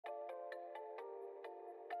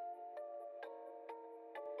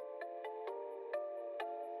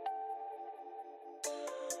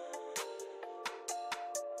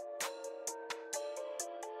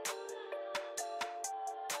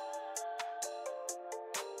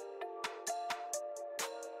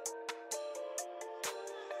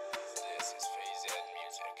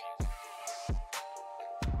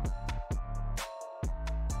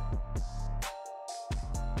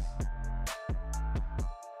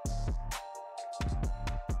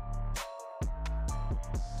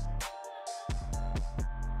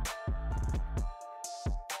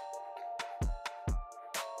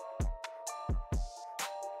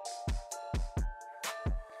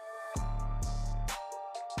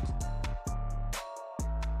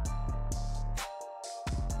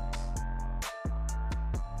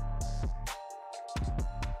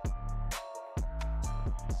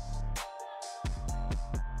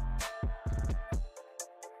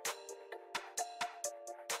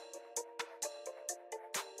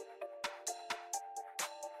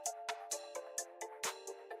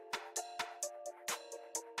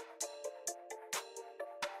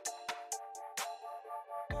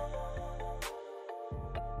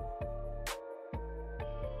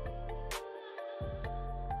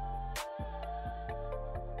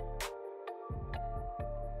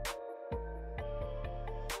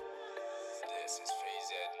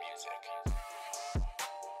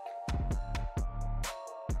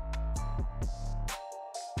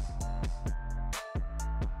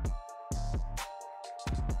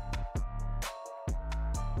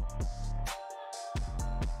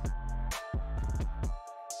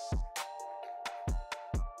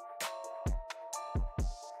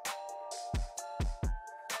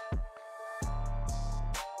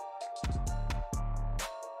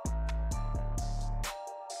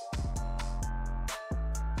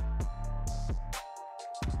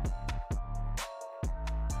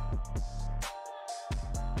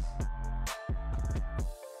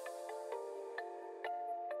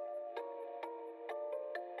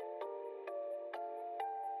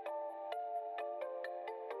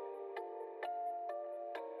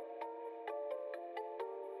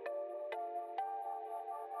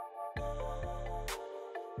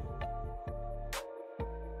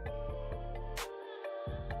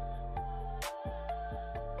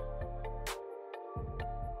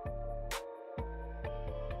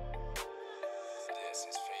This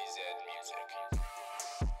is Zayne music.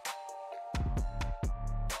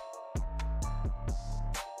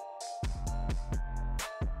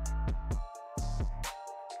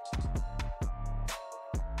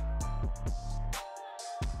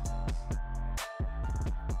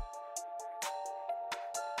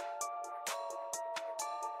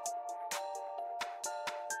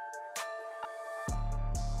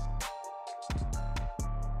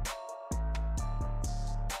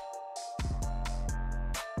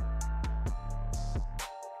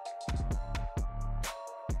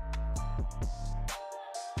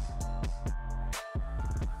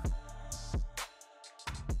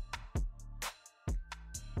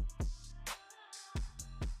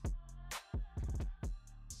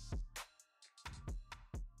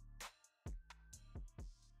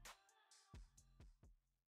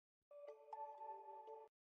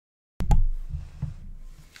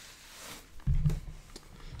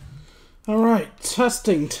 Alright,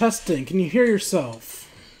 testing. Can you hear yourself?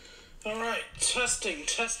 Alright, testing.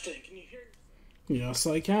 Can you hear? Yes,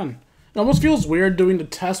 I can. It almost feels weird doing the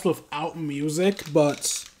test without music,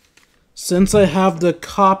 but since I have the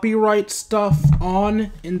copyright stuff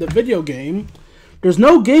on in the video game, there's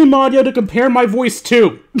no game audio to compare my voice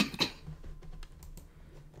to.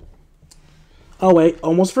 Oh wait,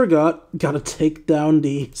 almost forgot. Gotta take down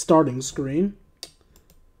the starting screen.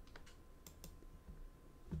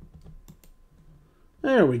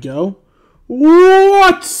 There we go.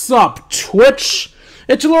 What's up, Twitch?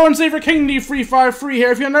 It's your Lord and Savior King D353 here.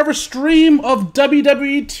 If you have another stream of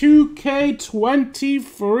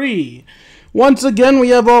WWE2k23. Once again, we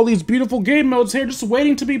have all these beautiful game modes here just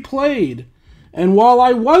waiting to be played. And while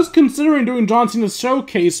I was considering doing John Cena's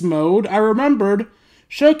Showcase mode, I remembered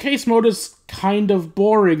Showcase mode is kind of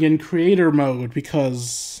boring in Creator mode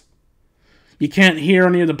because you can't hear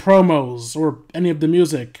any of the promos or any of the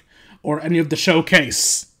music or any of the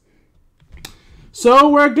showcase. So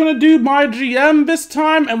we're gonna do my GM this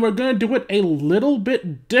time, and we're gonna do it a little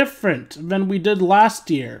bit different than we did last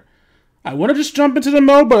year. I want to just jump into the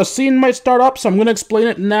mode, but a scene might start up, so I'm gonna explain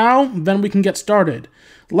it now, then we can get started.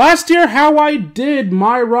 Last year, how I did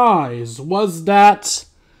My Rise was that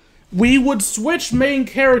we would switch main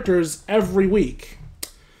characters every week.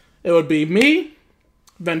 It would be me,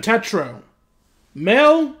 then Tetro,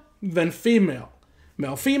 male, then female.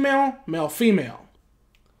 Male, female, male, female.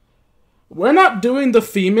 We're not doing the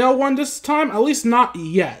female one this time, at least not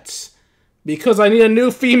yet, because I need a new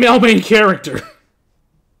female main character.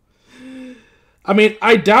 I mean,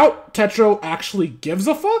 I doubt Tetro actually gives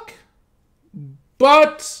a fuck,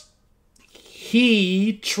 but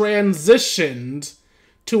he transitioned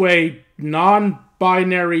to a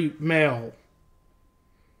non-binary male.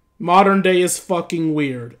 Modern day is fucking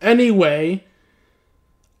weird. Anyway,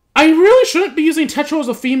 I really shouldn't be using Tetro as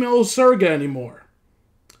a female surrogate anymore.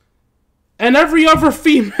 And every other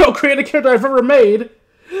female created character I've ever made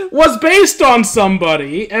was based on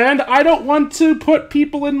somebody, and I don't want to put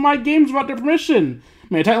people in my games without their permission. I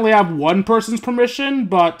mean, I technically have one person's permission,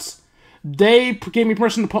 but they gave me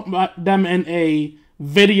permission to put them in a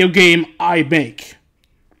video game I make.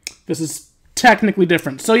 This is technically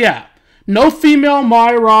different. So yeah, no female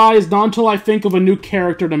My Rise, not until I think of a new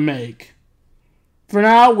character to make. For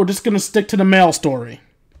now, we're just going to stick to the male story.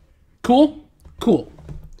 Cool? Cool.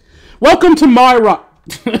 Welcome to My Rise.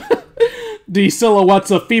 The silhouette's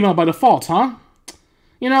a female by default, huh?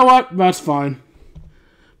 You know what? That's fine.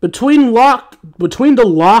 Between the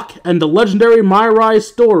Lock and the legendary My Rise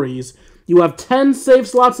stories, you have 10 save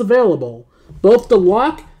slots available. Both the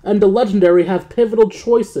Lock and the legendary have pivotal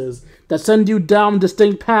choices that send you down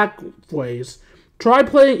distinct pathways. Try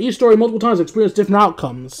playing each story multiple times to experience different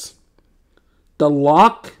outcomes. The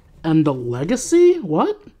Lock and the Legacy?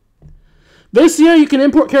 What? This year, you can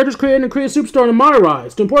import characters created and create a superstar in My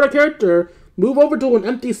Rise. To import a character, move over to an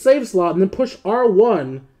empty save slot and then push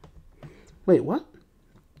R1. Wait, what?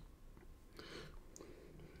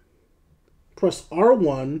 Press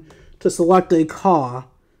R1 to select a Ka.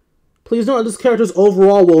 Please note that this character's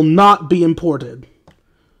overall will not be imported.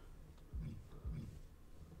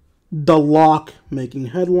 The Lock making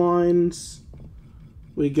headlines.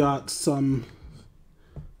 We got some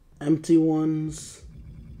empty ones.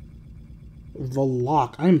 The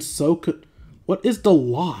Lock. I am so good. What is the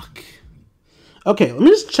Lock? Okay, let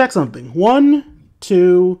me just check something. 1,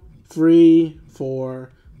 2, 3,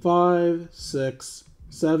 4, 5, 6,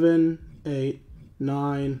 7, 8,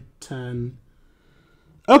 9, 10.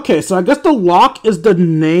 Okay, so I guess the Lock is the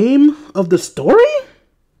name of the story?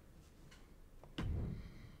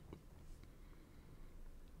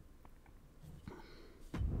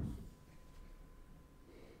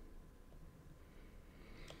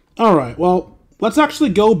 Alright, well, let's actually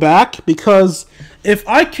go back, because if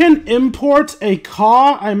I can import a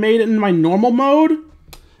Ka I made in my normal mode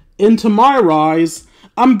into My Rise,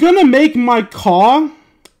 I'm gonna make my Ka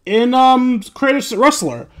in Create a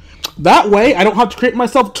Wrestler. That way, I don't have to create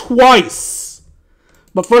myself twice.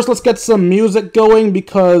 But first, let's get some music going,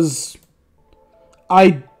 because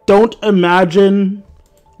I don't imagine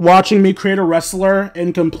watching me create a wrestler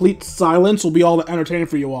in complete silence will be all that entertaining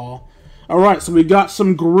for you all. Alright, so we got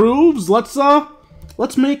some grooves. Let's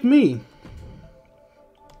make me.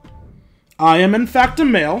 I am in fact a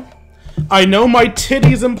male. I know my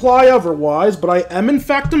titties imply otherwise, but I am in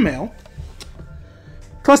fact a male.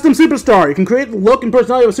 Custom Superstar. You can create the look and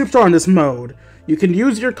personality of a superstar in this mode. You can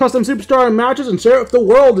use your custom superstar in matches and share it with the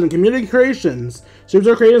world in community creations.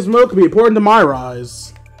 Superstar creators mode can be important to My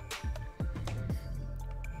Rise.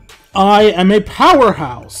 I am a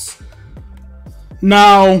powerhouse.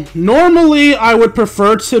 Now, normally I would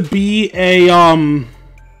prefer to be a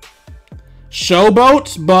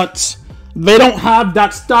showboat, but they don't have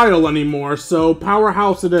that style anymore, so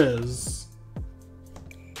powerhouse it is.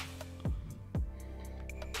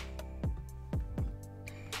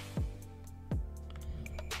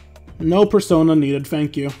 No persona needed,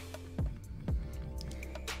 thank you.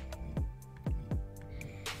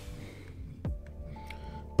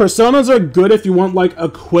 Personas are good if you want, like, a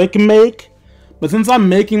quick make, but since I'm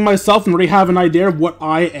making myself and already have an idea of what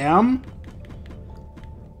I am,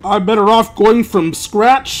 I'm better off going from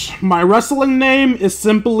scratch. My wrestling name is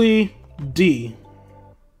simply D.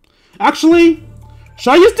 Actually,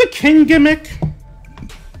 should I use the King gimmick?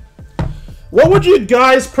 What would you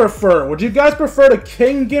guys prefer? Would you guys prefer the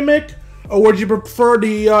King gimmick, or would you prefer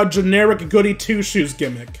the generic Goody Two-Shoes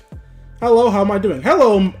gimmick? Hello, how am I doing?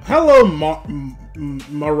 Hello,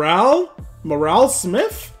 Morale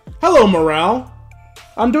Smith? Hello, Morale.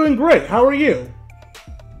 I'm doing great. How are you?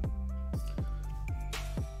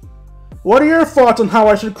 What are your thoughts on how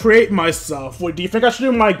I should create myself? Do you think I should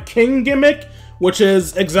do my King gimmick, which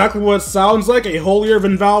is exactly what it sounds like, a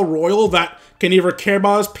holier-than-thou royal that can either care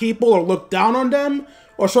about his people or look down on them?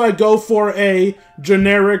 Or should I go for a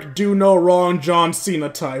generic do no wrong John Cena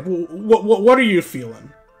type? What are you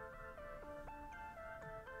feeling?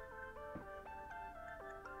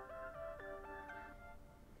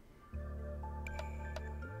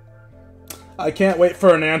 I can't wait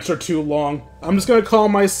for an answer too long. I'm just gonna call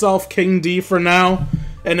myself King D for now,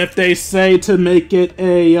 and if they say to make it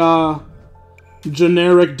a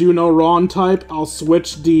generic do no wrong type, I'll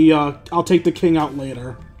switch the I'll take the King out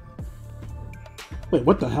later. Wait,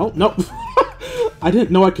 what the hell? Nope. I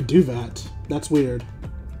didn't know I could do that. That's weird.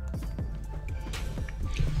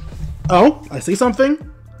 Oh, I see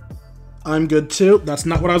something. I'm good too. That's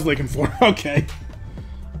not what I was looking for. Okay.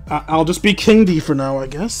 I'll just be King D for now, I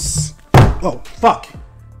guess. Oh, fuck.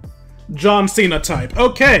 John Cena type.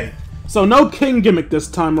 Okay. So no King gimmick this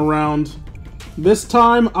time around. This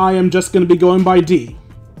time, I am just going to be going by D.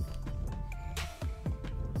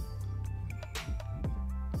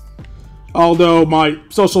 Although my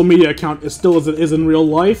social media account is still as it is in real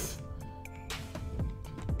life.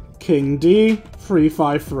 King D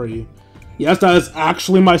 353. Yes, that is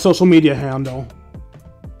actually my social media handle.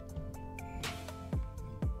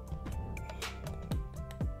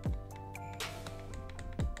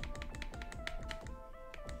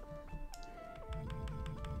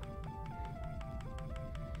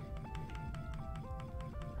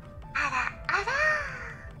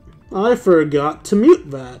 I forgot to mute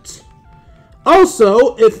that.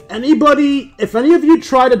 Also, if any of you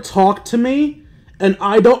try to talk to me and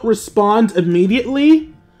I don't respond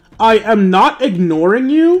immediately, I am not ignoring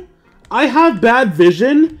you. I have bad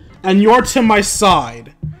vision and you're to my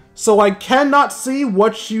side. So I cannot see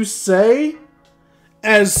what you say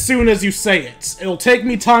as soon as you say it. It'll take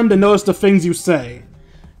me time to notice the things you say.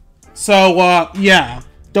 So, yeah.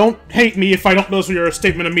 Don't hate me if I don't notice your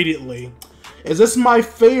statement immediately. Is this my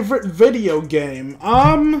favorite video game?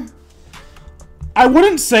 I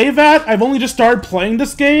wouldn't say that. I've only just started playing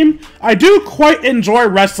this game. I do quite enjoy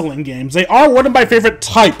wrestling games. They are one of my favorite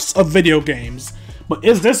types of video games. But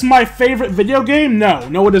is this my favorite video game? No.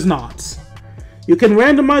 No, it is not. You can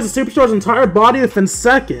randomize the superstar's entire body within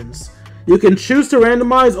seconds. You can choose to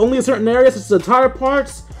randomize only a certain area, such as entire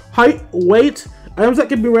parts, height, weight. Items that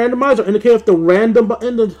can be randomized are indicated with the random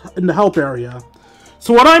button in the help area.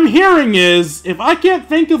 So what I'm hearing is, if I can't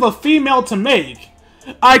think of a female to make,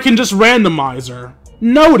 I can just randomize her.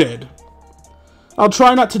 Noted. I'll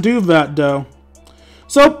try not to do that, though.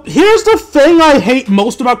 So, here's the thing I hate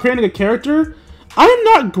most about creating a character. I'm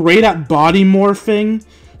not great at body morphing,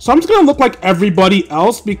 so I'm just gonna look like everybody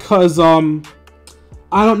else because, I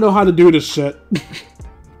don't know how to do this shit.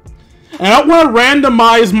 And I don't want to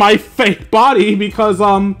randomize my fake body because,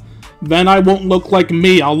 then I won't look like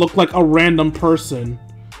me. I'll look like a random person.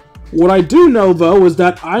 What I do know, though, is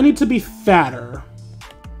that I need to be fatter.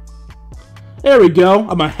 There we go.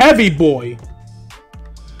 I'm a heavy boy.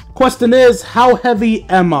 Question is, how heavy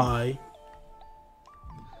am I?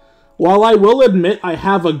 While I will admit I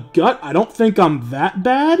have a gut, I don't think I'm that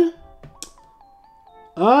bad.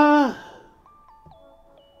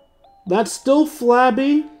 That's still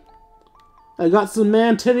flabby. I got some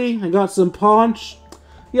man titty, I got some paunch.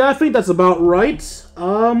 Yeah, I think that's about right.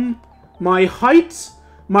 My height,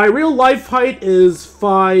 my real life height is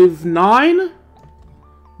 5'9",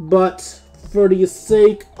 but for the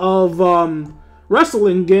sake of,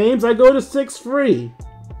 wrestling games, I go to 6'3".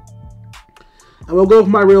 And we'll go with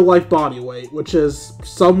my real life body weight, which is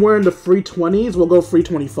somewhere in the 320s. We'll go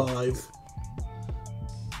 325.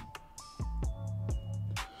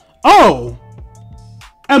 Oh!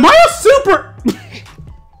 Am I a super...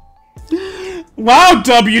 Wow,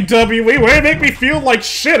 WWE, way to make me feel like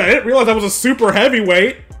shit. I didn't realize I was a super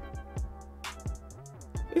heavyweight.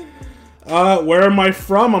 Where am I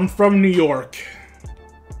from? I'm from New York.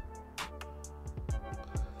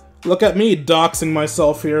 Look at me doxing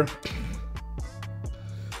myself here.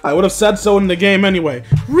 I would have said so in the game anyway.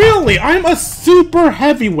 Really? I'm a super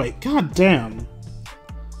heavyweight. God damn.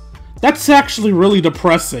 That's actually really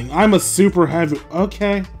depressing. I'm a super heavy...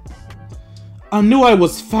 Okay. I knew I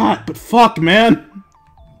was fat, but fuck, man.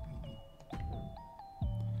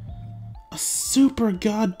 A super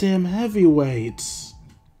goddamn heavyweight.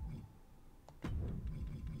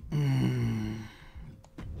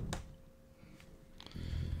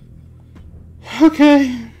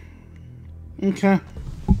 Okay. Okay.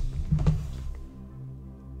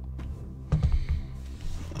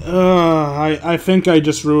 I think I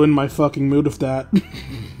just ruined my fucking mood with that.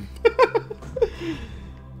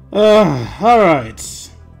 Alright.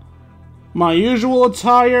 My usual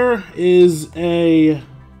attire is a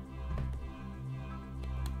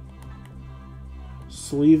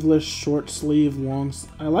sleeveless, short sleeve, long...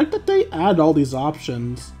 I like that they add all these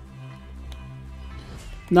options.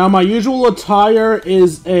 Now, my usual attire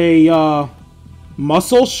is a,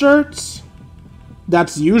 muscle shirt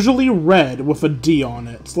that's usually red with a D on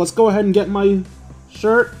it. So let's go ahead and get my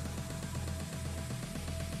shirt.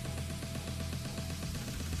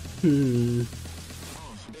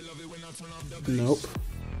 Nope.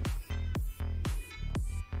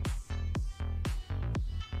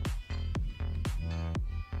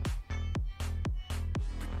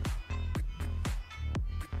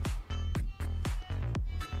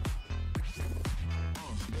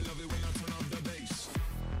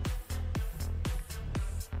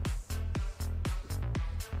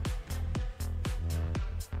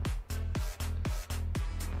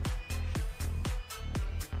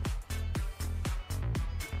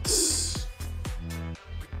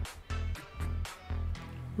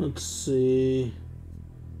 Let's see.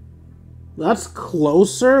 That's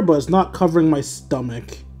closer, but it's not covering my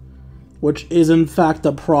stomach, which is in fact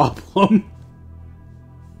a problem.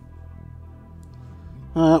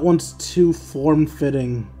 That one's too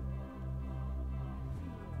form-fitting.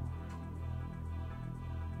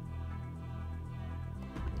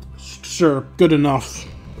 Sure, good enough.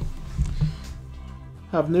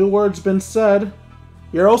 Have new words been said?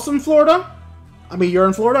 You're also in Florida? I mean, you're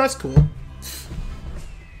in Florida? That's cool.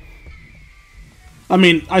 I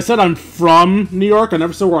mean, I said I'm from New York. I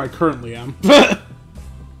never said where I currently am.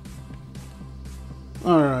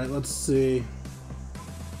 Alright, let's see.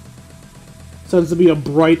 Tends to be a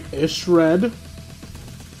bright-ish red.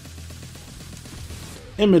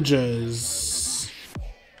 Images.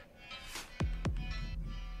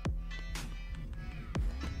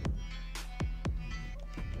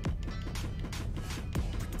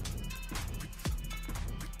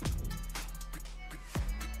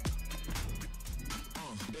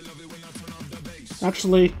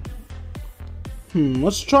 Actually,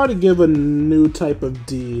 let's try to give a new type of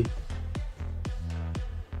D.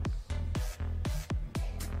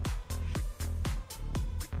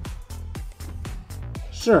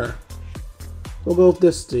 Sure. We'll go with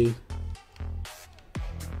this D.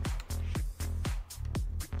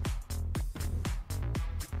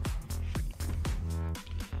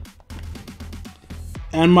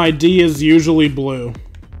 And my D is usually blue.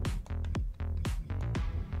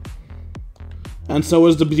 And so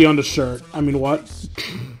is the D on the shirt. I mean, what?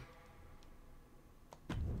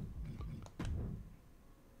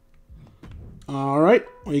 Alright,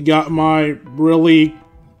 we got my really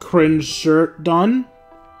cringe shirt done.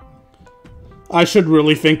 I should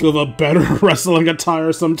really think of a better wrestling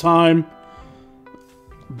attire sometime.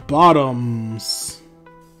 Bottoms.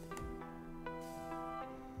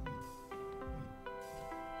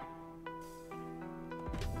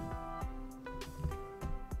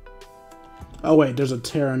 Oh wait, there's a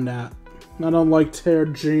tear in that. I don't like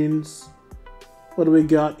teared jeans. What do we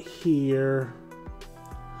got here?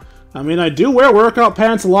 I mean, I do wear workout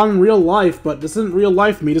pants a lot in real life, but this isn't real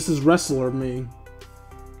life me, this is wrestler me.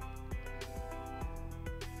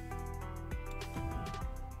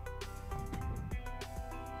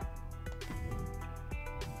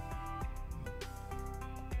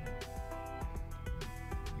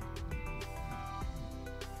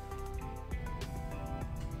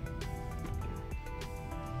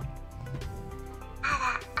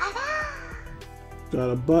 Got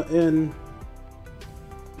a button.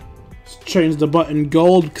 Let's change the button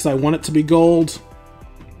gold because I want it to be gold.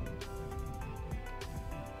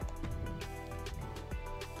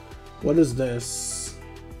 What is this?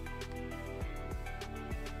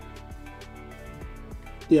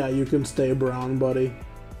 Yeah, you can stay brown, buddy.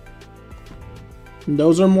 And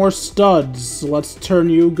those are more studs, so let's turn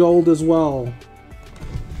you gold as well.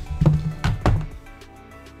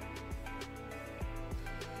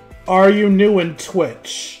 Are you new in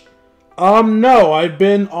Twitch? No, I've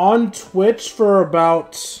been on Twitch for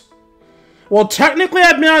about... Well, technically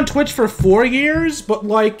I've been on Twitch for 4 years, but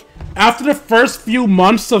like, after the first few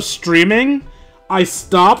months of streaming, I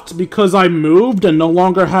stopped because I moved and no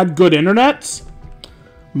longer had good internet.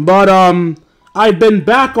 But, I've been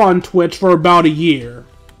back on Twitch for about a year.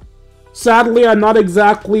 Sadly, I'm not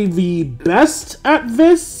exactly the best at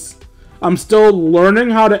this. I'm still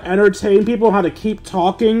learning how to entertain people, how to keep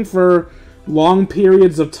talking for long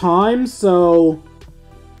periods of time, so...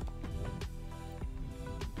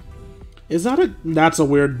 Is that a... That's a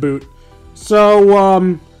weird boot.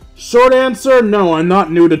 So, short answer, no, I'm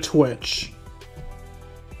not new to Twitch.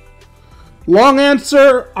 Long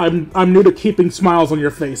answer, I'm new to keeping smiles on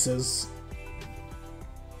your faces.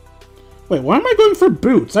 Wait, why am I going for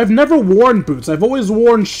boots? I've never worn boots, I've always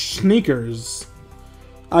worn sneakers.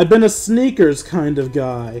 I've been a sneakers kind of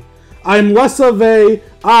guy. I'm less of a,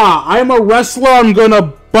 I'm a wrestler, I'm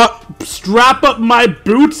gonna strap up my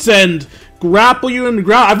boots and grapple you in the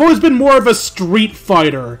ground. I've always been more of a street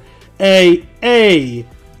fighter. We're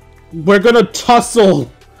gonna tussle.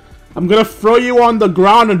 I'm gonna throw you on the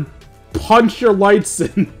ground and punch your lights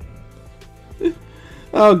in.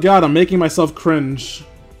 Oh god, I'm making myself cringe.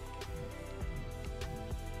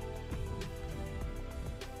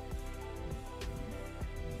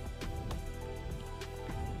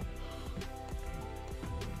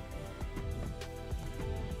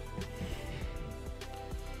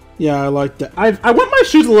 Yeah, I like that. I want my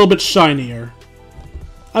shoes a little bit shinier.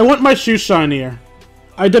 I want my shoes shinier.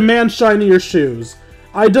 I demand shinier shoes.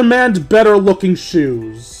 I demand better looking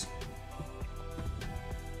shoes.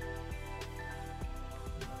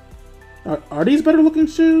 Are these better looking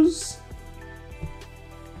shoes?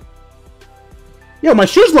 Yo, my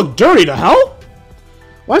shoes look dirty, the hell?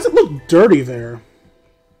 Why does it look dirty there?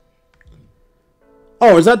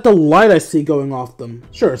 Oh, is that the light I see going off them?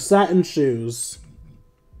 Sure, satin shoes.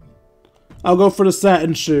 I'll go for the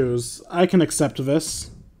satin shoes. I can accept this.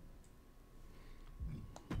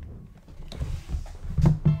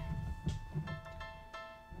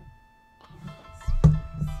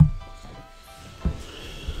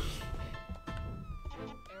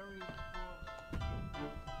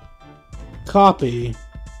 Copy.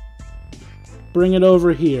 Bring it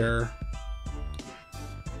over here.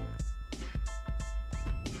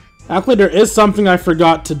 Actually, there is something I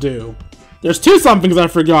forgot to do. There's two somethings I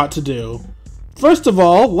forgot to do. First of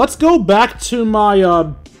all, let's go back to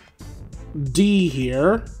my, D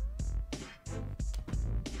here.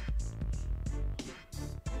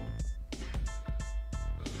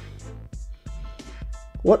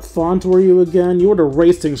 What font were you again? You were the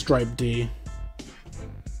Racing Stripe D.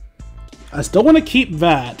 I still want to keep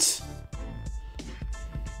that.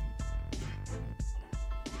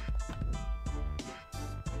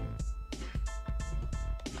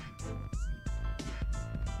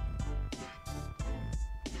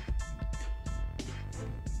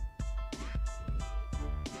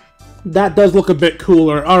 That does look a bit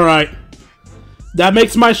cooler. Alright. That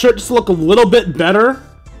makes my shirt just look a little bit better.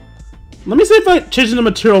 Let me see if I change the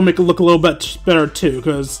material make it look a little bit better too,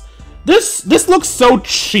 because this looks so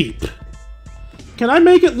cheap. Can I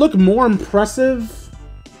make it look more impressive?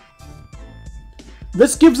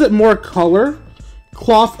 This gives it more color.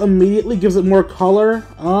 Cloth immediately gives it more color.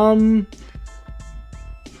 Oh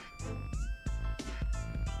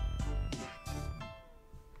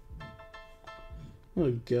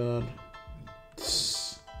god.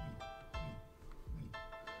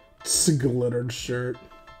 It's a glittered shirt.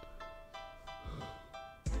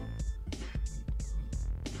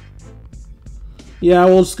 Yeah,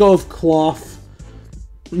 we'll just go with cloth.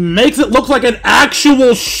 Makes it look like an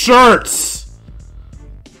actual shirt!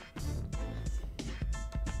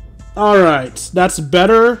 Alright, that's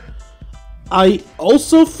better. I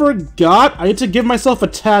also forgot I need to give myself a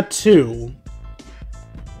tattoo.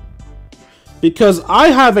 Because I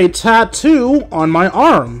have a tattoo on my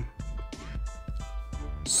arm.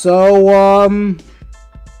 So,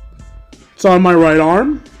 it's on my right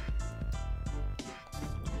arm.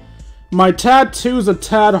 My tattoo's a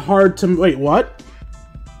tad hard to... Wait, what?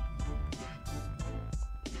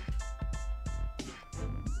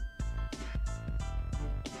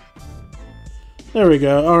 There we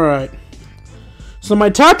go, alright. So my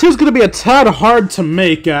tattoo's gonna be a tad hard to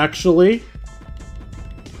make, actually.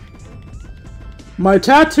 My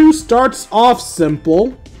tattoo starts off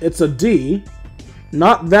simple. It's a D.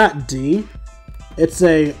 Not that D. It's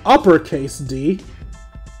a uppercase D.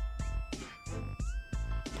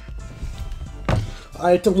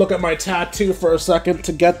 I had to look at my tattoo for a second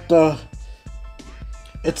to get the...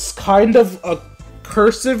 It's kind of a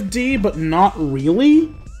cursive D, but not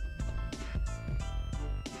really.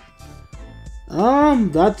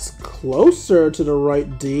 That's closer to the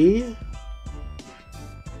right D.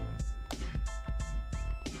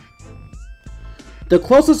 The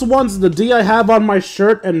closest one's the D I have on my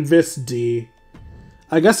shirt and this D.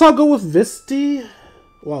 I guess I'll go with this D.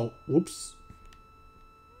 Well, whoops.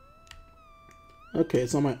 Okay,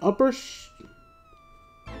 it's on my upper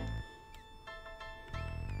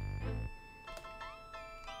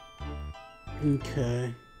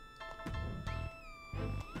Okay.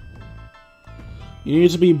 You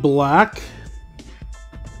need to be black.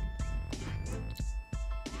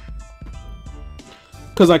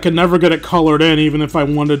 Because I could never get it colored in, even if I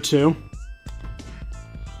wanted to.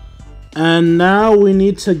 And now we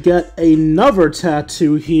need to get another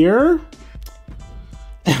tattoo here.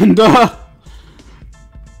 And,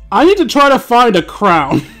 I need to try to find a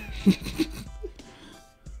crown.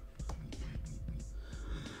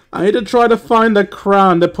 I need to try to find a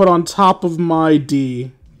crown to put on top of my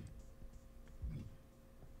D.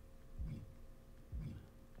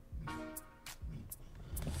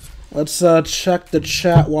 Let's check the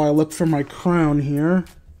chat while I look for my crown here.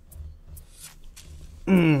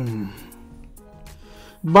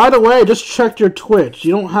 By the way, I just checked your Twitch.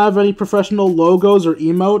 You don't have any professional logos or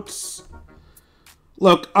emotes?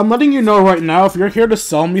 Look, I'm letting you know right now, if you're here to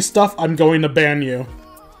sell me stuff, I'm going to ban you.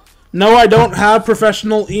 No, I don't have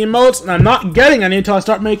professional emotes, and I'm not getting any until I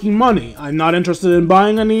start making money. I'm not interested in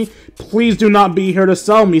buying any. Please do not be here to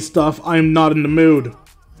sell me stuff. I'm not in the mood.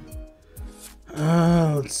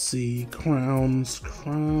 Let's see. Crowns.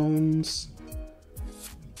 Crowns.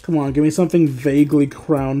 Come on, give me something vaguely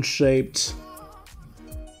crown-shaped.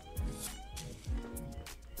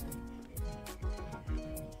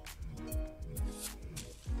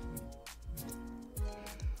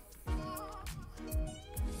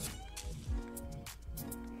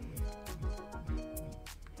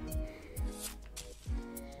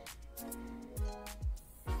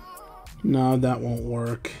 No, that won't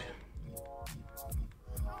work.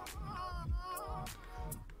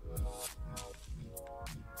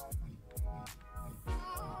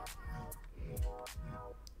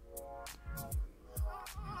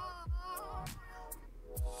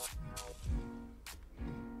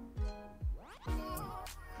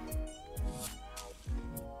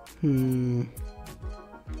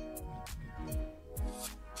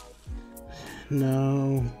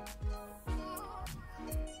 No.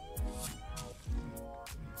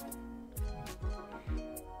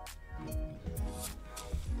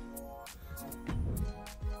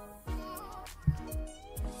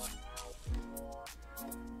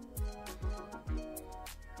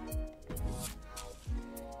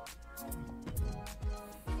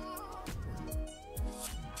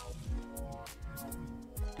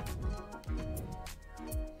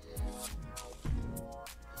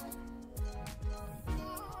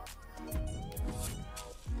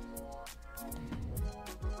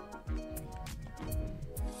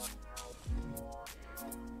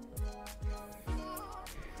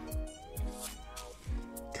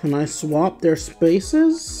 Can I swap their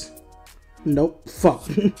spaces? Nope. Fuck.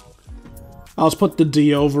 I'll just put the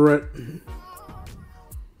D over it.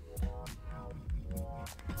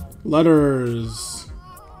 Letters.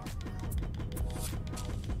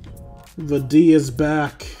 The D is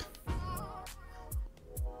back.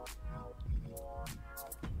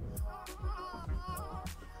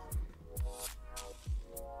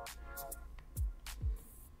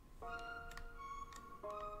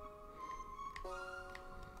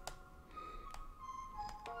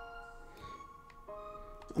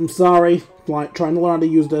 I'm sorry, like, trying to learn how to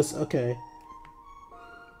use this. Okay.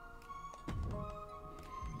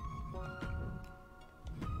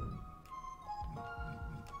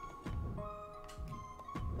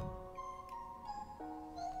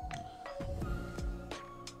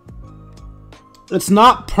 It's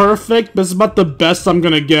not perfect, but it's about the best I'm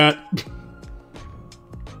gonna get.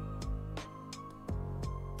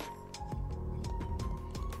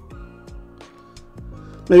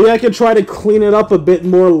 Maybe I could try to clean it up a bit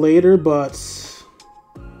more later, but...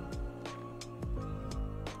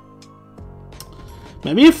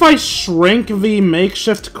 maybe if I shrink the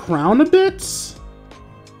makeshift crown a bit?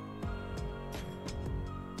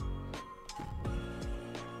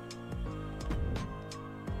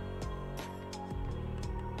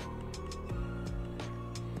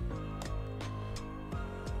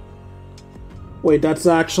 Wait, that's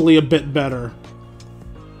actually a bit better.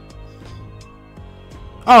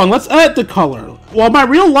 Oh, and let's edit the color. Well, my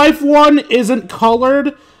real life one isn't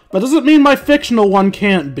colored, but doesn't mean my fictional one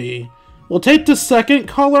can't be. We'll take the second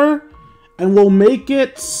color, and we'll make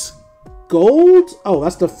it gold? Oh,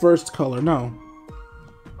 that's the first color. No.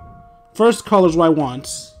 First color's what I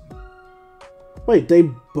want. Wait, they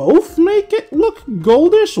both make it look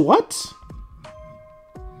goldish? What?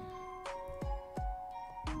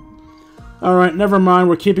 Alright, never mind.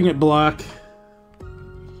 We're keeping it black.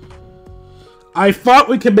 I thought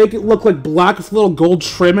we could make it look like black with a little gold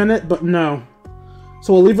trim in it, but no.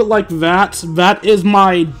 So we'll leave it like that. That is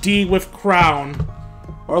my D with crown.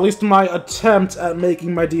 Or at least my attempt at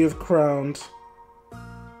making my D with crown.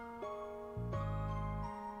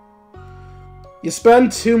 You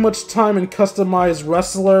spend too much time in customized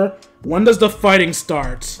wrestler. When does the fighting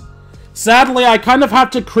start? Sadly, I kind of have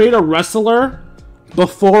to create a wrestler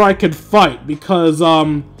before I could fight, because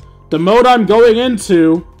the mode I'm going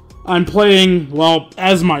into, I'm playing, well,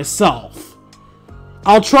 as myself.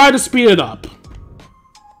 I'll try to speed it up.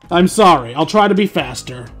 I'm sorry, I'll try to be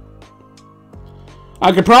faster.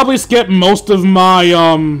 I could probably skip most of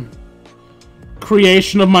my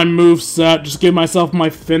creation of my moveset, just give myself my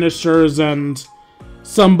finishers and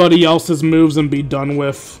somebody else's moves and be done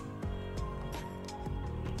with.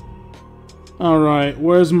 Alright,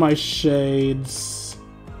 where's my shades?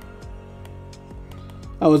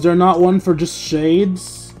 Oh, is there not one for just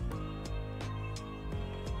shades?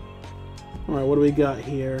 Alright, what do we got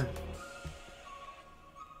here?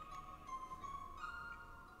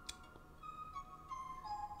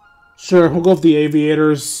 Sure, we'll go with the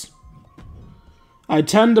aviators. I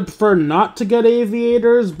tend to prefer not to get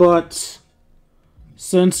aviators, but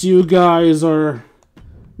since you guys are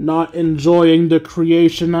not enjoying the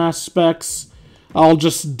creation aspects, I'll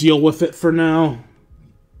just deal with it for now.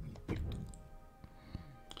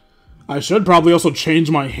 I should probably also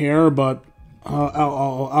change my hair, but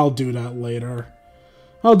I'll do that later.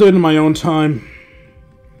 I'll do it in my own time.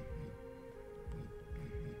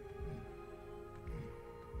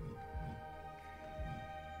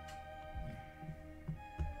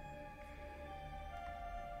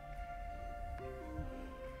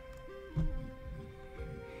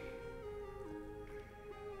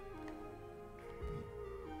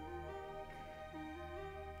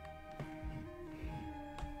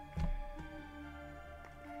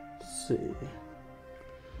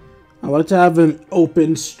 I like to have an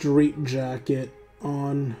open street jacket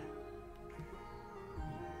on.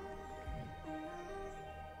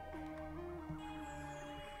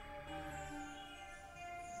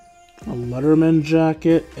 A Letterman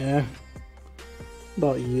jacket? Eh.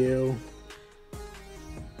 About you.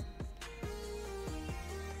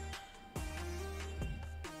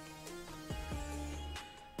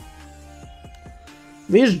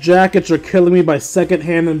 These jackets are killing me by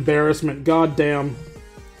secondhand embarrassment. God damn.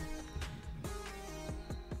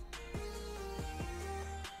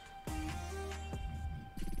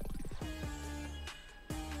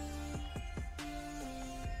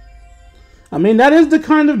 I mean, that is the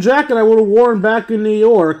kind of jacket I would have worn back in New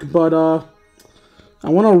York, but, I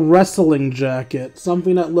want a wrestling jacket.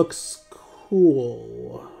 Something that looks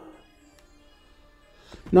cool.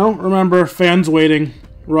 No, remember, fans waiting.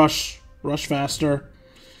 Rush. Rush faster.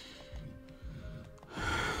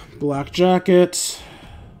 Black jacket.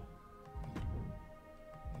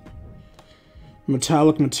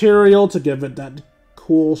 Metallic material to give it that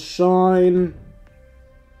cool shine.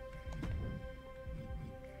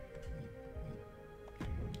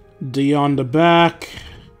 D on the back,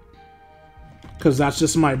 because that's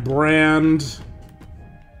just my brand.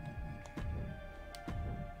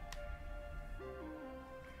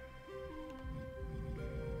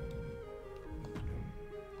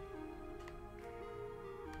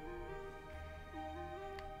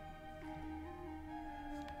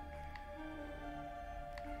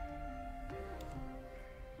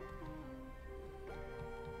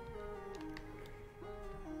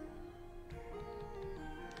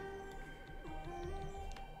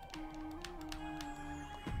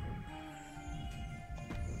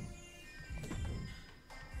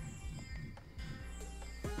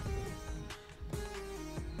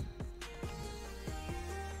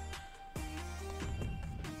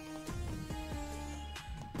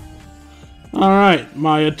 Alright,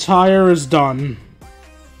 my attire is done.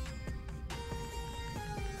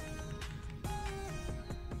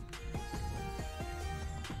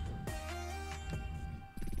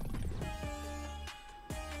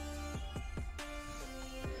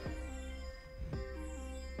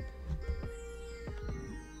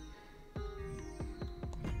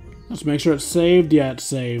 Let's make sure it's saved. Yeah, it's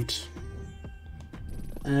saved.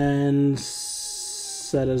 And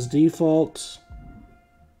set as default.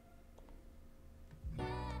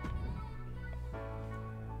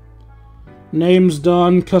 Name's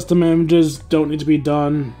done. Custom images don't need to be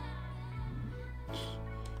done.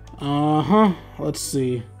 Let's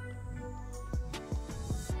see.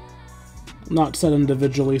 Not set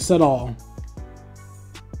individually, set all.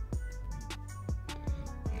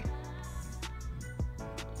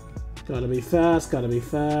 Gotta be fast, gotta be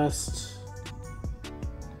fast.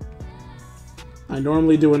 I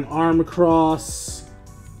normally do an arm cross.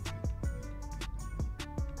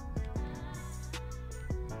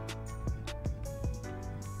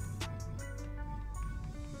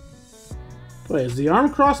 Wait, is the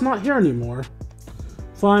arm cross not here anymore?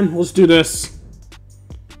 Fine, let's do this.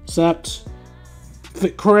 Accept.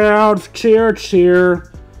 Crowd, cheer,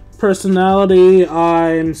 cheer. Personality,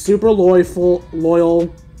 I'm super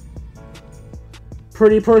loyal.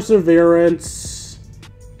 Pretty perseverance.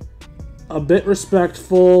 A bit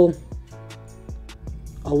respectful.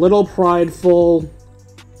 A little prideful.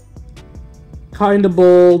 Kinda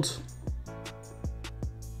bold.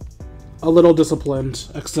 A little disciplined,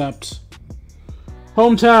 accept.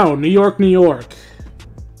 Hometown, New York, New York.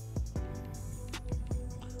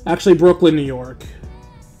 Actually, Brooklyn, New York.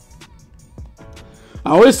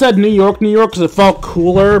 I always said New York because it felt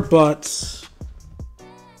cooler, but...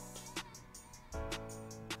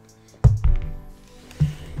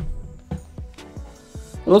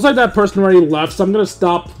 It looks like that person already left, so I'm gonna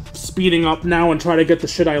stop speeding up now and try to get the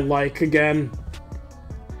shit I like again.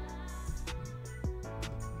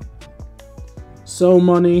 So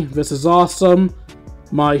money, this is awesome.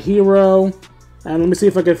 My hero. And let me see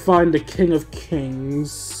if I can find the King of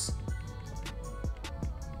Kings.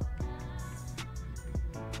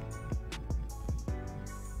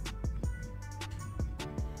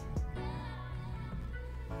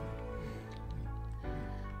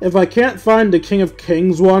 If I can't find the King of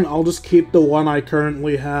Kings one, I'll just keep the one I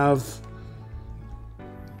currently have.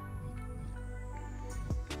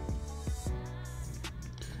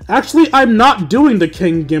 Actually, I'm not doing the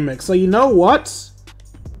King gimmick, so you know what?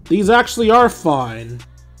 These actually are fine.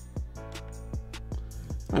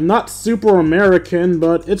 I'm not super American,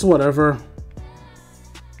 but it's whatever.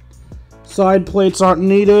 Side plates aren't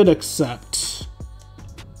needed, except...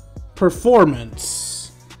 Performance.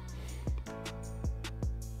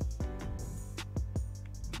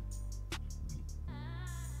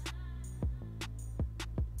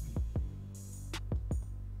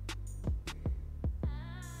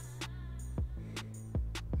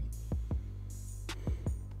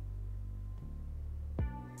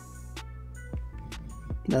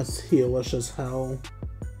 That's heelish as hell.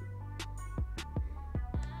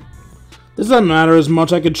 This doesn't matter as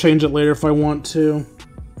much. I could change it later if I want to.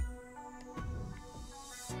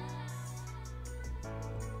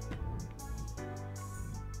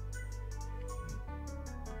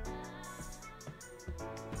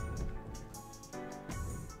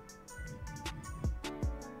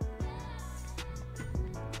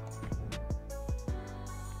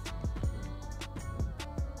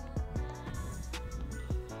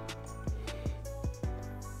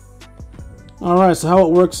 Alright, so how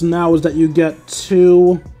it works now is that you get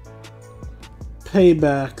 2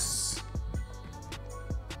 paybacks.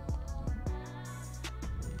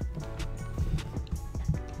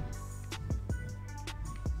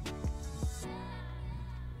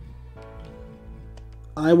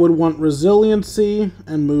 I would want resiliency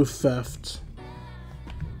and move theft.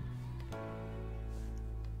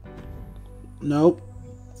 Nope.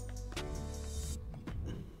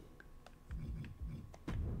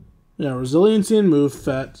 Yeah, resiliency and move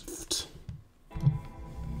theft.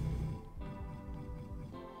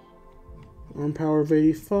 Arm power of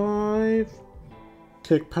 85.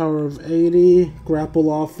 Kick power of 80.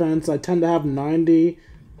 Grapple offense. I tend to have 90.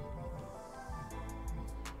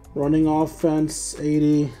 Running offense,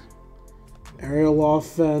 80. Aerial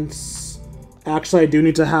offense. Actually, I do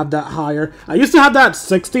need to have that higher. I used to have that at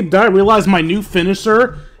 60, but then I realized my new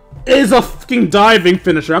finisher is a fucking diving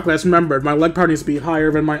finisher. Okay, I just remembered. My leg power needs to be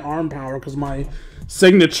higher than my arm power because my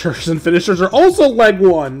signatures and finishers are also leg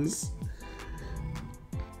ones.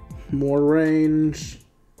 More range.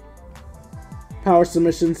 Power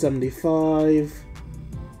submission, 75.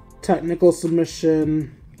 Technical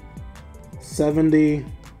submission. 70.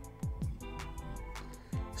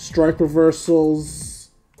 Strike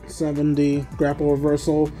reversals, 70. Grapple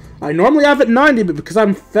reversal. I normally have it 90, but because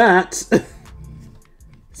I'm fat,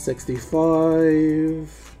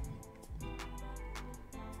 65.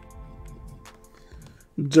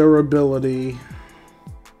 Durability.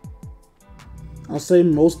 I'll say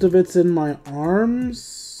most of it's in my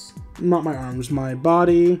arms. Not my arms, my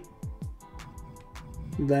body.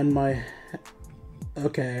 Then my...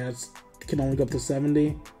 Okay, I can only go up to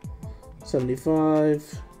 70.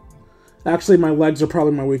 75. Actually, my legs are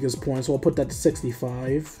probably my weakest point, so I'll put that to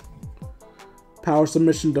 65. Power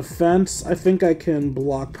submission defense. I think I can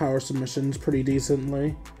block power submissions pretty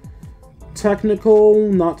decently.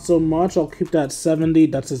 Technical, not so much. I'll keep that 70.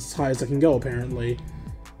 That's as high as I can go, apparently.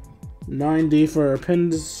 90 for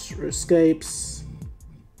pin escapes.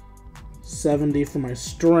 70 for my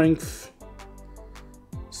strength.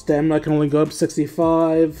 Stamina can only go up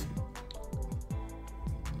 65.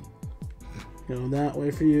 Go that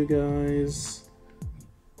way for you guys.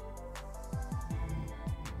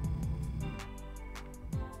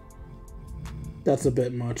 That's a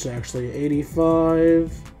bit much, actually.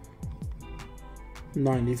 85.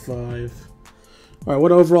 95. Alright,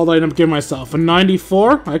 what overall did I end up giving myself? A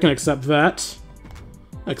 94? I can accept that.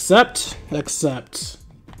 Accept.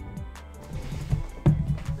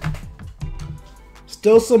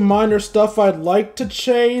 Still some minor stuff I'd like to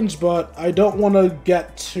change, but I don't want to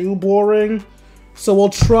get too boring. So we'll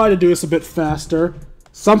try to do this a bit faster.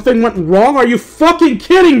 Something went wrong? Are you fucking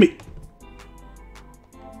kidding me?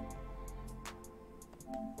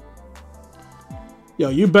 Yo,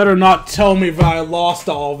 you better not tell me that I lost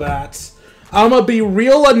all that. I'm gonna be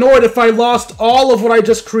real annoyed if I lost all of what I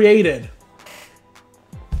just created.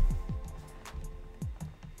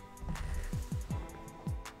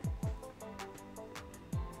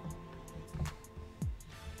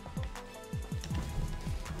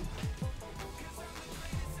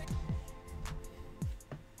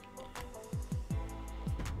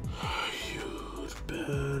 You'd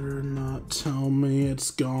better not tell me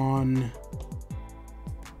it's gone.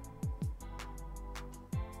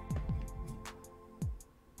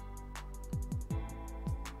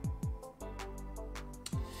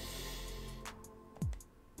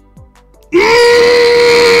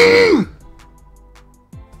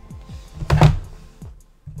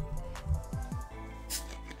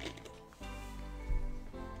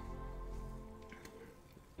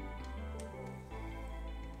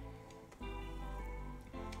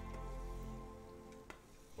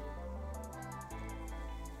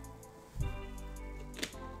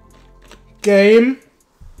 Game.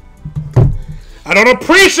 I don't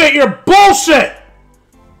appreciate your bullshit!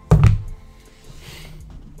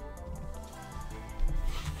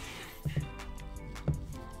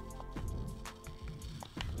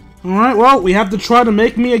 Alright, well, we have to try to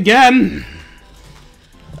make me again.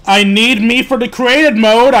 I need me for the created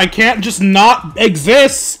mode. I can't just not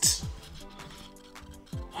exist.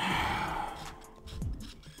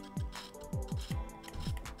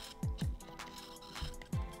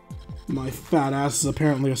 My fat ass is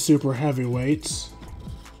apparently a super heavyweight.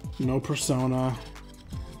 No persona.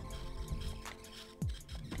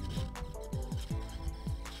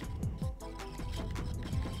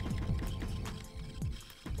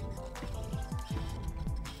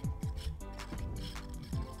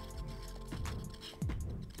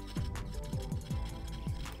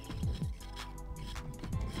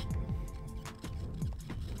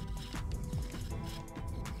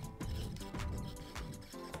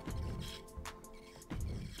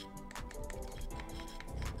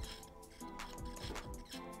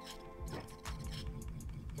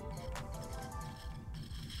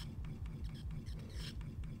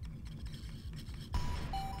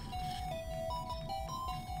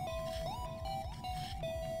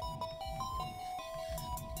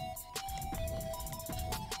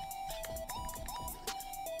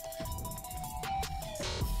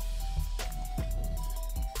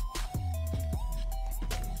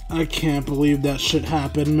 I can't believe that shit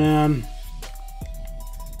happened, man.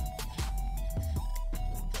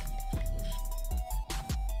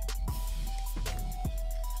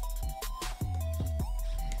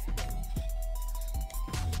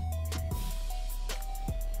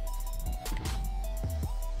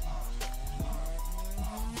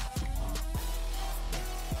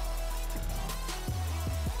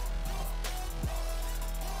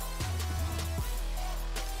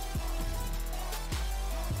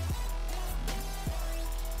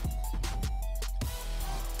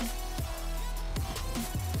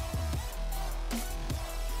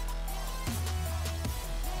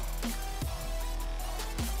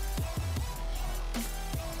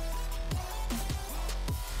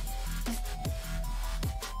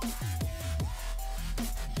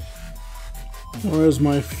 Where's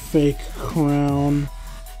my fake crown?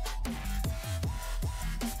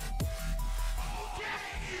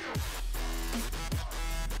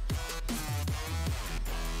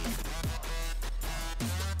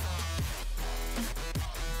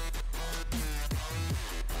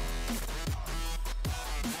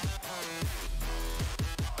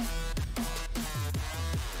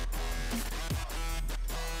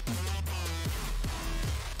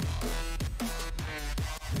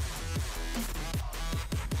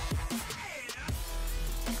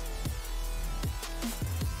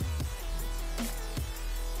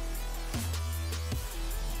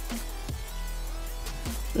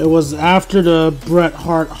 It was after the Bret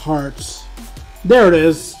Hart hearts. There it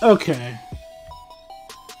is. Okay.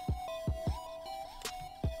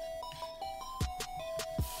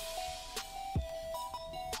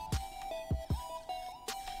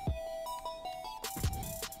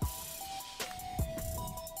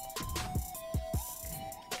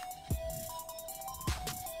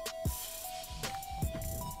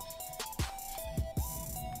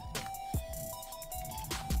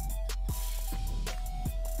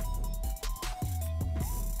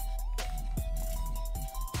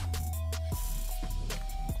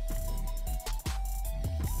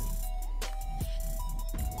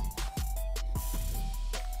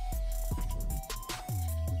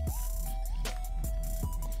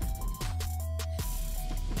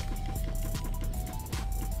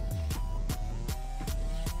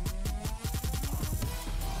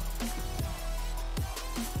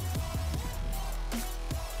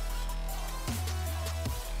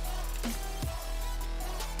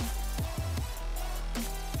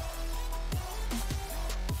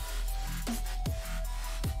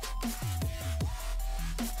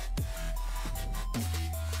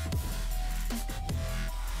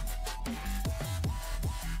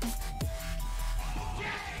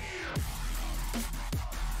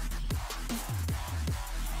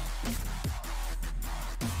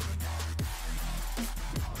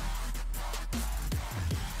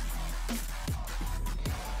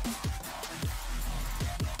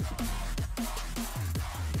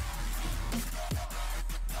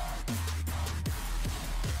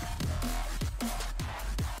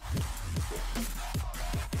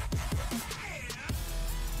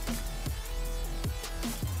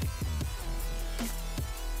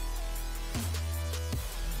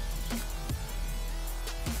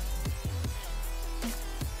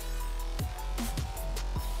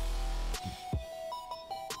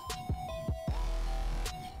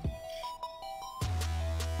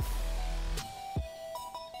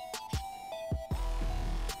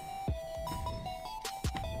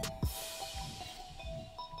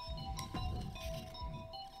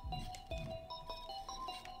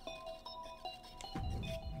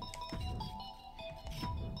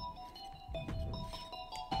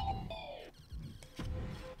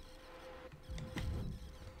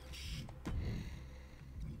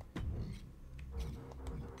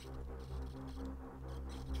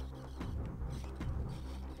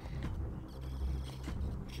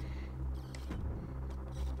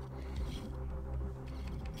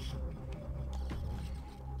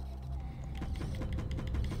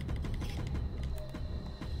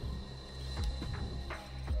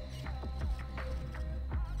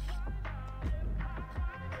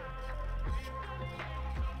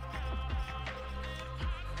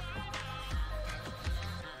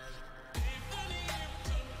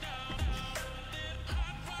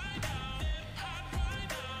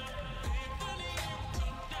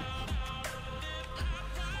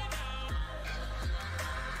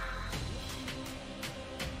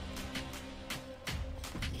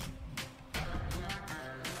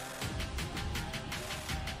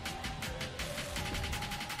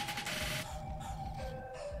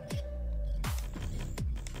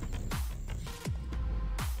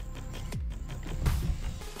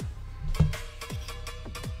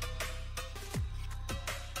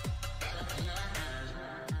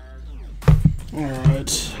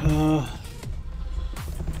 Alright,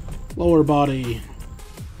 lower body.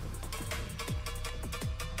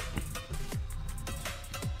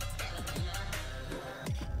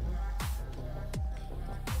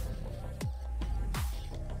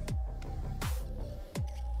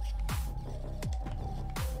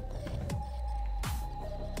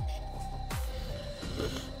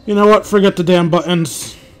 You know what? Forget the damn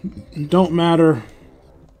buttons. Don't matter.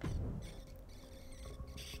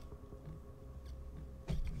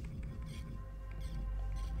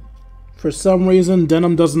 For some reason,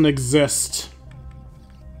 denim doesn't exist.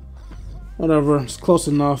 Whatever, it's close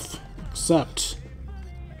enough. Except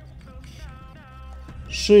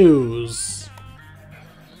shoes.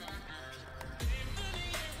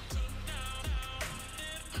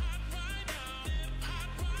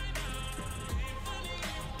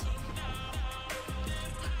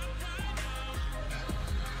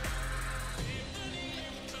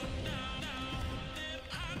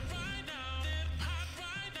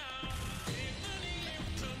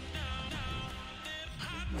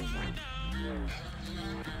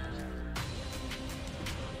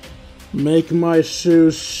 Make my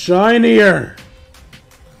shoes shinier.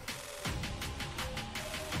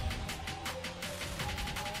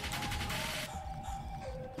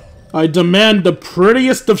 I demand the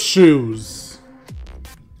prettiest of shoes.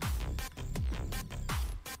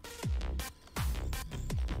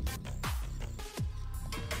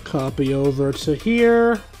 Copy over to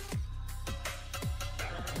here.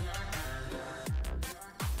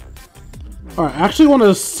 Alright, I actually want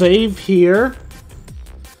to save here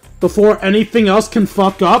before anything else can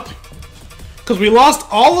fuck up. Because we lost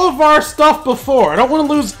all of our stuff before. I don't want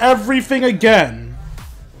to lose everything again.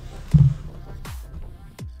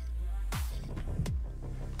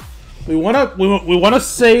 We wanna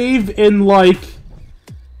save in, like,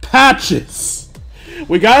 patches.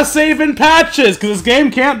 We gotta save in patches, because this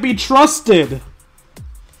game can't be trusted.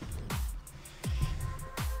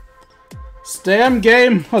 This damn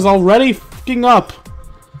game is already fucking up.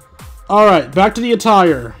 Alright, back to the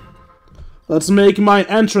attire. Let's make my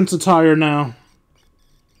entrance attire now.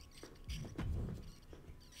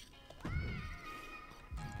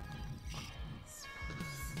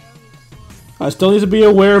 I still need to be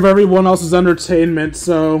aware of everyone else's entertainment,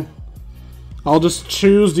 so I'll just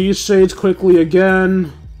choose these shades quickly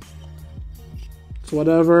again. It's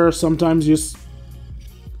whatever. Sometimes you just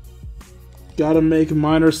gotta make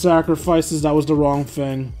minor sacrifices. That was the wrong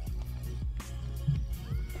thing.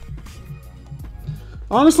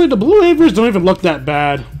 Honestly, the blue aviators don't even look that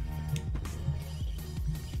bad.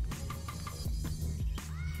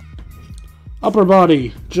 Upper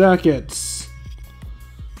body, jackets.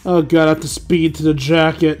 Oh god, I have to speed to the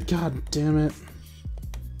jacket. God damn it.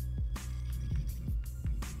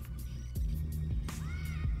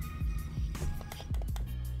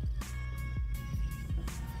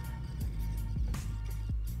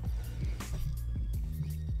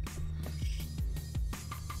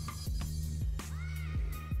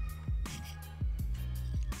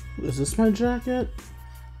 Is this my jacket?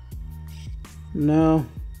 No.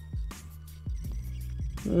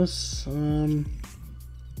 This,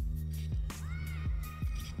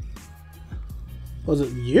 was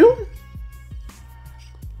it you?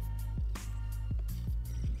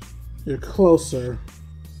 You're closer.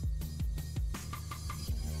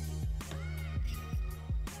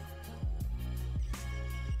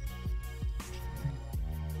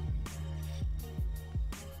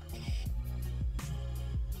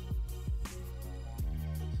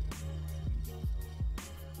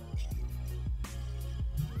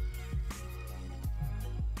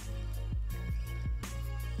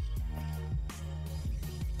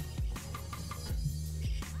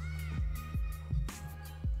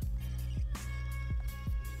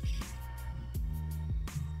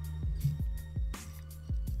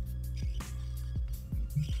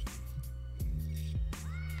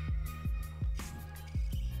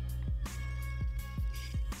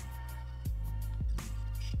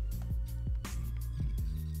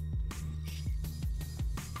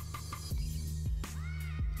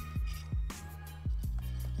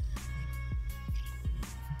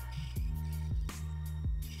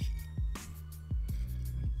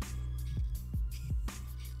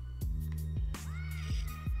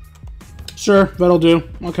 Sure, that'll do.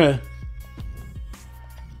 Okay.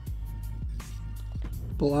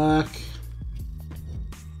 Black.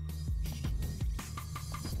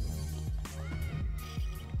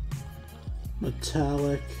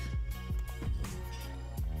 Metallic.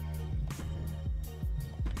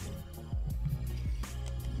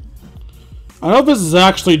 I know this is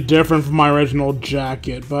actually different from my original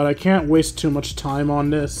jacket, but I can't waste too much time on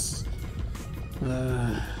this.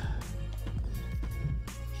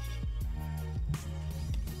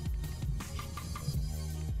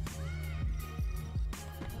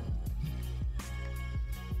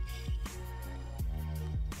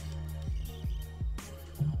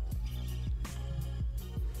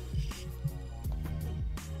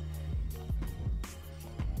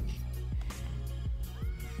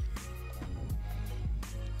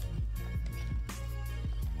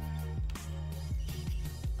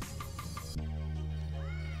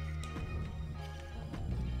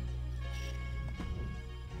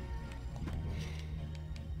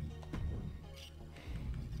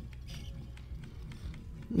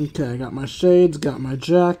 Okay, I got my shades, got my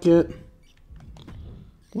jacket.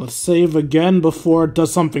 Let's save again before it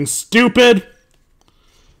does something stupid.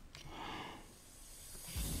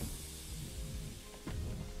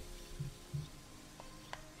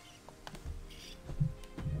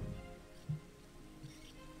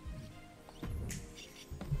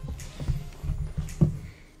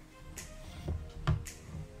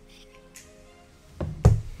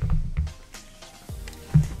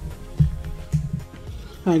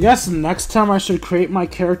 I guess next time I should create my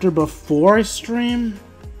character before I stream.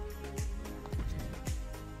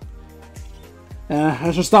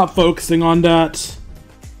 I should stop focusing on that.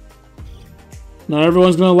 Not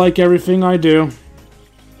everyone's gonna like everything I do.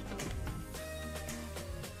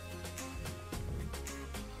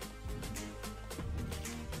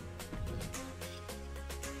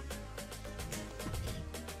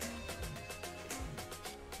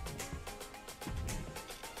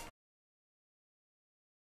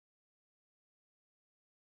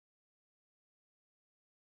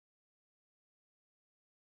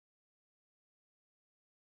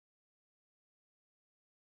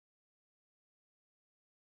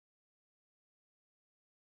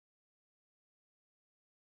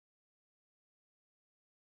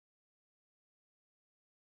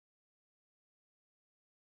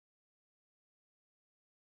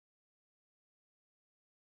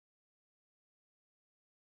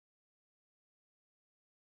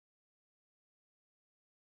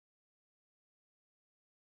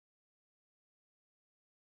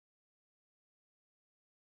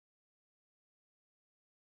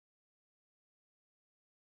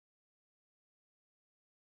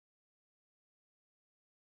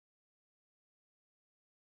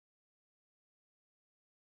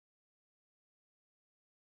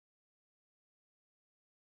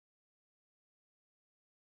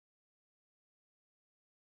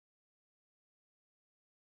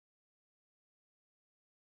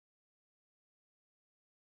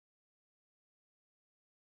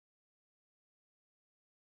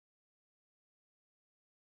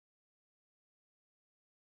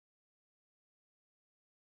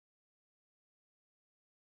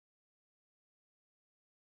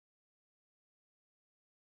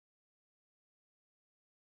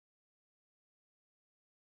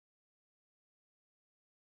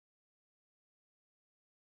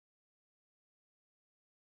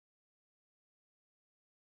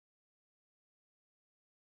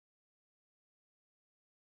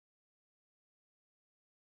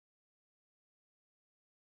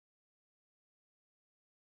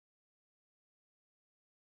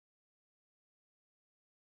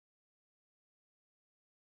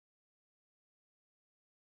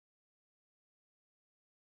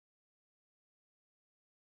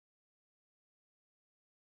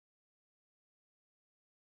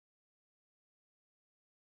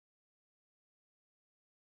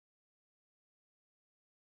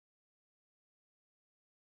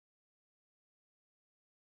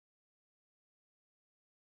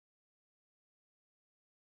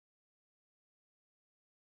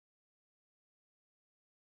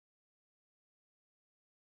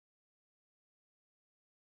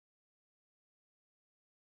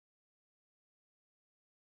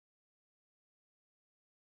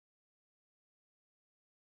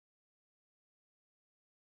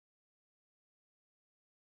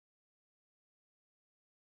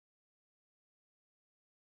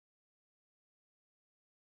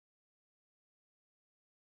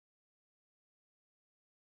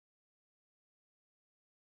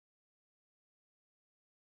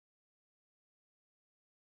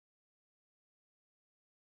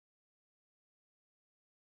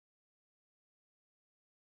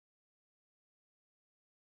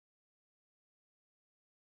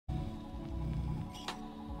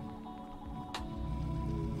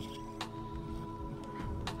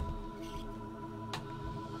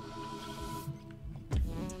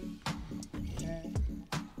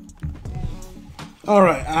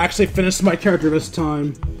 Alright, I actually finished my character this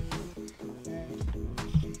time.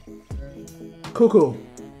 Cool.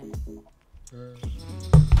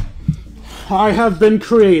 I have been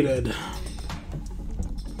created.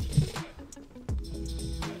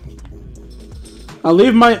 I'll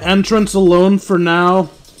leave my entrance alone for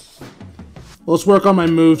now. Let's work on my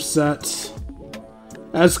moveset.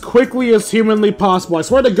 As quickly as humanly possible. I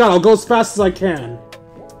swear to God, I'll go as fast as I can.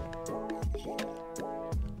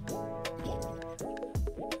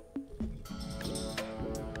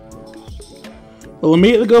 We'll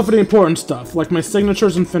immediately go for the important stuff, like my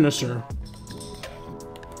signatures and finisher.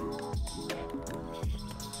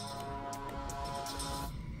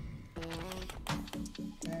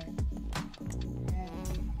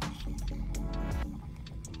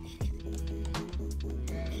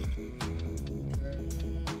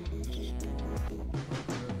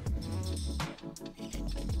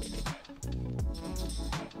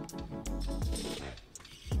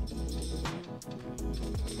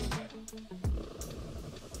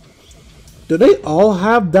 Do they all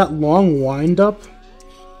have that long wind-up?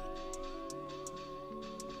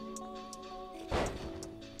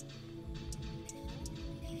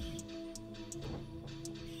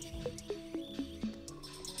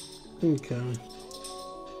 Okay.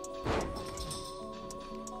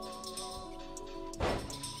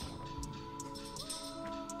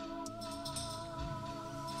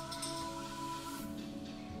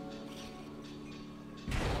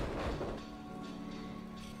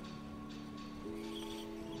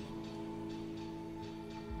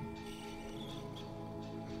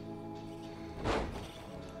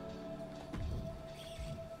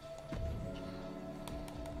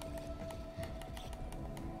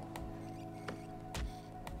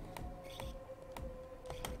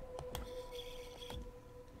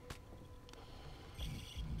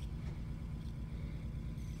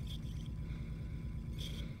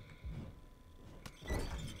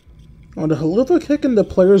 On the haluva kick and the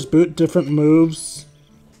player's boot different moves?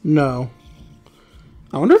 No.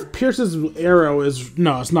 I wonder if Pierce's arrow is...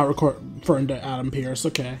 No, it's not referring to Adam Pierce.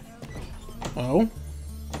 Okay. Oh.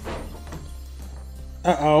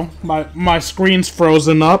 Uh-oh. My screen's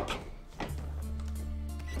frozen up.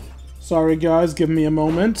 Sorry, guys. Give me a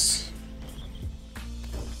moment.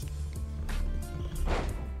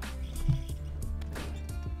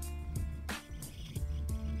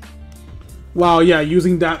 Wow, yeah,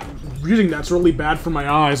 using that's really bad for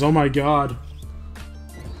my eyes. Oh my god.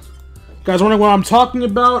 Guys, wondering what I'm talking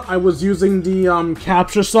about? I was using the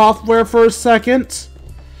capture software for a second.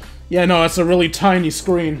 Yeah, no, it's a really tiny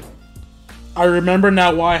screen. I remember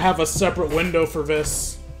now why I have a separate window for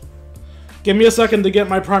this. Give me a second to get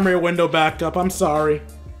my primary window back up. I'm sorry.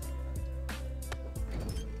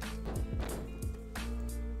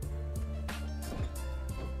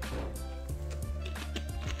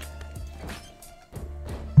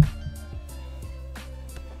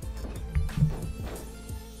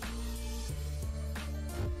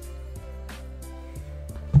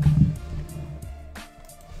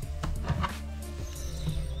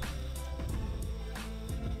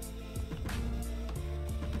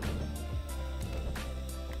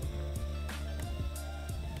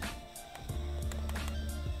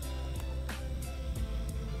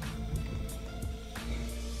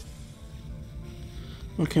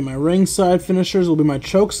 Okay, my ringside finishers will be my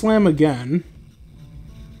choke slam again.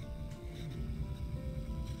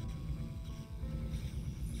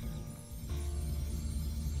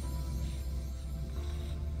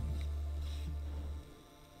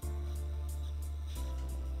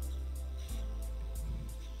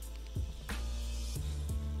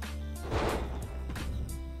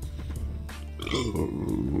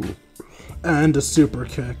 And a super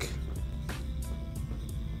kick.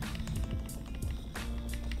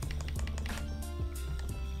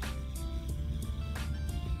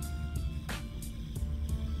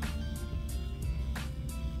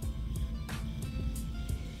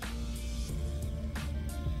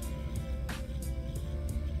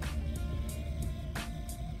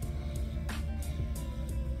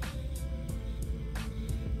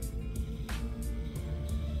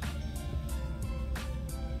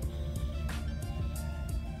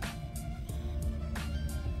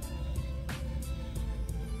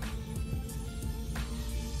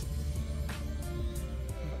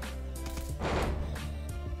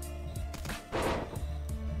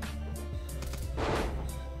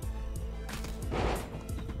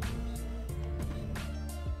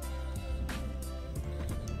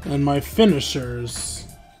 And my finishers.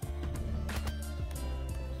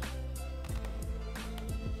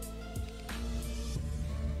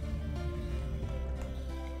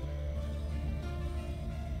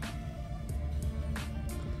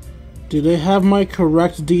 Do they have my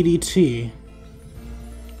correct DDT?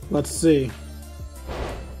 Let's see.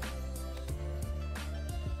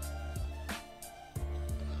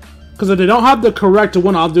 Because if they don't have the correct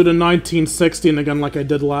one, I'll do the 1916 again like I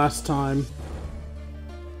did last time.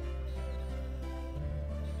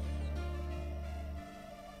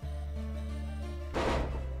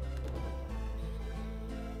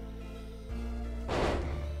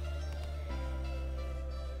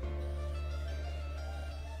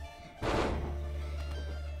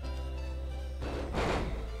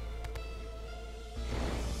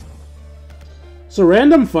 So,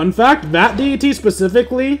 random fun fact, that DDT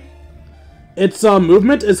specifically, its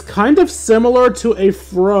movement is kind of similar to a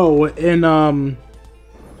throw in,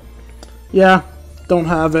 yeah, don't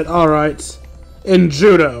have it, alright, in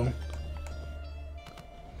Judo.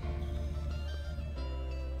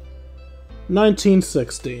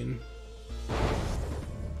 1916.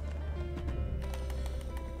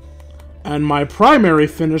 And my primary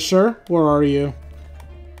finisher, where are you?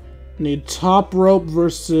 Need top rope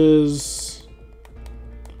versus...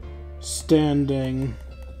 standing.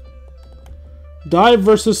 Dive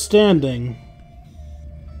versus standing.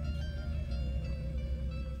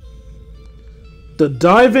 The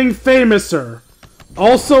Diving Famouser,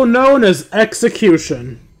 also known as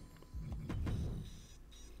Execution.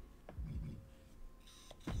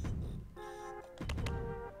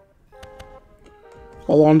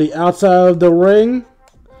 While on the outside of the ring,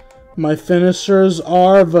 my finishers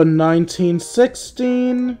are the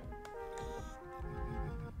 1916,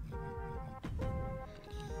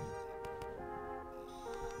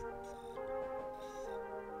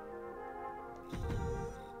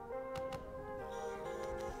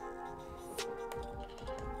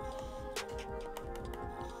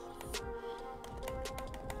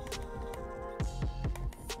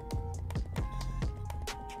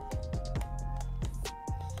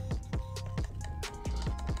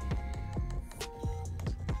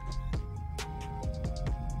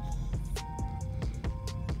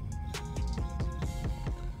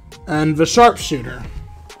 and the Sharpshooter.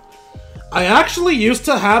 I actually used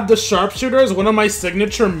to have the Sharpshooter as one of my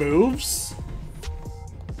signature moves,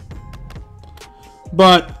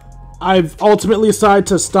 but I've ultimately decided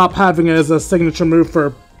to stop having it as a signature move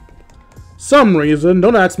for some reason.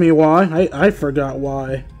 Don't ask me why. I forgot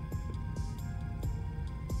why.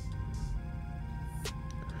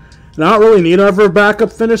 And I don't really need another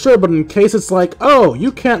backup finisher, but in case it's like, oh,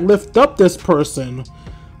 you can't lift up this person,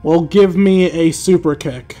 well, give me a super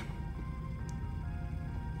kick.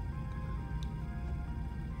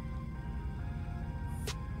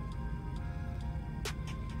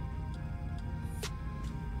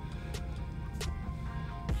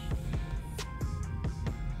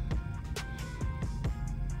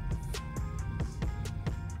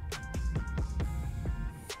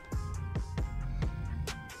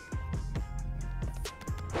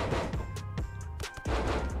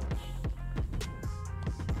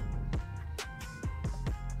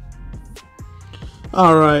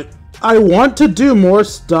 Alright, I want to do more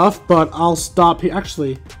stuff, but I'll stop here.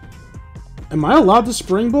 Actually, am I allowed to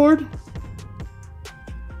springboard?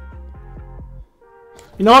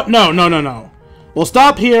 You know what? No. We'll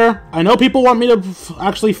stop here. I know people want me to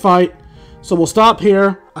actually fight, so we'll stop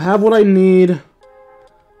here. I have what I need.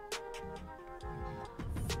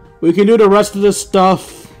 We can do the rest of this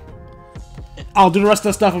stuff. I'll do the rest of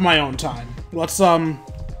the stuff on my own time. Let's get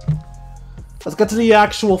to the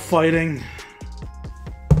actual fighting.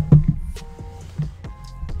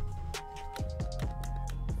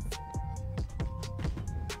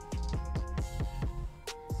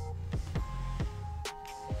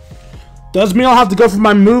 Does mean I'll have to go for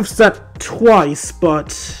my moveset twice, but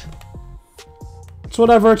it's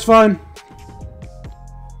whatever, it's fine.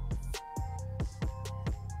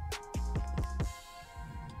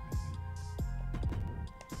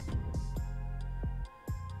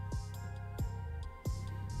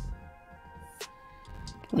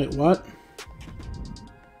 Wait, what?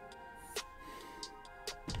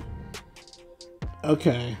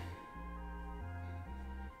 Okay.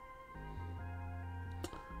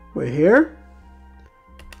 Wait, here?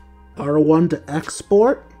 R1 to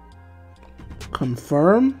export.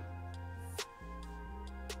 Confirm.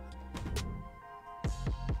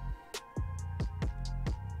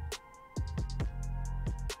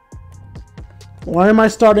 Why am I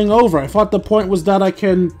starting over? I thought the point was that I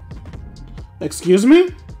can... Excuse me?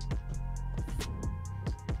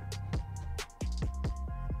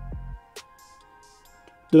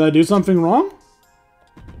 Did I do something wrong?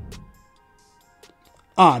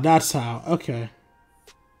 Ah, that's how. Okay.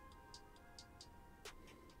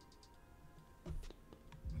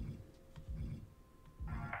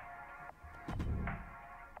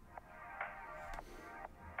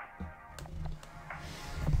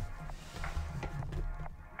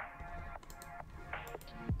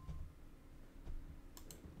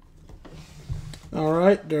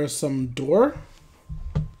 Alright, there's some door.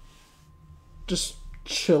 Just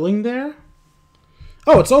chilling there.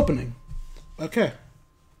 Oh, it's opening. Okay.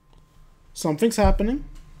 Something's happening.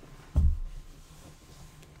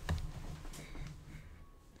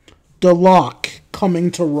 The Lock coming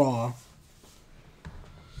to Raw.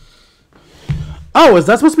 Oh, is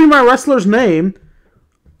that supposed to be my wrestler's name?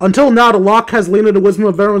 Until now, The Lock has leaned the wisdom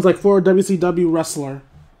of veterans like former WCW wrestler.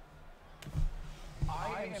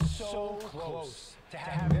 I am so close to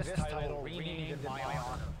having this title renamed in my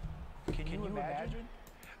honor. Can you imagine?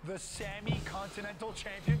 The Sami Continental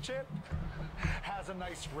Championship has a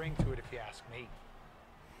nice ring to it, if you ask me.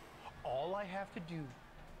 All I have to do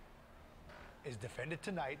is defend it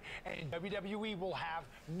tonight, and WWE will have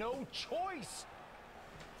no choice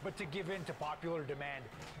but to give in to popular demand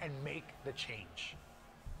and make the change.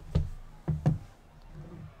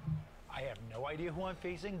 I have no idea who I'm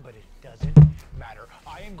facing, but it doesn't matter.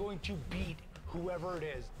 I am going to beat whoever it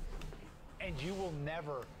is, and you will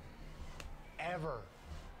never, ever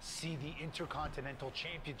see the Intercontinental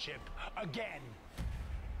Championship again.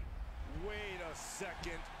 Wait a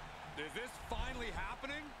second. Is this finally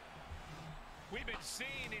happening? We've been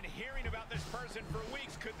seeing and hearing about this person for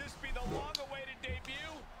weeks. Could this be the long-awaited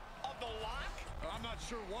debut of the Lock? I'm not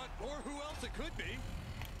sure what or who else it could be.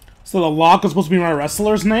 So the Lock is supposed to be my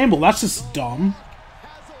wrestler's name? Well, that's just dumb.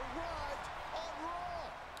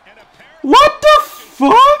 What the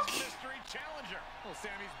fuck? Well,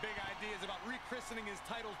 Sami's big ideas about rechristening his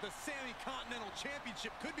titles the Sami Continental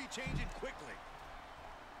Championship could be changing quickly.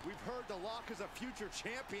 We've heard the Lock is a future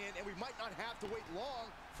champion, and we might not have to wait long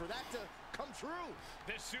for that to come true.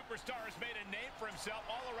 This superstar has made a name for himself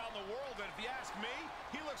all around the world, and if you ask me,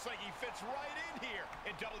 he looks like he fits right in here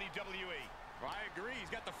in WWE. I agree.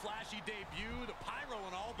 He's got the flashy debut, the pyro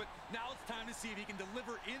and all, but now it's time to see if he can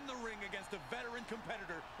deliver in the ring against a veteran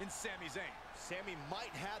competitor in Sami Zayn. Sami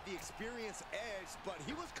might have the experience edge, but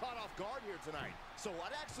he was caught off guard here tonight. So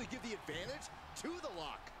I'd actually give the advantage to the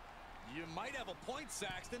Lock. You might have a point,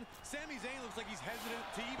 Saxton. Sami Zayn looks like he's hesitant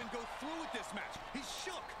to even go through with this match. He's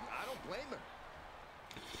shook. I don't blame him.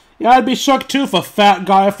 Yeah, I'd be shook too if a fat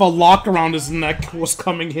guy with a lock around his neck was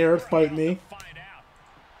coming here to fight me.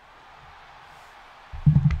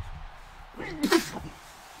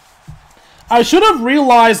 I should have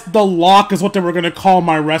realized the Lock is what they were going to call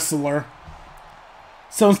my wrestler.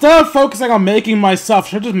 So instead of focusing on making myself, I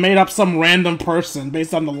should have just made up some random person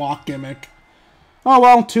based on the Lock gimmick. Oh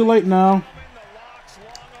well, too late now. And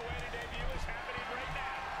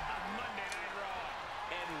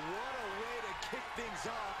what a way to kick things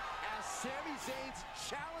off as Sami Zayn's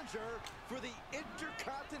challenger for the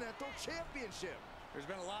Intercontinental Championship. There's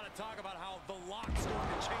been a lot of talk about how the Lock's going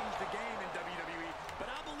to change the game in WWE, but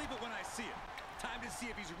I'll believe it when I see it. Time to see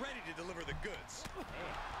if he's ready to deliver the goods.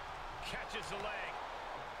 Catches the leg.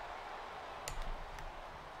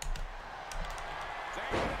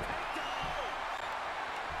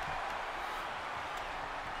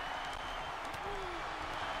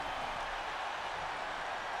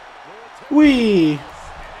 Wee.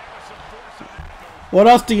 What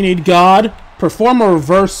else do you need, God? Perform a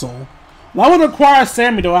reversal. That would require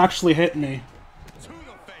Sami to actually hit me. To the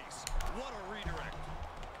face. What a redirect.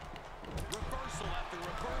 Reversal after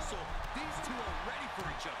reversal. These two are ready for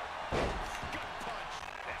each other. Gut punch.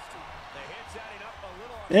 The hit's adding up a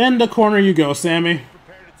little. In the corner you go, Sami.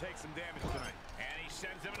 Prepared to take some damage tonight. And he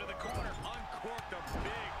sends him into the corner. Uncorked a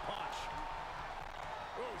big punch.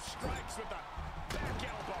 Ooh, strikes with the back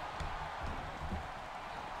elbow.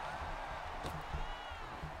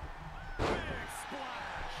 Big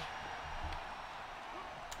splash.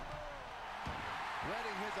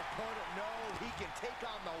 Letting his opponent know he can take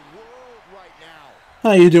on the world right now.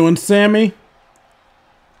 How you doing, Sami?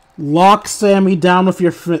 Lock Sami down with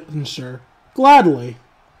your finisher. Gladly.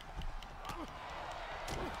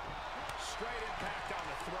 Straight impact on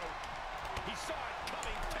the throat. He saw it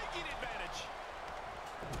coming, taking advantage.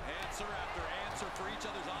 Answer after answer for each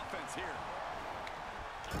other's offense here.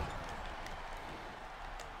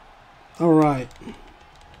 Alright.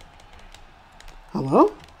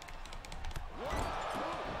 Hello? Here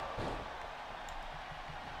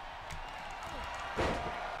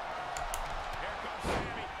comes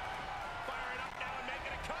Sami. Firing up now and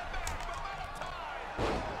making a comeback. Momentum time.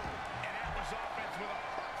 And that was offense with a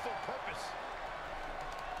hurtful purpose.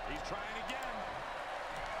 He's trying again.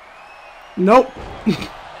 Nope. The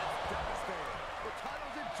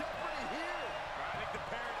title's in jeopardy here. I think the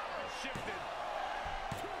paradigm shifted.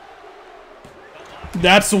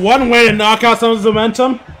 That's one way to knock out some of the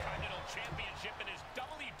momentum. Intercontinental Championship in his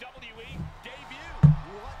WWE debut.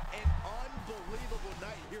 What an unbelievable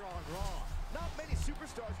night here on Raw. Not many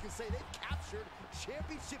superstars can say they've captured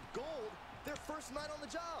championship gold their first night on the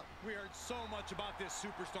job. We heard so much about this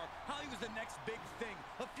superstar, how he was the next big thing,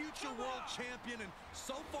 a future world champion, and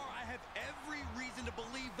so far I have every reason to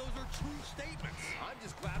believe those are true statements. I'm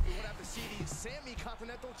just glad we won't have to see the Sami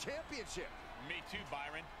Continental Championship. Me too,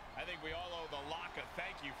 Byron. I think we all owe the Lock a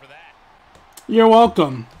thank you for that. You're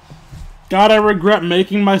welcome. God, I regret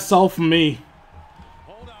making myself me.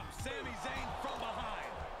 Hold up, Sami Zayn from behind.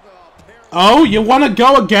 Oh, you want to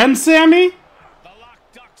go again, Sami? The Lock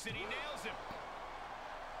ducks and he nails him.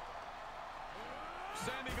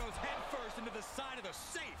 Sami goes head first into the side of the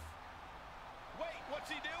safe. Wait, what's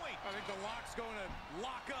he doing? I think the Lock's going to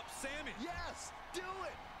lock up Sami. Yes, do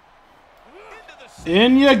it. Into the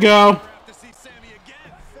In you go. We'll have to see Sami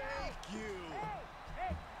again. Thank you.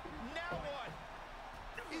 Now what?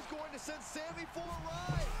 He's going to send Sami for a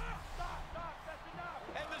ride.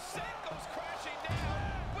 And the set goes crashing down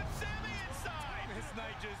with Sami inside. This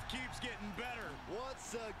night just keeps getting better.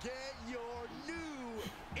 Once again, your new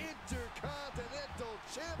Intercontinental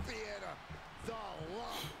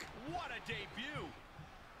debut.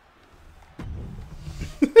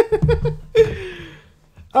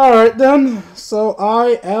 Alright then, so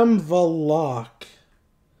I am the Lock.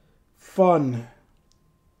 Fun.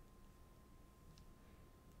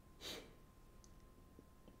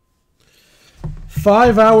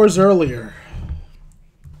 Five hours earlier.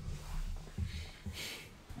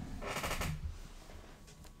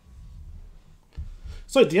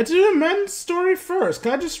 So, do you have to do the men's story first?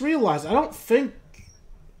 Cause I just realized, I don't think...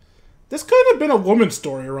 This could have been a woman's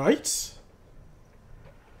story, right?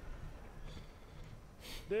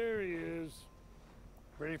 There he is.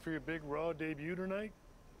 Ready for your big Raw debut tonight?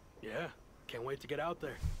 Yeah, can't wait to get out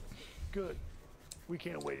there. Good. We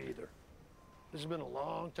can't wait either. This has been a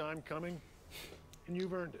long time coming, and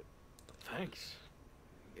you've earned it. Thanks.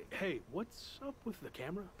 Hey, what's up with the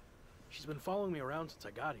camera? She's been following me around since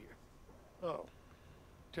I got here. Oh,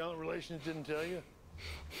 talent relations didn't tell you?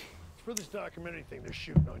 It's for this documentary thing they're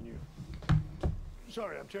shooting on you.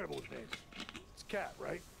 Sorry, I'm terrible with names. It's Kat,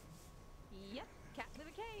 right? Yep, Cat with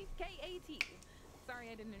a K, K-A-T. Sorry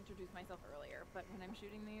I didn't introduce myself earlier, but when I'm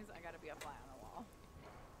shooting these, I gotta be a fly on the wall.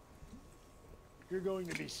 You're going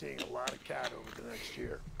to be seeing a lot of Kat over the next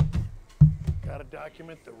year. Gotta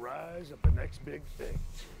document the rise of the next big thing.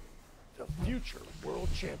 The future world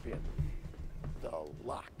champion, the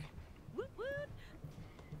Lock. Woot woot!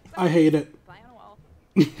 I hate it. Fly on a wall.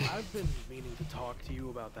 I've been meaning to talk to you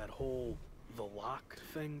about that whole The Lock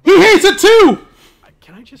thing. He hates it too!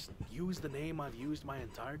 Can I just use the name I've used my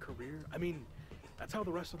entire career? I mean, that's how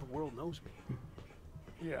the rest of the world knows me.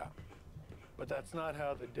 Yeah, but that's not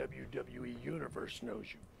how the WWE Universe knows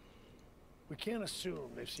you. We can't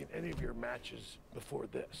assume they've seen any of your matches before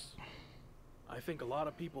this. I think a lot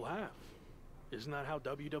of people have. Isn't that how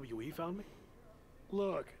WWE found me?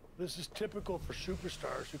 Look, this is typical for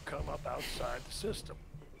superstars who come up outside the system.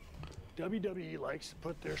 WWE likes to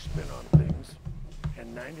put their spin on things,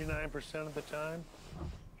 and 99% of the time,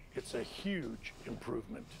 it's a huge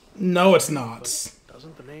improvement. No, it's not. But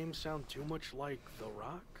doesn't the name sound too much like The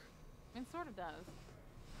Rock? It sort of does.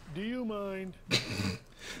 Do you mind?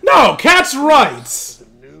 No, Cat's right! It's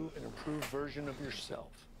a new and improved version of yourself.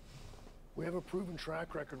 We have a proven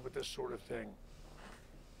track record with this sort of thing.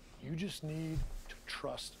 You just need to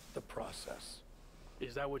trust the process.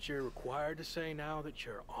 Is that what you're required to say now that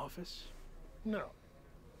you're office? No.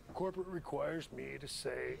 Corporate requires me to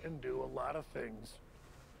say and do a lot of things,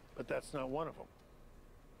 but that's not one of them.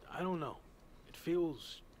 I don't know. It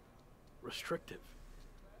feels restrictive.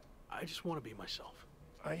 I just want to be myself.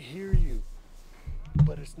 I hear you,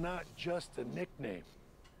 but it's not just a nickname.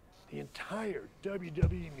 The entire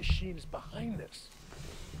WWE machine is behind this.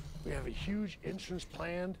 We have a huge entrance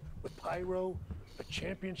planned with Pyro, a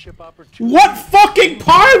championship opportunity. What fucking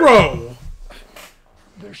pyro?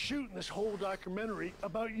 They're shooting this whole documentary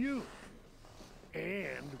about you.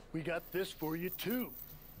 And we got this for you too.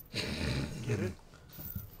 Get it?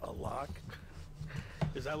 A Lock?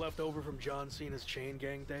 Is that left over from John Cena's chain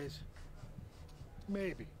gang days?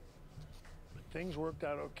 Maybe. But things worked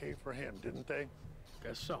out okay for him, didn't they?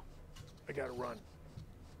 Guess so. I gotta run.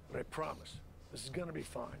 But I promise, this is gonna be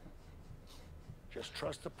fine. Just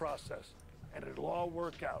trust the process, and it'll all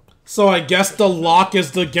work out. So I guess the Lock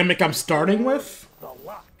is the gimmick I'm starting with? The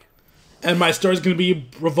Lock. And my story's gonna be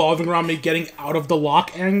revolving around me getting out of the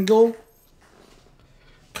Lock angle?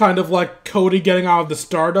 Kind of like Cody getting out of the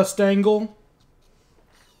Stardust angle?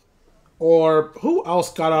 Or who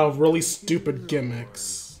else got out of really stupid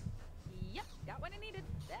gimmicks? Yep, got what I needed.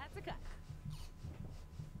 That's a cut.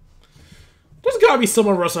 There's gotta be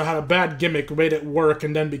someone else who had a bad gimmick, made it work,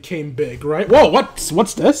 and then became big, right? Whoa,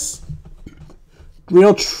 what's this?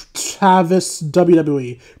 Real Travis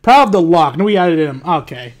WWE. Proud of the Lock. No, we added him.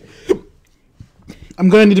 Okay. I'm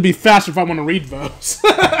gonna need to be faster if I want to read those.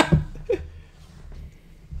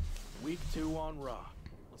 Week 2 on Raw.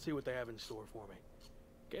 Let's see what they have in store for me.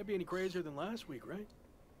 Can't be any crazier than last week, right?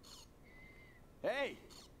 Hey!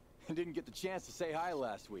 I didn't get the chance to say hi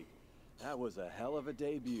last week. That was a hell of a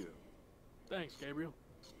debut. Thanks, Gabriel.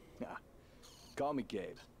 Call me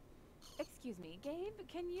Gabe. Excuse me, Gabe,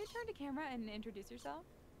 can you turn to camera and introduce yourself?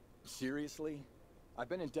 Seriously? I've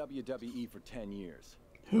been in WWE for 10 years.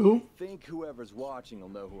 Who? I think whoever's watching will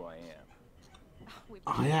know who I am.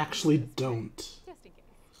 I actually don't. Just in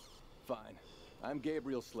case. Fine. I'm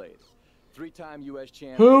Gabriel Slade. 3-time U.S.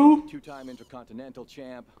 champion, Who? 2-time Intercontinental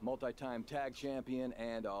champ, multi-time tag champion,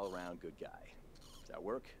 and all-around good guy. Does that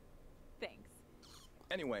work? Thanks.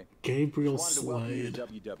 Anyway, Gabriel just wanted to welcome you Slade.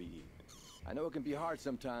 to WWE. I know it can be hard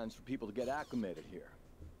sometimes for people to get acclimated here.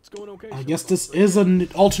 It's going okay. I so guess far. this is an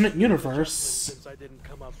alternate universe. Since I didn't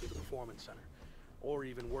come up to the Performance Center, or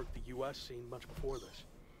even work the U.S. scene much before this.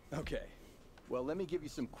 Okay, Well, let me give you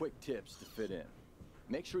some quick tips to fit in.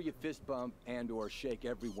 Make sure you fist bump and or shake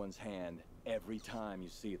everyone's hand every time you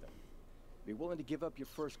see them. Be willing to give up your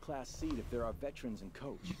first-class seat if there are veterans and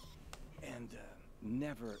coach. And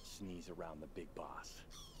never sneeze around the big boss.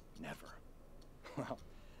 Never. Well,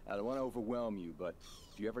 I don't want to overwhelm you, but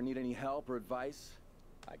if you ever need any help or advice,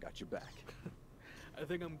 I got your back. I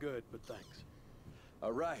think I'm good, but thanks.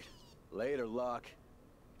 All right. Later, Luck.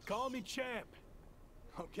 Call me champ.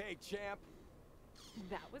 Okay, champ.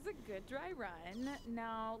 That was a good dry run.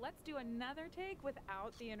 Now, let's do another take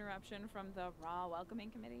without the interruption from the Raw welcoming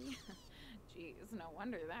committee. Jeez, no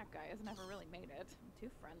wonder that guy has never really made it. Too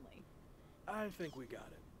friendly. I think we got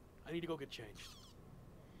it. I need to go get changed.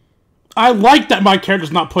 I like that my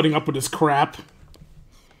character's not putting up with this crap.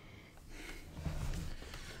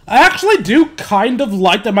 I actually do kind of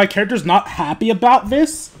like that my character's not happy about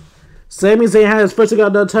this. Sami Zayn has first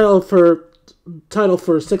got the title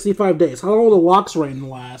for 65 days. How long will the Lock's reign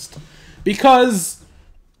last? Because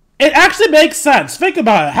it actually makes sense. Think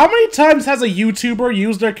about it. How many times has a YouTuber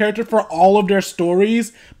used their character for all of their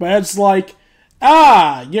stories, but it's like,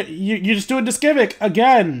 you're just doing this gimmick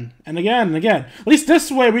again and again and again. At least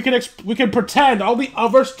this way we can pretend all the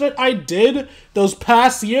other shit I did those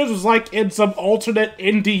past years was like in some alternate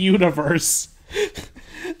indie universe.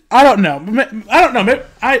 I don't know.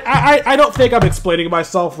 I don't think I'm explaining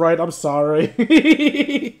myself right. I'm sorry.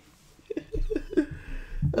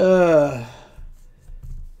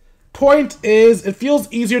 Point is, it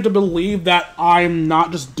feels easier to believe that I'm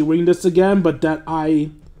not just doing this again, but that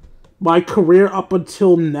my career up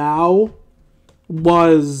until now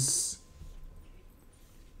was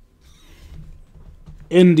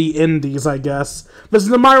in the indies, I guess. This is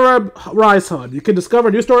the My Rise Hub. You can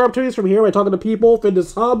discover new story opportunities from here by talking to people in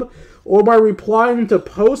this hub, or by replying to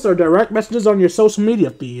posts or direct messages on your social media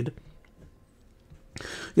feed.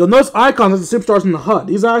 You'll notice icons of the superstars in the HUD.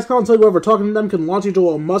 These icons tell you whoever talking to them can launch you to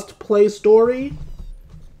a must-play story.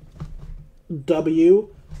 W.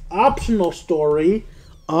 Optional story.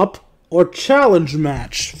 Up. Or challenge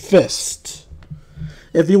match. Fist.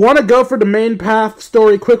 If you want to go for the main path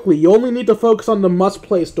story quickly, you only need to focus on the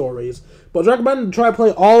must-play stories. But I recommend to try to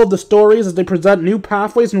play all of the stories as they present new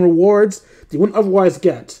pathways and rewards you wouldn't otherwise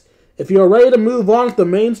get. If you are ready to move on to the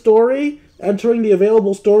main story, entering the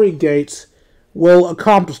available story gates will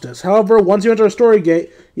accomplish this. However, once you enter a story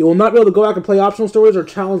gate, you will not be able to go back and play optional stories or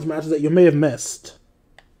challenge matches that you may have missed.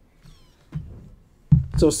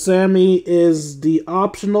 So Sami is the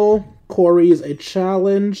optional, Corey is a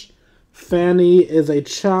challenge, Fanny is a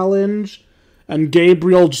challenge, and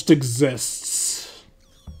Gabriel just exists.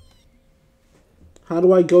 How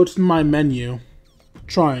do I go to my menu?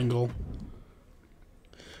 Triangle.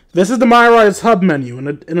 This is the My Rise Hub menu.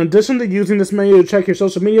 In addition to using this menu to check your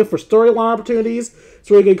social media for storyline opportunities,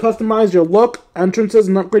 so you can customize your look, entrances,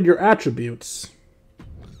 and upgrade your attributes.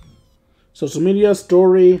 Social media,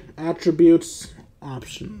 story, attributes,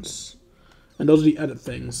 options. And those are the edit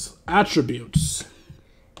things. Attributes.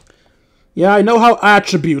 Yeah, I know how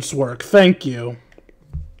attributes work. Thank you.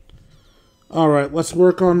 Alright, let's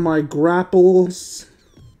work on my grapples.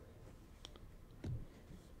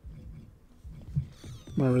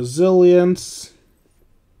 My resilience.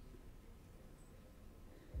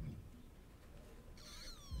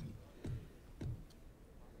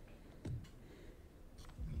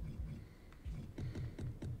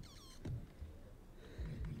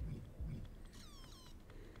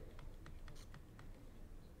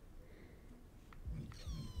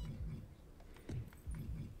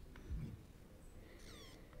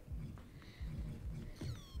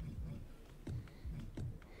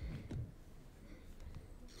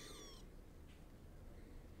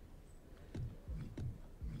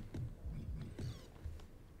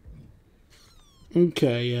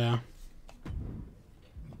 Okay, yeah.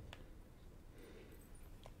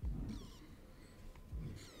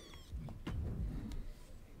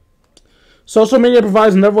 Social media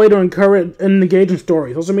provides another way to encourage and engage in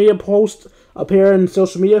stories. Social media posts appear in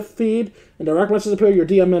social media feed, and direct messages appear in your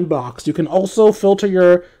DM inbox. You can also filter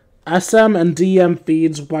your SM and DM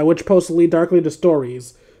feeds, by which posts lead directly to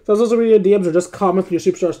stories. Some social media DMs are just comments in your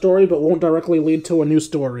superstar story, but won't directly lead to a new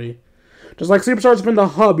story. Just like Superstars in the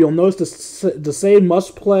hub, you'll notice the same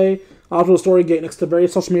must-play optional story gate next to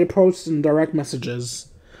various social media posts and direct messages.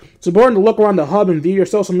 It's important to look around the hub and view your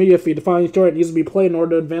social media feed to find any story that needs to be played in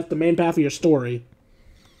order to advance the main path of your story.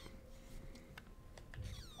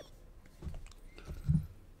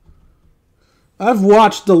 I've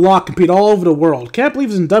watched The Lock compete all over the world. Can't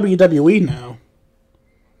believe he's in WWE now.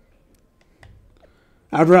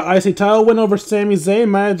 After an IC title win over Sami Zayn, I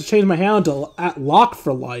managed to change my handle to @Lock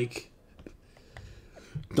for like.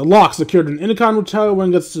 The Lock secured an Intercontinental title when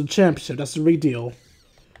it gets to the championship. That's a big deal.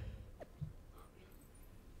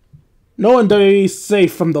 No one WWE is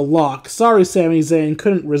safe from The Lock. Sorry, Sami Zayn,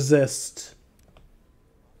 couldn't resist.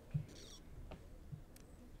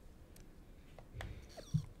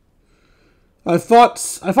 I thought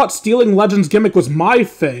stealing Legend's gimmick was my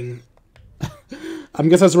thing. I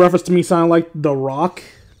guess that's a reference to me sounding like The Rock.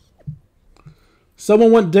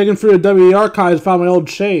 Someone went digging through the WWE archives and found my old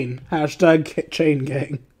chain. Hashtag chain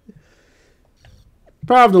gang.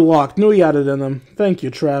 Proud of The Lock. Knew he had it in him. Thank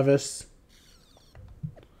you, Travis.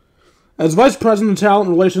 As Vice President of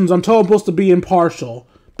Talent Relations, I'm told I'm supposed to be impartial,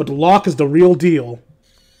 but The Lock is the real deal.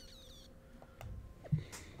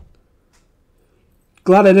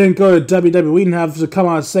 Glad I didn't go to WWE and have to come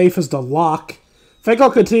out as safe as The Lock. Think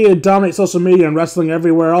I'll continue to dominate social media and wrestling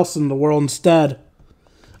everywhere else in the world instead.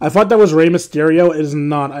 I thought that was Rey Mysterio. It is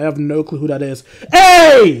not. I have no clue who that is.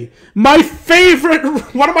 Hey! My favorite...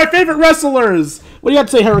 One of my favorite wrestlers! What do you have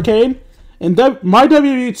to say, Hurricane? In my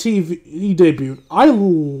WWE TV debut,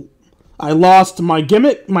 I lost my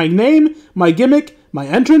gimmick, my name, my gimmick, my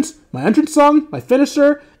entrance song, my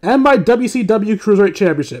finisher, and my WCW Cruiserweight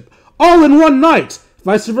Championship. All in one night! If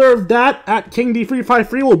I survive that, at King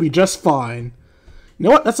D353 will be just fine. You know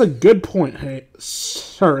what? That's a good point, hey,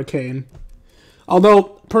 Hurricane. Although,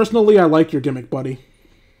 personally, I like your gimmick, buddy.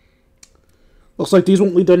 Looks like these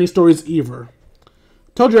won't lead to any stories either.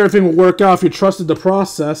 Told you everything would work out if you trusted the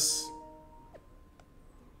process.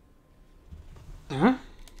 Huh?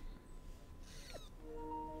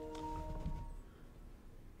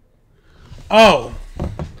 Oh!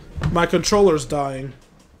 My controller's dying.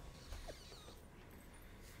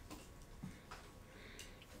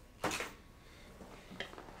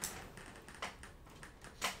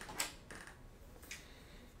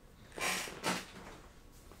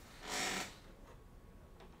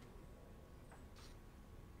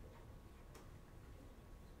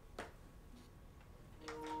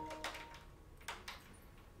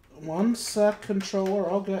 One sec, controller,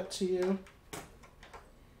 I'll get to you.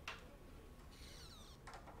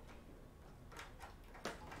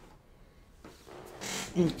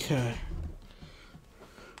 Okay.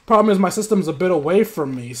 Problem is my system's a bit away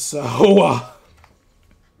from me, so,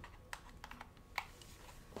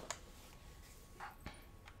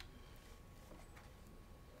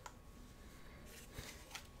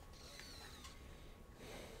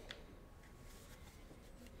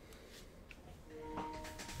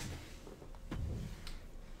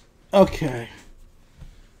 Okay.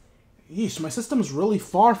 Yeesh, my system's really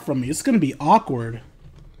far from me. It's gonna be awkward.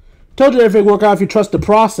 Told you everything would work out if you trust the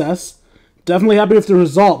process. Definitely happy with the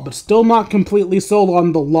result, but still not completely sold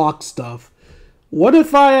on the Lock stuff. What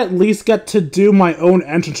if I at least get to do my own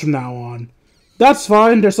entrance from now on? That's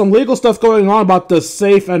fine. There's some legal stuff going on about the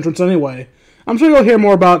safe entrance anyway. I'm sure you'll hear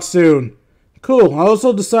more about it soon. Cool. I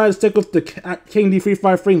also decided to stick with the King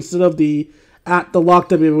D353 instead of the at the Lock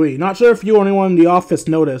WWE. Not sure if you or anyone in the office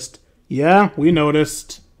noticed. Yeah, we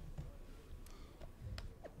noticed.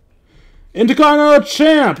 Intercontinental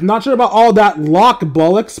Champ! Not sure about all that Lock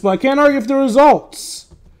bollocks, but I can't argue with the results.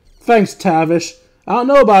 Thanks, Tavish. I don't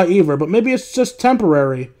know about either, but maybe it's just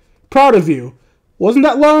temporary. Proud of you. Wasn't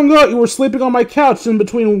that long ago you were sleeping on my couch in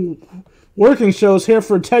between working shows here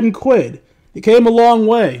for 10 quid. You came a long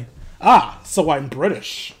way. Ah, so I'm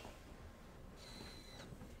British.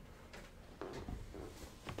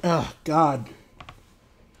 Ugh, God.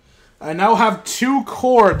 I now have two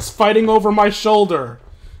cords fighting over my shoulder.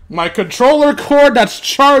 My controller cord that's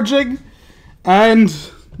charging,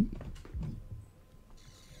 and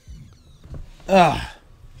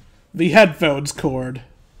the headphones cord.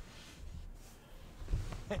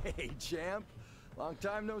 Hey, champ. Long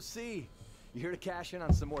time no see. You here to cash in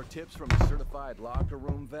on some more tips from a certified locker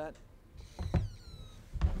room vet?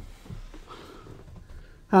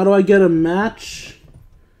 How do I get a match?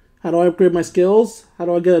 How do I upgrade my skills? How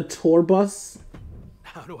do I get a tour bus?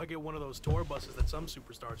 How do I get one of those tour buses that some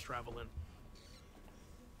superstars travel in?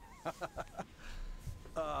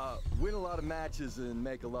 Win a lot of matches and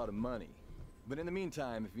make a lot of money. But in the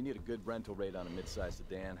meantime, if you need a good rental rate on a mid-sized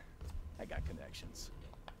sedan, I got connections.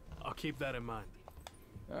 I'll keep that in mind.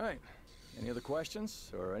 All right. Any other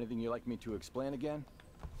questions or anything you'd like me to explain again?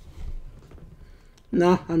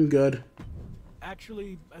 No, I'm good.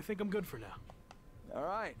 Actually, I think I'm good for now. All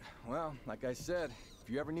right. Well, like I said, if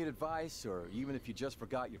you ever need advice or even if you just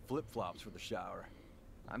forgot your flip-flops for the shower,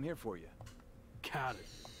 I'm here for you. Got it.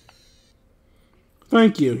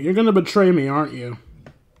 Thank you. You're gonna betray me, aren't you?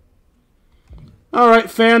 Alright,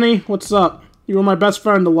 Fanny, what's up? You were my best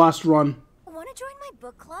friend the last run. Want to join my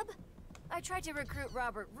book club? I tried to recruit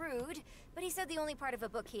Robert Roode, but he said the only part of a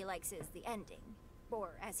book he likes is the ending.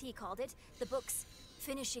 or as he called it, the book's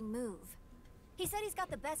finishing move. He said he's got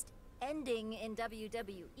the best ending in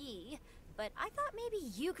WWE, but I thought maybe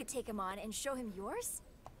you could take him on and show him yours?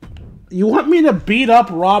 You want me to beat up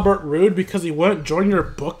Robert Roode because he wouldn't join your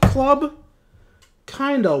book club?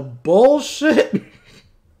 Kind of bullshit.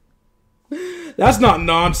 That's not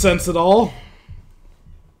nonsense at all.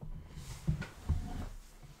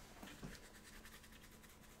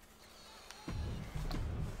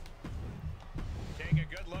 Take a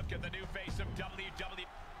good look at the new face of WWE.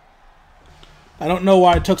 I don't know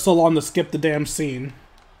why it took so long to skip the damn scene.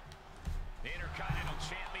 The Intercontinental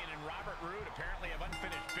Champion and Robert Roode apparently have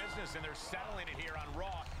unfinished business, and they're settling it here on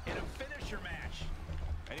Raw in a finisher match.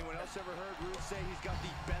 Anyone else ever heard Roode say he's got the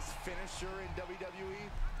best finisher in WWE?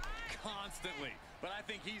 Constantly. But I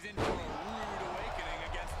think he's in for a rude awakening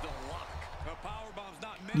against the Lock. A powerbomb's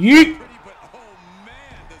not meant Yeet. to be pretty, but oh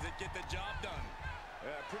man, does it get the job done.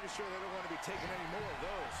 Pretty sure they don't want to be taking any more of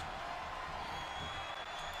those.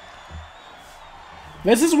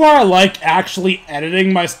 This is where I like actually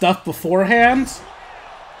editing my stuff beforehand.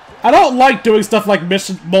 I don't like doing stuff like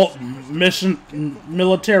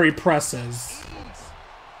military presses.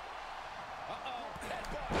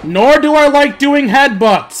 Nor do I like doing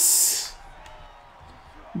headbutts.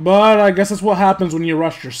 But I guess that's what happens when you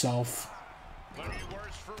rush yourself. Looking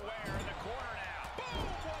worse for wear in the corner now. Boom!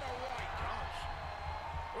 What a right punch.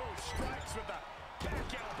 Oh, strikes with the back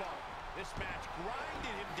elbow. This match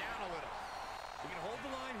grinded him down a little. He can hold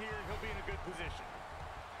the line here. He'll be in a good position.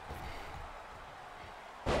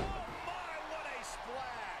 Oh my, what a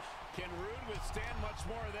splash. Can Roode withstand much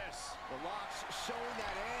more of this? The Lock's showing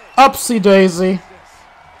that edge. Upsy daisy.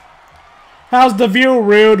 How's the view,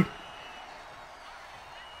 Rude?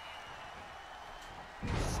 I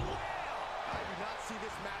do not see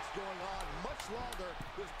this match going on much longer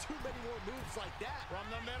with too many more moves like that. From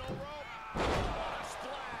the middle rope. What a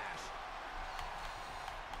splash.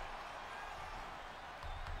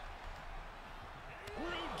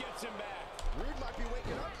 Roode gets him back. Roode might be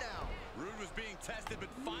waking up now. Roode was being tested, but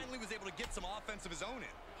finally was able to get some offense of his own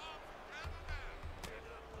in.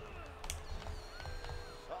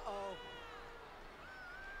 Uh-oh.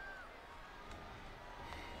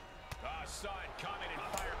 Saw it coming and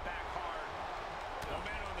fired back hard. The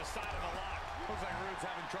man on the side of the Lock. Looks like Roode's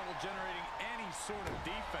having trouble generating any sort of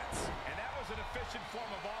defense. And that was an efficient form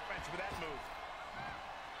of offense with that move.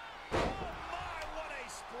 Oh my, what a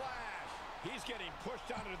splash. He's getting pushed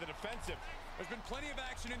out into the defensive. There's been plenty of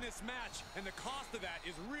action in this match, and the cost of that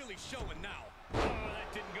is really showing now. Oh, that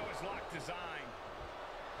didn't go as Lock designed.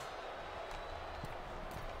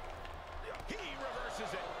 He reverses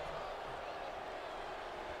it.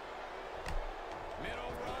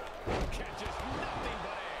 Middle rope catches nothing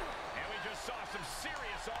but air. And we just saw some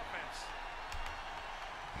serious offense.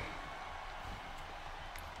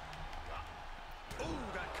 Ooh,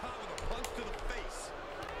 got caught with a punch to the face.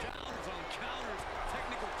 Counters on counters.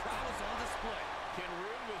 Technical prowess on display. Can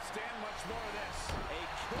Roode withstand much more of this? A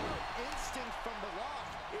killer instinct from the Lock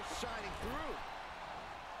is shining through.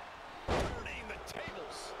 Turning the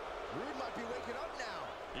tables. Roode might be waking up now.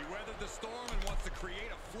 He weathered the storm and wants to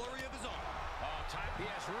create a flurry of his own. Oh, time. He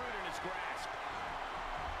has Roode in his grasp.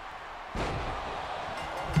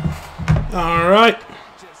 All right.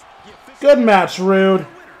 Good match, Rude. A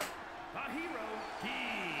hero.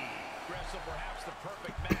 Wrestle perhaps the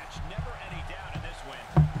perfect match. Never any doubt in this win.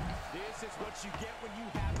 This is what you get when you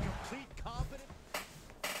have complete confidence.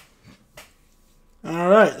 All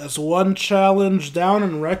right, that's one challenge down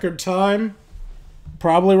in record time.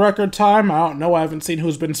 Probably record time. I don't know. I haven't seen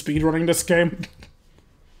who's been speedrunning this game.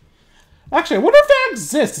 Actually, I wonder if that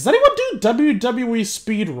exists. Does anyone do WWE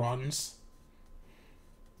speedruns?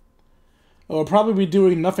 It would probably be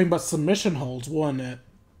doing nothing but submission holds, wouldn't it?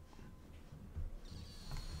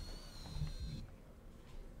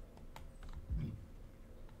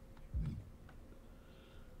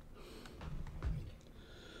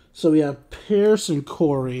 So we have Pierce and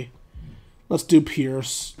Corey. Let's do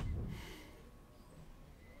Pierce.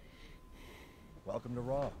 Welcome to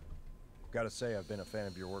Raw. Gotta say, I've been a fan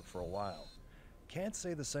of your work for a while. Can't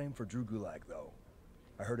say the same for Drew Gulak, though.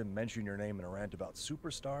 I heard him mention your name in a rant about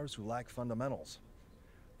superstars who lack fundamentals.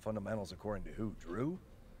 Fundamentals according to who, Drew?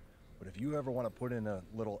 But if you ever want to put in a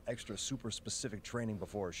little extra super specific training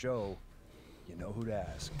before a show, you know who to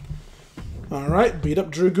ask. Alright, beat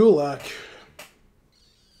up Drew Gulak.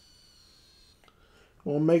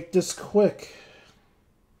 We'll make this quick.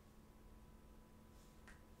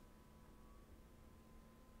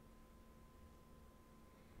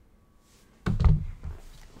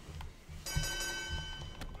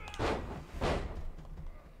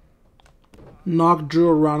 Knock Drew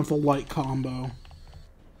around with a light combo.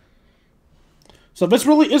 So this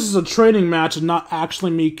really is a training match and not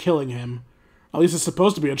actually me killing him. At least it's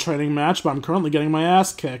supposed to be a training match, but I'm currently getting my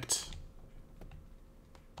ass kicked.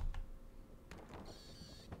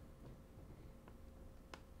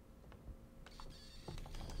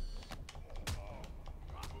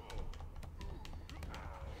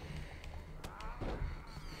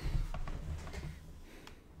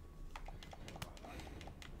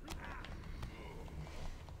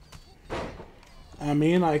 I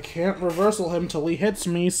mean, I can't reversal him till he hits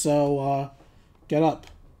me, so, get up.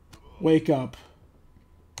 Wake up.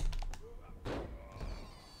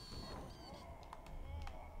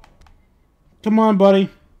 Come on, buddy.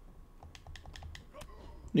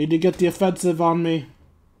 Need to get the offensive on me.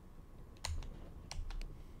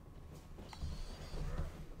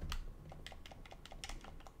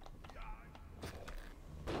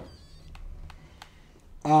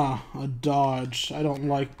 Ah, a dodge. I don't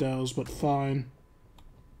like those, but fine.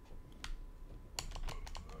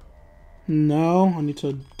 No, I need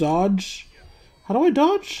to dodge. How do I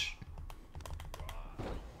dodge?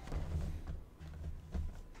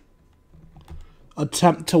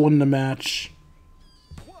 Attempt to win the match.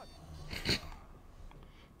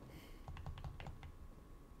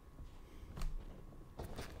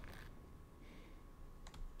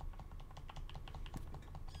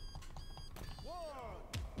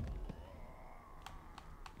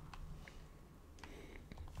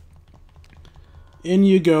 In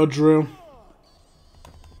you go, Drew.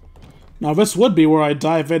 Now this would be where I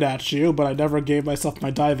dive in at you, but I never gave myself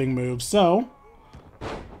my diving move, so...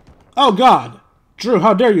 Oh god! Drew,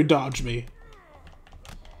 how dare you dodge me?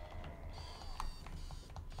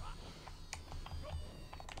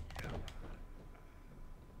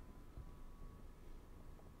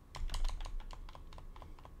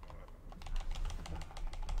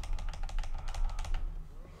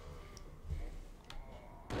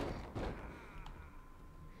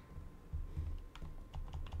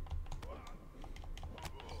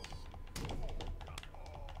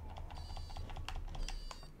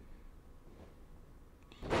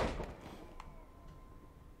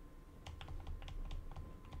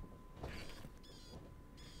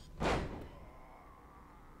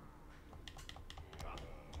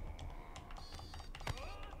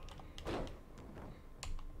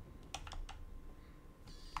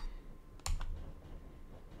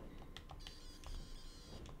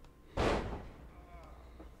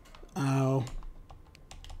 Ow.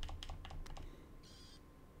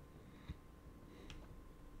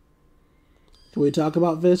 Can we talk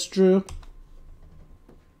about this, Drew?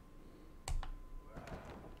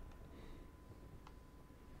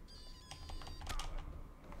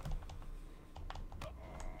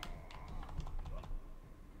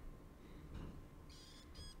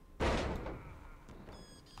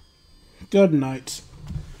 Good night.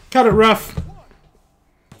 Cut it, ref.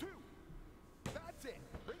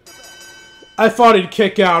 I thought he'd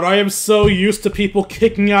kick out. I am so used to people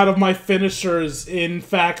kicking out of my finishers in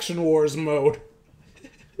Faction Wars mode.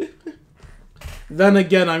 Then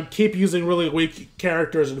again, I keep using really weak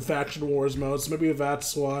characters in Faction Wars mode, so maybe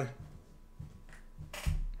that's why.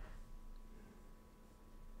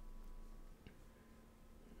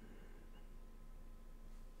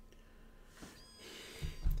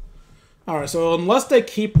 Alright, so unless they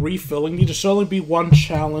keep refilling, there should only be one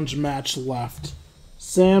challenge match left.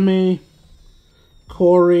 Sami...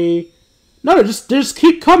 Corey... No, just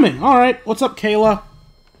keep coming. Alright, what's up, Kayla?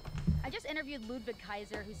 I just interviewed Ludwig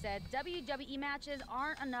Kaiser, who said WWE matches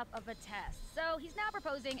aren't enough of a test. So he's now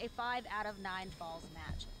proposing a 5 out of 9 falls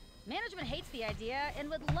match. Management hates the idea and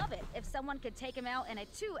would love it if someone could take him out in a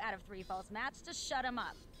 2 out of 3 falls match to shut him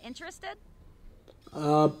up. Interested?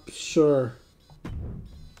 Sure.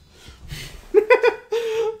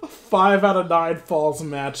 5 out of 9 falls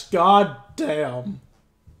match. God damn.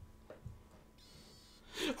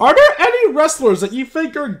 Are there any wrestlers that you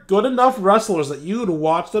think are good enough wrestlers that you would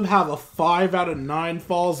watch them have a 5 out of 9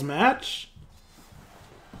 falls match?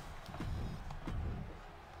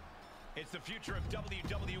 It's the future of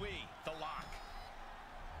WWE, The Lock.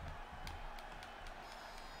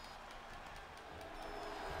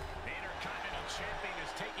 The Intercontinental Champion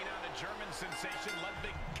is taking on the German sensation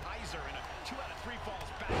Ludwig Kaiser in a 2 out of 3 falls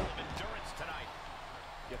battle of endurance tonight.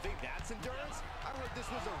 You think that's endurance? I heard this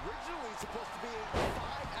was originally supposed to be a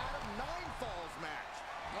 5 out of 9 falls match.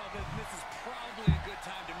 Well, then this is probably a good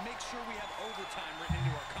time to make sure we have overtime written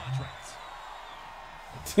into our contracts.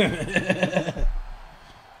 No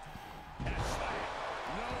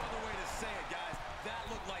other way to say it, guys. That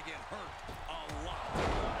looked like it hurt a lot.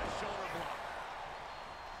 What a shoulder block.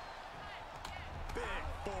 Big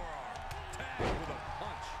forearm. Tag with a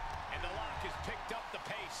punch. And The Lock has picked up the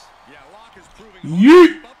pace. Yeah, Lock is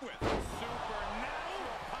Yeet!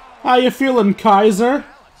 How you feeling, Kaiser?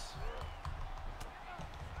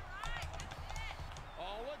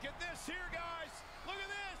 Oh, look at this here, guys. Look at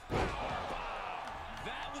this.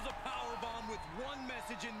 That was a power bomb with one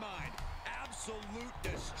message in mind. Absolute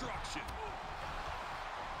destruction.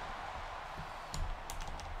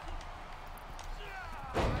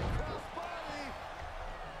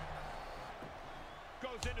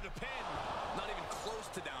 Goes into the pin. Not even close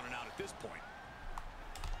to down and out at this point.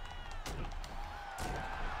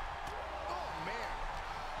 Oh, man.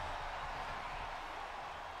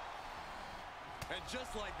 And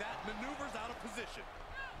just like that, maneuvers out of position.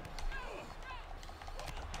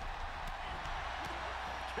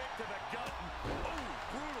 Kick to the gut. Oh,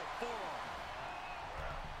 brutal forearm.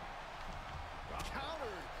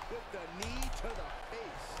 Countered with the knee to the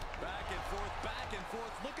face. Back and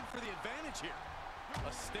forth, looking for the advantage here.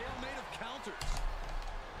 A stalemate of counters.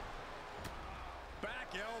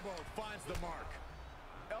 Back elbow finds the mark.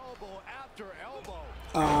 Elbow after elbow.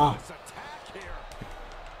 Ah. This attack here.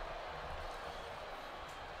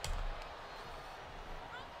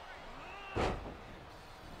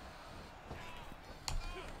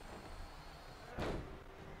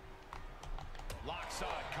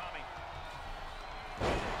 Lockside coming. Big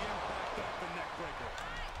impact off the neck breaker.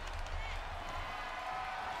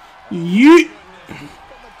 Yeet!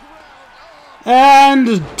 And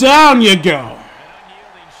down you go. An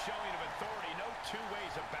unyielding showing of authority, no two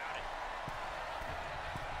ways about it.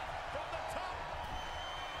 From the top.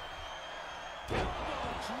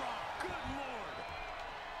 Elbow drop, good lord.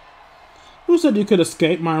 Who said you could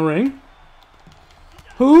escape my ring?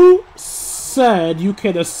 Who said you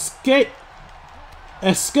could escape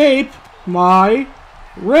my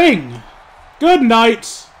ring? Good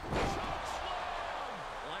night.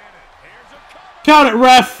 Count it,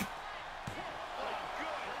 ref.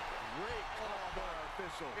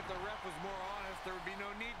 If the ref was more honest, there would be no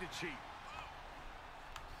need to cheat.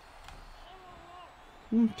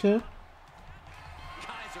 Okay.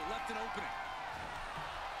 Kaiser left an opening.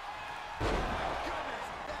 Goodness,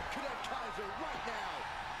 that could have Kaiser right now.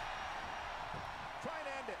 Try and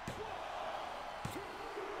end it.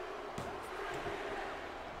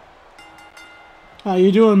 How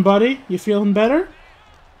you doing, buddy? You feeling better?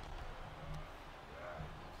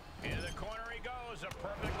 Into the corner he goes, a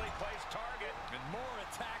perfectly placed target. And more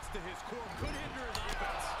attacks to his core could hinder his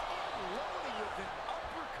offense. Loading with an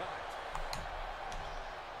uppercut.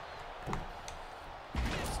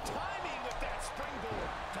 Mistiming with that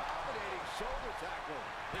springboard. Dominating shoulder tackle.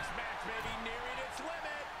 This match may be nearing its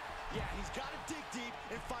limit. Yeah, he's got to dig deep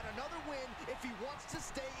and find another win if he wants to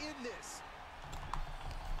stay in this.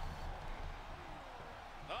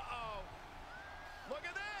 Uh-oh. Look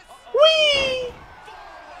at this. Whee!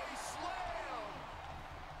 Four-way slam.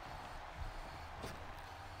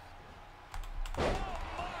 Oh,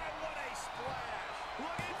 my, what a splash.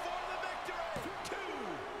 Looking for the victory. Two.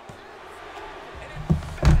 An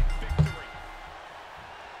emphatic victory.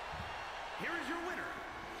 Here is your winner,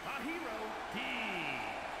 a hero.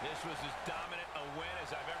 This was as dominant a win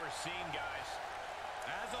as I've ever seen, guys.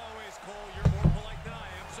 As always, Cole, you're more polite than I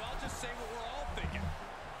am, so I'll just say what we're all thinking.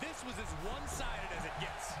 This was as one-sided as it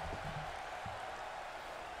gets.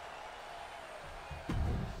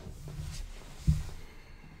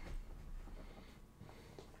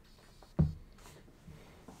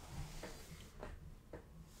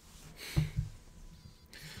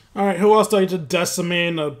 Alright, who else do I need to decimate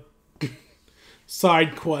in a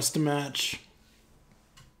side quest match?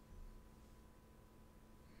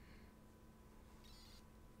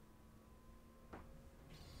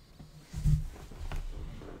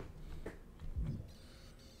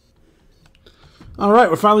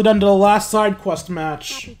 Alright, we're finally done to the last side quest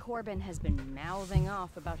match. Happy Corbin has been mouthing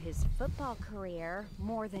off about his football career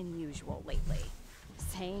more than usual lately,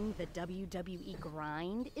 saying the WWE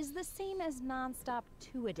grind is the same as non-stop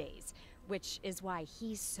two-a-days, which is why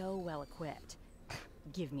he's so well equipped.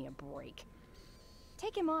 Give me a break.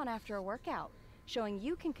 Take him on after a workout, showing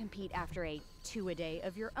you can compete after a two-a-day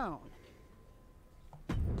of your own.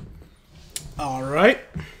 Alright.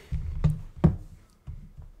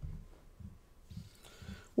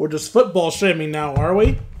 We're just football shaming now, are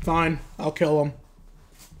we? Fine, I'll kill him.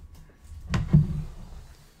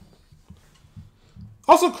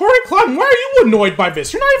 Also, Corey Klein, why are you annoyed by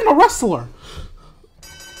this? You're not even a wrestler.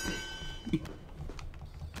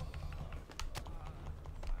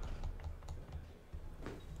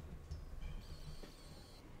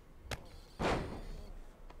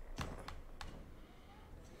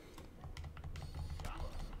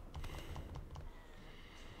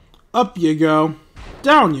 Up you go.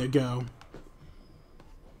 Down you go.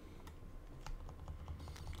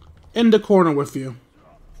 in the corner with you.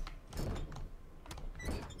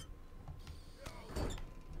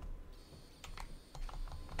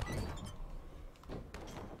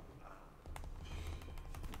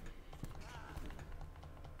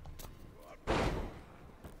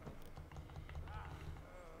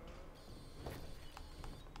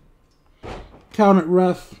 Count it,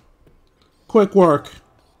 ref. Quick work.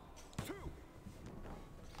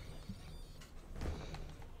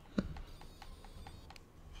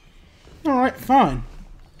 Alright, fine.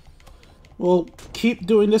 We'll keep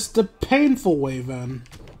doing this the painful way then.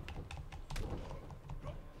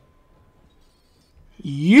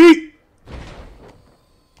 Yeet!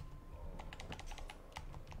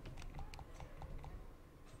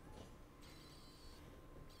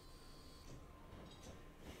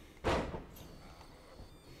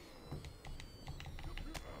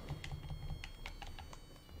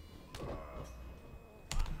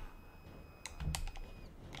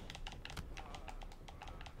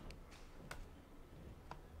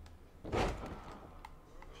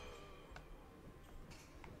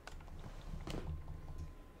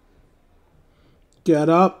 Get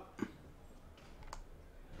up.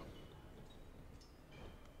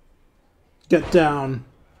 Get down.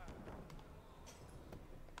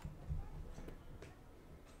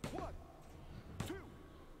 One, two,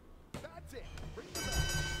 that's it. Bring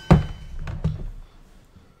it back.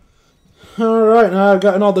 Alright, now I've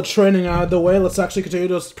gotten all the training out of the way. Let's actually continue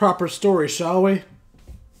this proper story, shall we?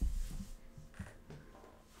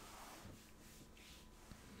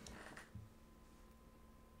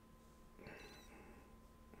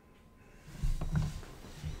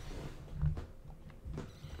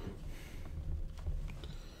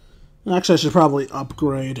 Actually, I should probably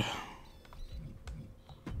upgrade.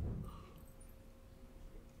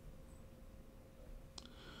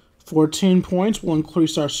 $14 points will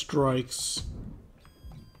increase our strikes.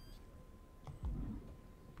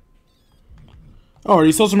 Oh, are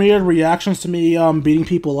these social media reactions to me beating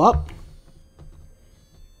people up?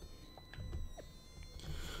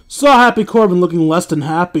 So happy Corbin looking less than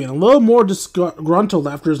happy and a little more disgruntled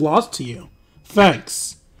after his loss to you.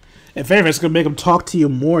 Thanks. If anything, it's gonna make him talk to you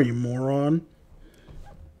more, you moron.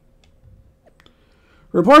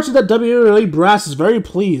 Reports that WWE brass is very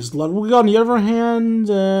pleased. Ludwig, on the other hand,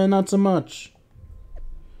 not so much.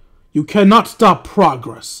 You cannot stop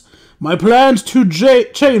progress. My plans to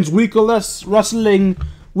change weak American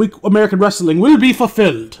wrestling will be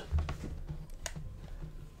fulfilled.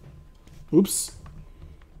 Oops.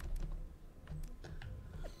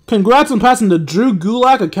 Congrats on passing the Drew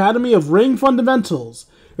Gulak Academy of Ring Fundamentals.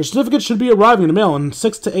 Your certificate should be arriving in the mail in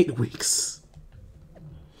 6 to 8 weeks.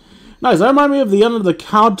 Nice, that reminds me of the end of the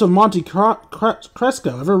Count of Monte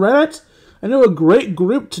Cristo. Ever read it? I know a great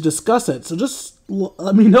group to discuss it, so just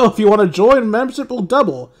let me know if you want to join. Membership will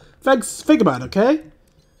double. Thanks, think about it, okay?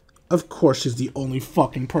 Of course she's the only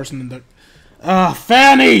fucking person in the...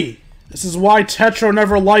 Fanny! This is why Tetro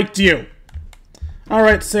never liked you.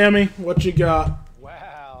 Alright, Sammy, what you got?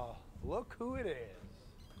 Wow, look who it is.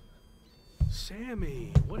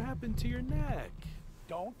 Sammy, what happened to your neck?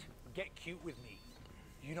 Don't get cute with me.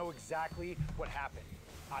 You know exactly what happened.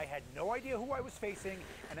 I had no idea who I was facing,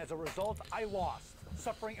 and as a result, I lost,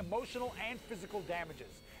 suffering emotional and physical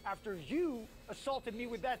damages after you assaulted me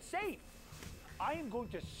with that safe. I am going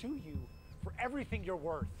to sue you for everything you're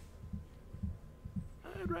worth.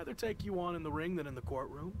 I'd rather take you on in the ring than in the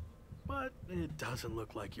courtroom, but it doesn't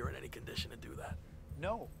look like you're in any condition to do that.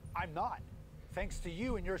 No, I'm not, thanks to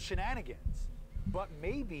you and your shenanigans. But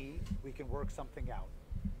maybe we can work something out.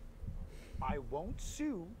 I won't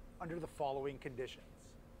sue under the following conditions.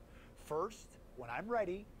 First, when I'm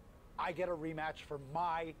ready, I get a rematch for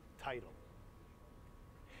my title.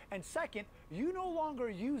 And second, you no longer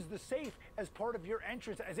use the safe as part of your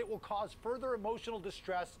entrance, as it will cause further emotional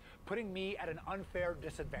distress, putting me at an unfair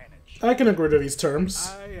disadvantage. I can agree to these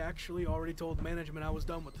terms. I actually already told management I was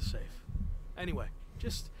done with the safe. Anyway,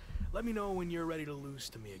 just let me know when you're ready to lose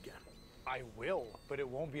to me again. I will, but it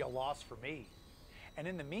won't be a loss for me. And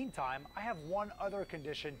in the meantime, I have one other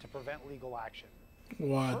condition to prevent legal action.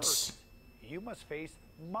 What? First, you must face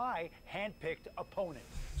my hand-picked opponent,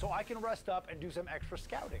 so I can rest up and do some extra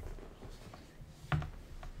scouting.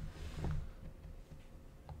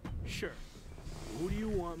 Sure. Who do you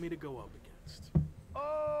want me to go up against?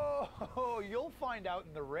 Oh, you'll find out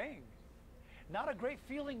in the ring. Not a great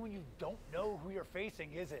feeling when you don't know who you're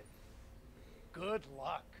facing, is it? Good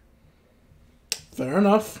luck. Fair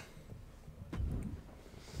enough.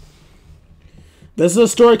 This is a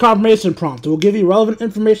story confirmation prompt. It will give you relevant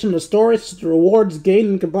information in the story, such as rewards gained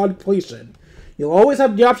and completion. You'll always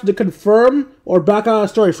have the option to confirm or back out a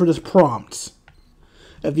story for this prompt.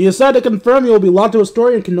 If you decide to confirm, you will be locked to a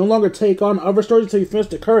story and can no longer take on other stories until you finish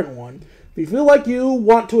the current one. If you feel like you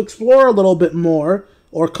want to explore a little bit more,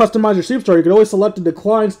 or customize your sleep story, you can always select a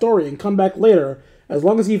declined story and come back later, as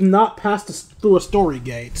long as you've not passed through a story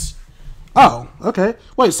gate. Oh, okay.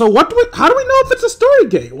 Wait, so how do we know if it's a story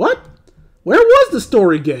gate? What? Where was the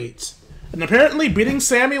story gate? And apparently beating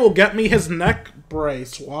Sami will get me his neck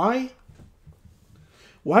brace. Why?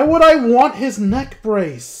 Why would I want his neck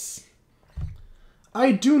brace?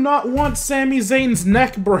 I do not want Sami Zayn's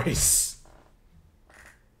neck brace.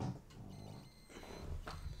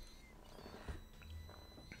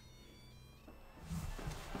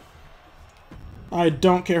 I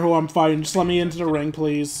don't care who I'm fighting. Just let me into the ring,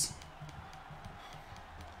 please.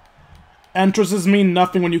 Entrances mean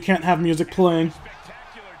nothing when you can't have music playing.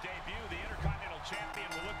 Spectacular debut. The Intercontinental Champion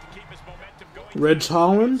will look to keep his momentum going. Ridge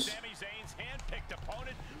Holland? Sami Zayn's hand-picked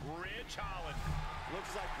opponent, Ridge Holland.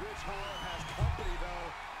 Looks like Ridge Holland has company, though.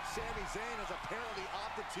 Sami Zayn has apparently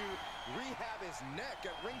opted to rehab his neck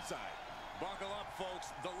at ringside. Buckle up,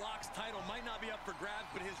 folks. The Lock's title might not be up for grabs,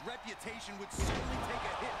 but his reputation would certainly take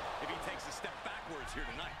a hit if he takes a step backwards here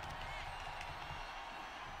tonight.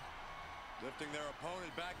 Lifting their opponent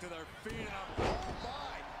back to their feet and Oh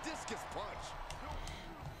my! Discus punch.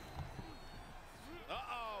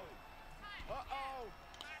 Uh-oh. Uh-oh.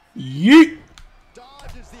 Yeet!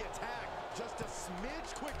 Dodges the attack just a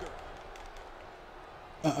smidge quicker.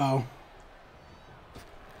 Uh-oh.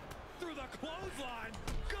 through the clothesline.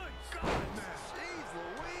 Good God, man. Jeez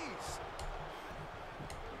Louise.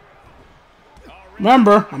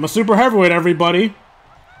 Remember, I'm a super heavyweight, everybody.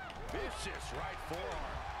 Vicious right forearm.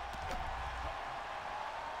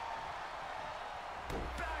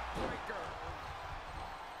 Backbreaker.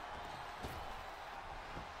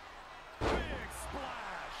 Big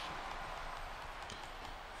splash.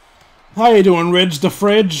 How you doing, Ridge the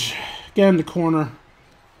Fridge? Get in the corner.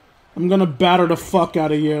 I'm gonna batter the fuck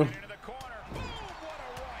out of you. Into the corner. Boom, what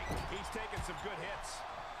a right. He's taking some good hits.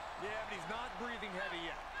 Yeah, but he's not breathing heavy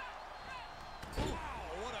yet. Wow,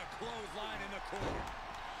 what a clothesline in the corner.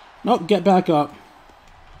 Nope, get back up.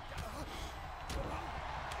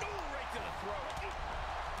 Right to the throat.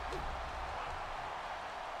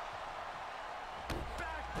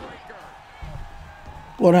 Backbreaker.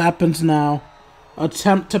 What happens now?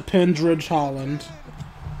 Attempt to pin Ridge Holland.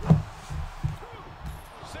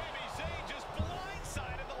 Sami Zayn just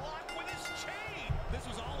blindsided the Lock with his chain. This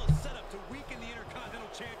was all a setup to weaken the Intercontinental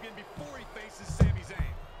Champion before he faces Sami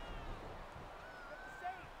Zayn.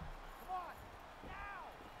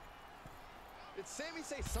 Did Sami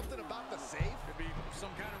say something about the save? Could be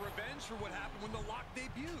some kind of revenge for what happened when the Lock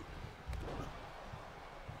debuted.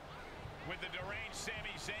 With the deranged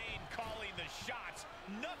Sami Zayn calling the shots,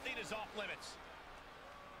 nothing is off limits.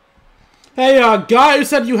 Hey, guy who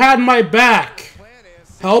said you had my back.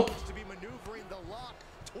 Help. To be maneuvering the Lock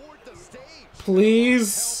toward the stage.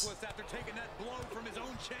 Please. Helpless after taking that blow from his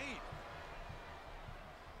own chain.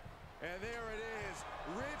 And there it is.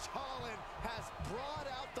 Ridge Holland has brought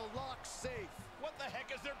out the Lock safe. What the heck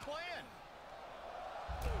is their plan?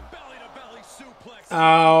 Belly to belly suplex.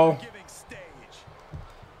 Ow. Giving stage.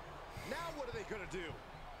 Now what are they gonna do?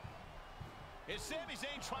 Is Sami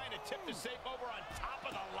Zayn trying to tip the safe over on top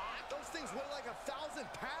of the Lock? Those things weigh like 1,000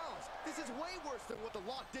 pounds. This is way worse than what the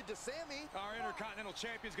Lock did to Sami. Our Intercontinental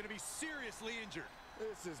Champion is going to be seriously injured.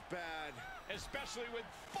 This is bad. Especially with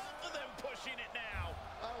both of them pushing it now.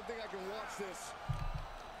 I don't think I can watch this.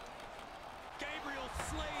 Gabriel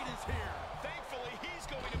Slade is here. Thankfully, he's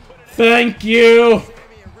going to put it in. Thank you.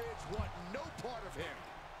 Sami and Ridge want no part of him.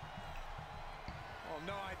 Oh,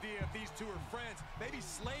 no idea if these two are friends. Maybe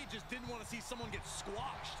Slade just didn't want to see someone get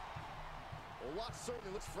squashed. Well, Lock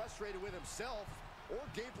certainly looks frustrated with himself, or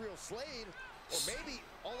Gabriel Slade, or maybe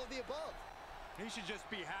all of the above. He should just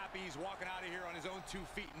be happy he's walking out of here on his own 2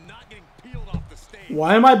 feet and not getting peeled off the stage.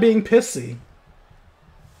 Why am I being pissy?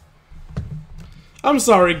 I'm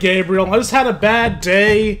sorry, Gabriel. I just had a bad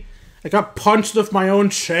day. I got punched with my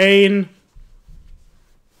own chain.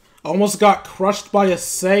 Almost got crushed by a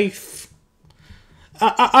safe.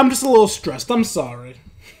 I'm just a little stressed. I'm sorry.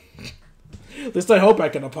 At least I hope I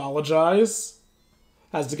can apologize.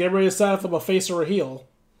 Has to get ready to decide if I'm a face or a heel.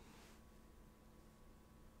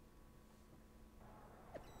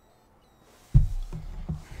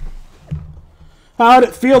 How'd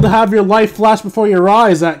it feel to have your life flash before your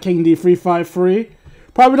eyes at King D353?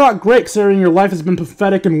 Probably not great considering your life has been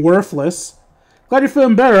pathetic and worthless. Glad you're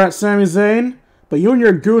feeling better at Sami Zayn, but you and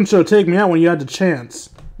your goon should have taken me out when you had the chance.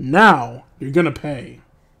 Now, you're gonna pay.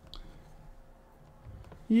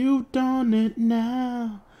 You've done it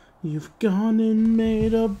now. You've gone and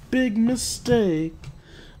made a big mistake.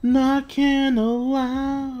 And I can't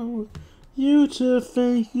allow you to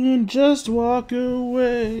think you can just walk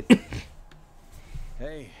away.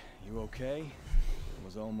 Hey, you okay? It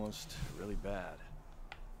was almost really bad.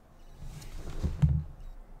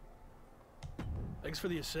 Thanks for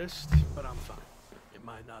the assist, but I'm fine. It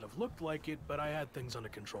might not have looked like it, but I had things under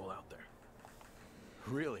control out there.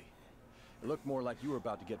 Really? It looked more like you were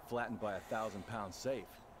about to get flattened by a 1,000-pound safe.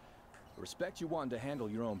 I respect you wanting to handle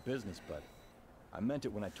your own business, but I meant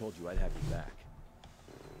it when I told you I'd have you back.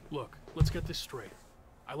 Look, let's get this straight.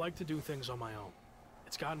 I like to do things on my own.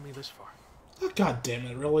 It's gotten me this far. Oh, God damn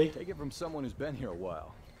it, really? Take it from someone who's been here a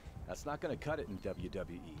while. That's not gonna cut it in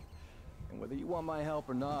WWE. And whether you want my help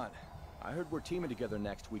or not, I heard we're teaming together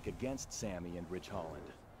next week against Sami and Ridge Holland.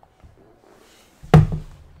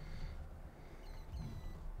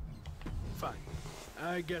 Fine.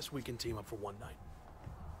 I guess we can team up for one night.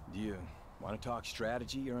 Do you want to talk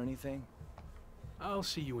strategy or anything? I'll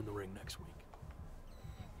see you in the ring next week.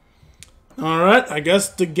 Alright, I guess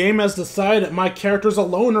the game has decided that my character's a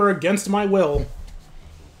loner against my will.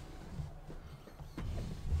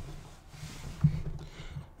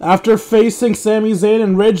 After facing Sami Zayn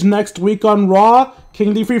and Ridge next week on Raw,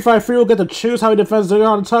 King D353 will get to choose how he defends the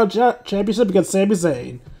Intercontinental Championship against Sami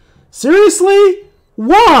Zayn. Seriously?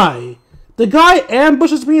 Why? The guy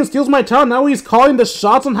ambushes me and steals my talent, now he's calling the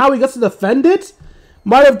shots on how he gets to defend it?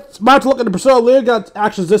 Might have to look at the Priscilla Liga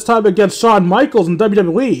actions this time against Shawn Michaels in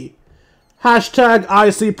WWE. Hashtag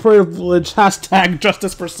IC privilege, hashtag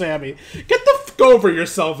justice for Sami. Get the f*** over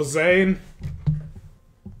yourself, Zayn.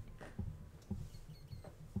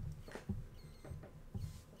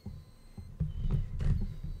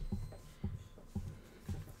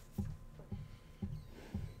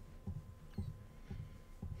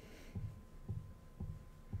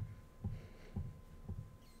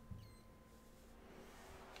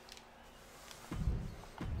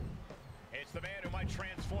 It's the man who might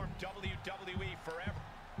transform WWE forever.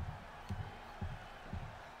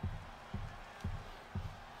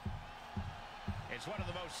 It's one of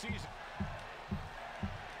the most seasoned.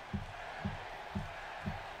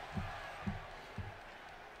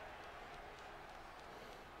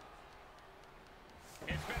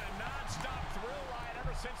 It's been a non-stop thrill ride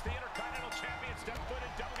ever since the Intercontinental Champion stepped foot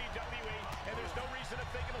in WWE, and there's no reason to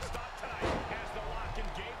think it'll stop tonight as the Lock and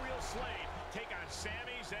Gabriel Slade take on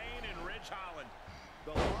Sami Zayn and Ridge Holland.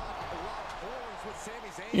 The locked horns with Sami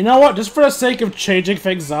Zayn. You know what? Just for the sake of changing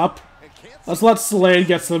things up, let's let Slade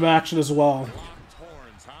get some action as well. Locked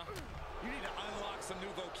horns, huh? You need to unlock some new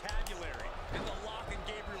vocabulary, and the Lock and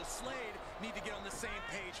Gabriel Slade need to get on the same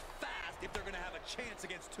page fast if they're going to have a chance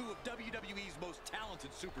against two of WWE's most talented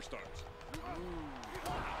superstars. Punch.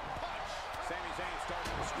 Sami Zayn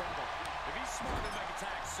starting to scramble. If he's smart, he'll make a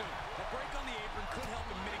tag soon. A break on the apron could help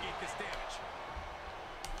him mitigate this damage.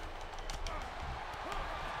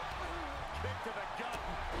 Kick to the gut.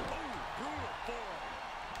 Ooh, brutal forearm.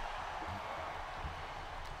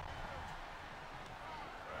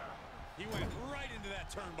 He went right into that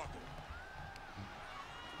turnbuckle.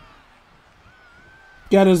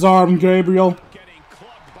 Get his arm, Gabriel. Getting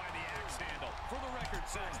clubbed by the axe handle. For the record,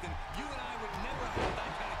 Saxton, you and I would never have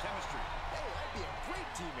that kind of chemistry. Hey, I'd be a great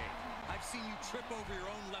teammate. I've seen you trip over your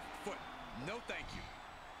own left foot. No thank you.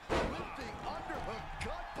 Lifting underhook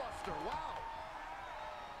gutbuster. Wow.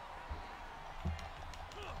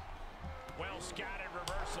 Well scattered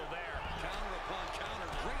reversal there. Counter upon counter.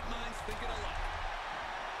 Great minds thinking alike.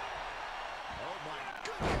 Oh my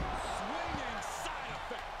goodness. Swinging side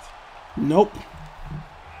effect. Nope.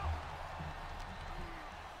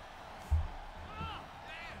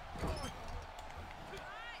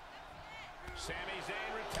 Sami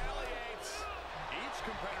Zayn retaliates. Each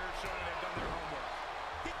competitor showing they've done their homework.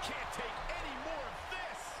 He can't take any more of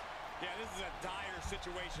this. Yeah, this is a dire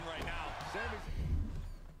situation right now. Sami's...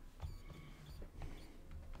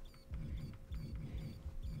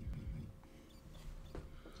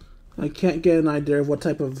 I can't get an idea of what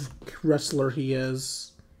type of wrestler he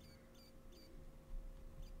is.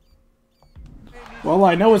 Well,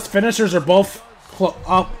 I know his finishers are both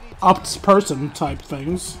up person type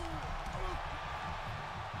things.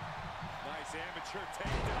 Nice amateur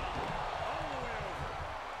takedown. All the way over.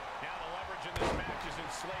 Now the leverage in this match is in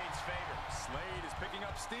Slade's favor. Slade is picking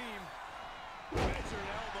up steam. Measured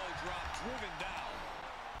elbow drop driven down.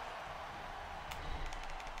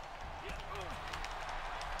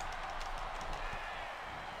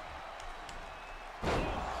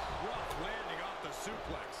 Rough landing off the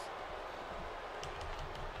suplex.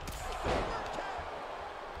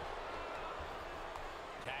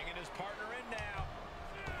 Tagging his partner in now.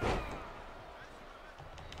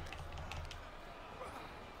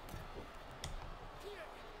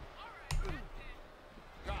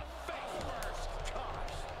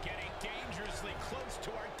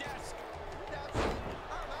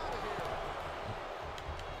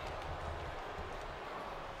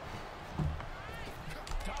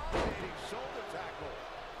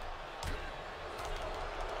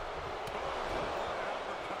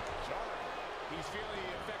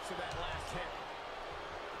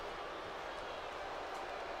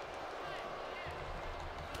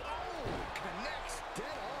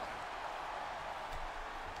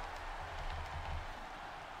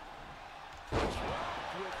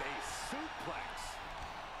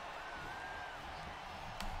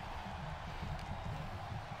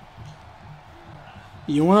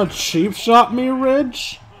 You wanna cheap shot me,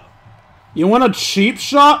 Ridge? You wanna cheap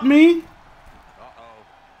shot me? Uh-oh.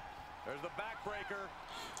 There's the backbreaker.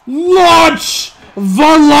 Launch the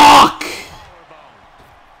lock!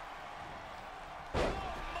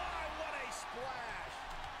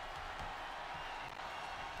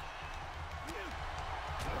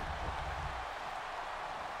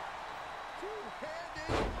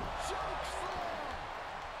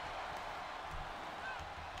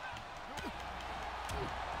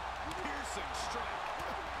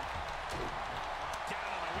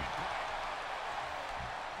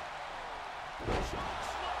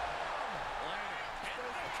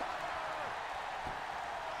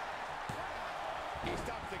 He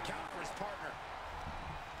stops the count for his partner.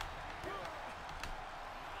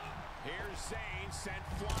 Here's Zayne sent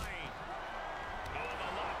flying. Oh, the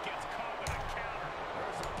lock gets caught with a counter.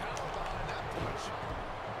 There's some power behind that punch.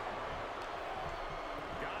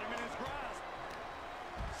 Got him in his grasp.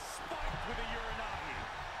 Spiked with a Uranagi.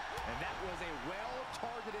 And that was a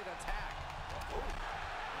well-targeted attack. Oh, look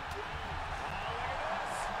at this.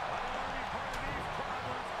 I don't want to be part of these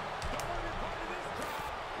problems. Don't want to be part of this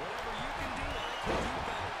crowd. Whatever you can do, I can do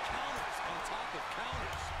better. Counters on top of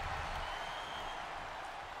counters.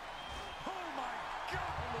 Oh my God!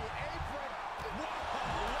 On the apron. Whoa,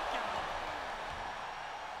 look out!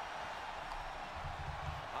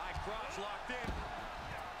 High crotch locked in.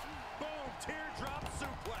 Boom, teardrop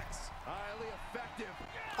suplex. Highly effective.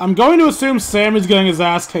 I'm going to assume Sammy's getting his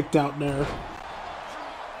ass kicked out there.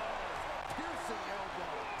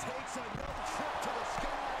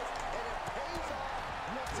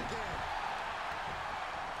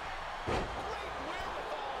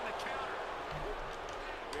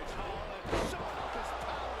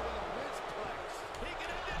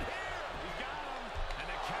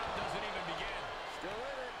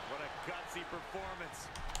 Performance.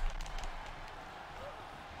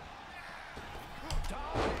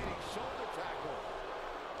 Dominating shoulder tackle.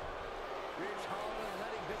 Ridge Holland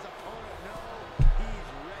letting his opponent know he's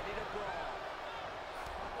ready to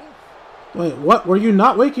brawl. Wait, what? Were you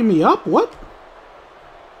not waking me up? What?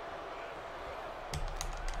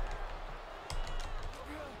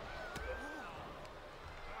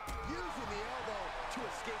 Using the elbow to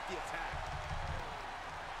escape the attack.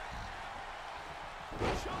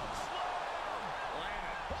 Choke slam!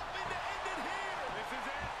 Landed. Hoping to end it here. This is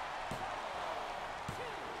it.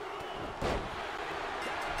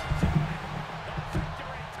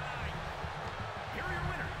 Victory time. Here are your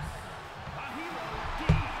winners. Ahilo D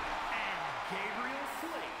and Gabriel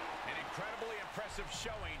Slade. An incredibly impressive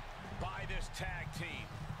showing by this tag team.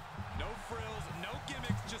 No frills, no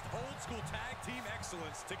gimmicks, just old school tag team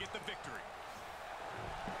excellence to get the victory.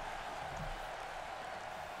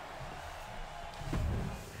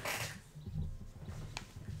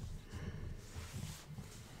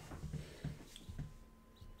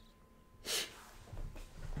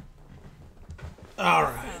 All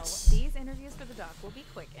right. So, these interviews for the doc will be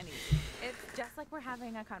quick and easy. It's just like we're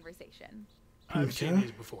having a conversation. I've seen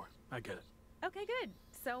these before. I get it. Okay, good.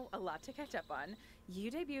 So, a lot to catch up on.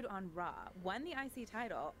 You debuted on Raw, won the IC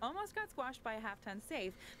title, almost got squashed by a half-ton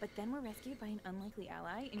safe, but then were rescued by an unlikely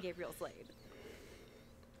ally in Gabriel Slade.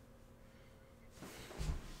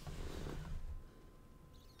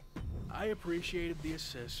 I appreciated the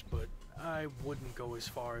assist, but I wouldn't go as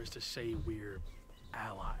far as to say we're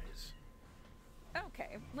allies.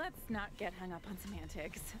 Okay, let's not get hung up on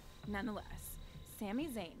semantics. Nonetheless, Sami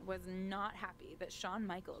Zayn was not happy that Shawn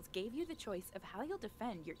Michaels gave you the choice of how you'll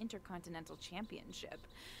defend your Intercontinental Championship.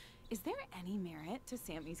 Is there any merit to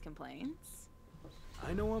Sami's complaints?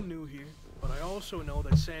 I know I'm new here, but I also know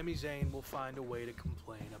that Sami Zayn will find a way to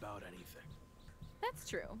complain about anything. That's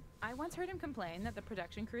true. I once heard him complain that the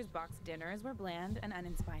production crew's boxed dinners were bland and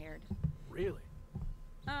uninspired. Really?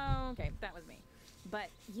 Oh, okay, that was me. But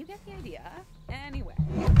you get the idea. Anyway,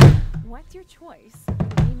 what's your choice for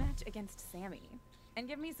the rematch against Sami? And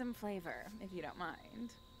give me some flavor, if you don't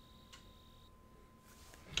mind.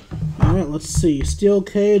 Alright, let's see. Steel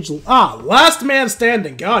cage. Ah, last man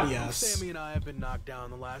standing. God, yes. Sami and I have been knocked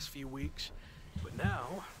down the last few weeks, but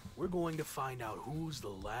now we're going to find out who's the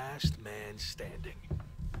last man standing.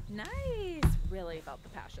 Nice. Really felt the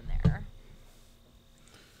passion there.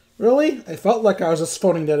 Really? I felt like I was just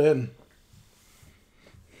phoning that in.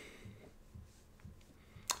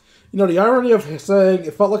 You know, the irony of saying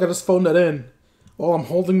it felt like I just phoned that in while I'm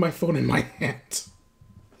holding my phone in my hand. It's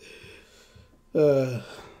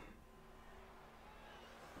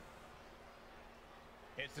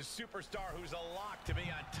the superstar who's a lock to be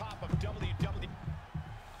on top of WWE.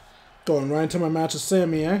 Going right into my match with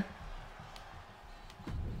Sami, eh?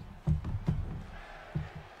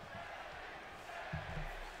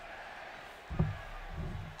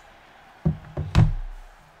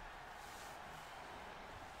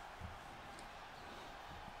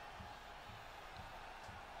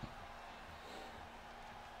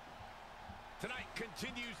 Tonight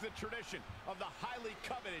continues the tradition of the highly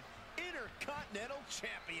coveted Intercontinental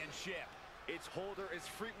Championship. Its holder is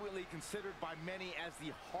frequently considered by many as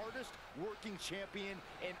the hardest working champion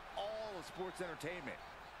in all of sports entertainment.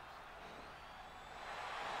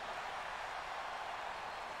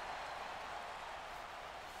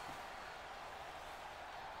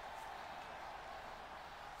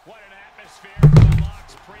 What an atmosphere for the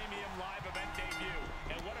Lock's premium live event debut.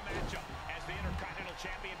 And what a matchup as the Intercontinental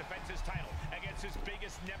Champion defends his title against his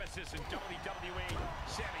biggest nemesis in WWE,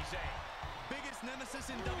 Sami Zayn. Biggest nemesis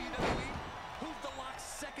in WWE? Who's the Lock's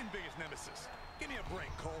second biggest nemesis? Give me a break,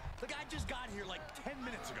 Cole. The guy just got here like 10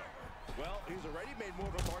 minutes ago. Well, he's already made more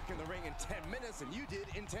of a mark in the ring in 10 minutes than you did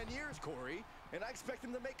in 10 years, Corey. And I expect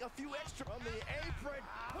him to make a few extra on the apron.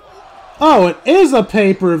 Oh, it is a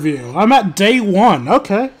pay-per-view. I'm at day 1.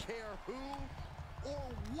 Okay. Care who or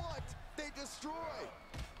what they destroy.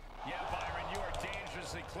 Yeah, Byron, you are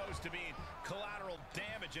dangerously close to being collateral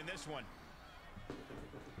damage in this one.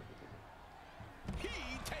 He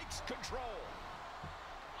takes control.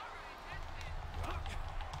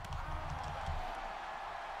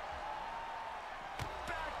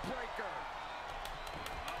 Backbreaker.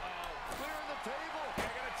 Clearing the table.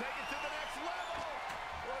 They're going to take it to the next level.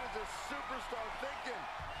 What is this superstar thinking?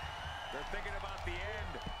 They're thinking about the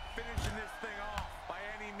end, finishing this thing off by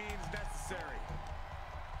any means necessary.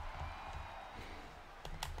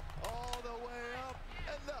 All the way up,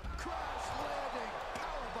 and the crash landing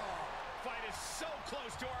powerbomb. Fight is so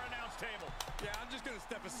close to our announce table. Yeah, I'm just going to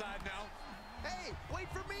step aside now. Hey, wait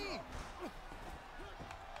for me.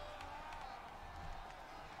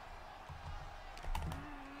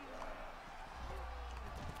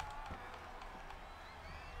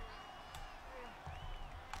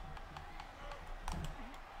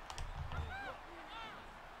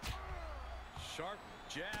 Sharp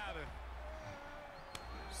jab and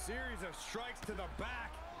series of strikes to the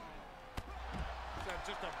back. That's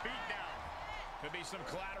just a beatdown. Could be some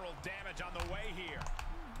collateral damage on the way here.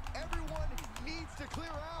 Everyone needs to clear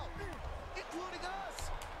out, including us.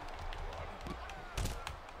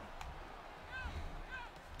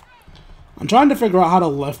 I'm trying to figure out how to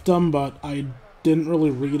lift them, but I didn't really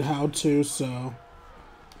read how to, so...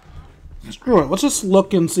 Screw it, let's just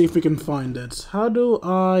look and see if we can find it. How do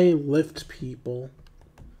I lift people?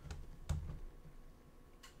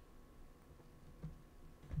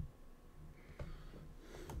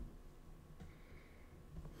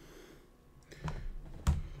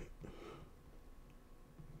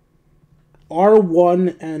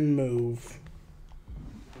 R1 and move.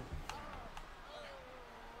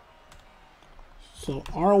 So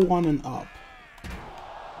R1 and up.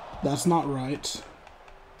 That's not right.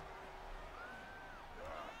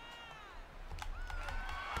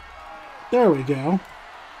 There we go. Not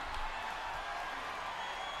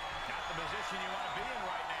the position you want to be in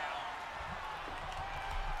right now.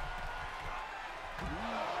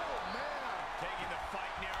 Oh, man. Taking the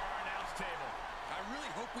fight near our announce table. I really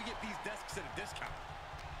hope we get these desks at a discount.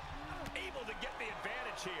 Able to get the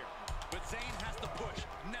advantage here. But Zayn has to push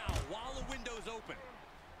now while the window's open.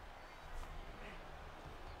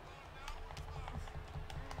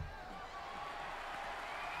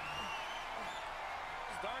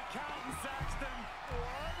 Start counting, Saxton.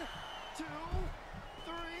 1, 2,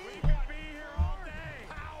 3. We could be here all day.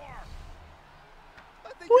 Power. I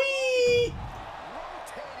think Whee!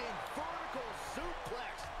 rotating vertical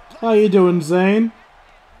suplex. How you doing, Zane?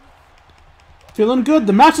 Feeling good.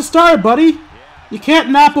 The match has started, buddy. You can't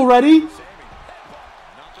nap already.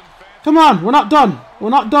 Come on, we're not done. We're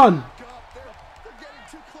not done. They're getting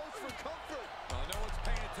too close for comfort. Well, no one's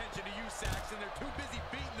paying attention to you, Saxton. They're too busy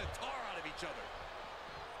beating the tar out of each other.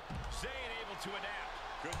 Zayn able to adapt.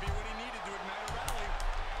 Could be what he needed to ignite a rally.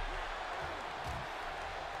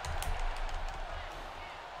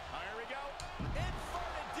 Here we go.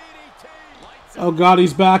 Inverted DDT. Lights Oh god,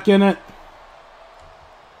 he's back in it.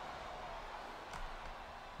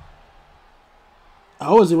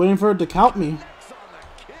 Oh, is he waiting for it to count me? On the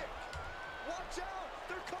kick. Watch out.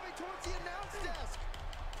 They're coming towards the announce desk.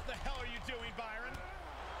 What the hell are you doing, Byron?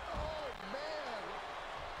 Oh, man.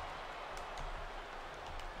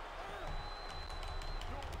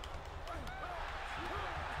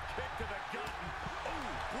 Kick to the gut. Ooh,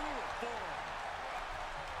 brutal forearm.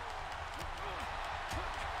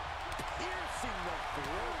 Piercing the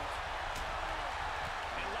throat.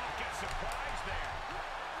 And Locke gets surprised there.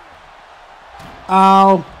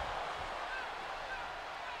 Ow.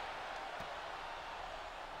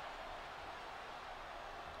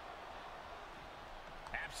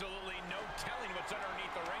 Absolutely no telling what's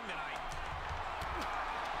underneath the ring tonight.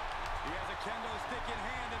 He has a kendo stick in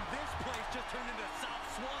hand, and this place just turned into South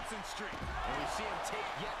Swanson Street. And we see him take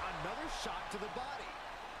yet another shot to the body.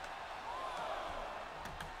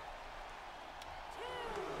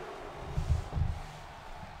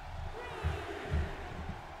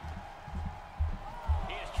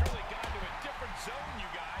 He has truly gone to a different zone, you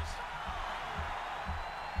guys.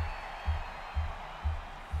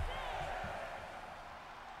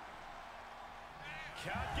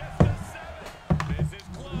 Count gets to 7. This is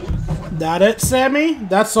close. That it, Sammy?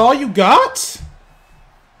 That's all you got?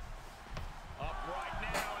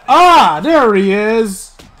 Ah, there he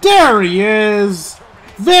is. There he is.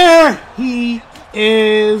 There he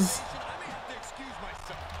is.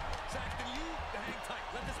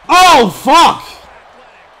 Oh, fuck.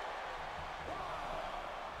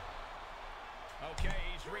 Okay,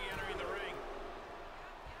 he's re-entering the ring.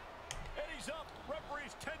 And he's up.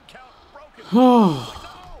 Referee's 10 count broken.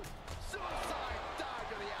 Suicide dive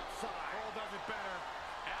to the outside. All does it better.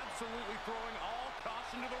 Absolutely throwing all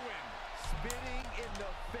caution to the wind. Spinning in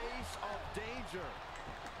the face of danger.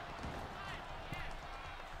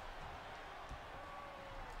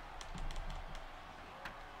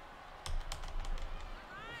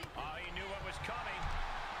 Oh, he knew what was coming.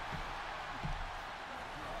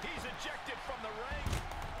 He's ejected from the ring.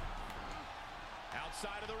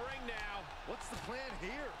 Outside of the ring now. What's the plan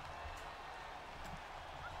here?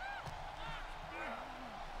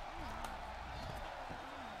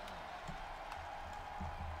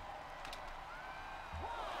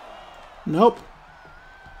 Nope.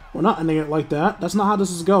 We're not ending it like that. That's not how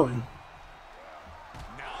this is going.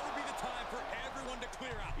 Now would be the time for everyone to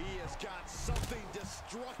clear out. He has got something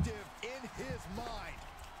destructive in his mind.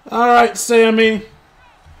 Alright, Sammy.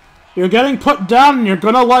 You're getting put down and you're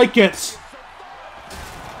gonna like it. It's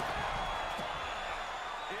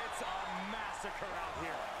a massacre out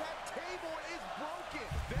here. That table is broken.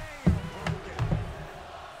 They are broken.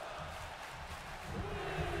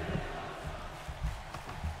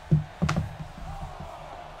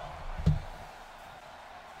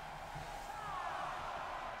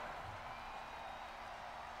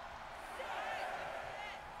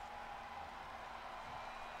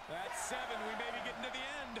 That's 7. We may be getting to the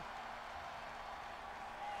end.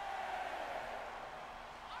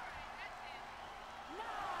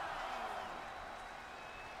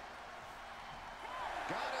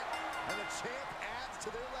 Got it. And the champ adds to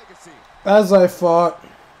their legacy. As I thought.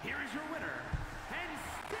 Here is your winner, and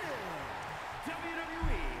still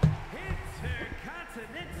WWE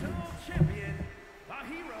Intercontinental Champion, the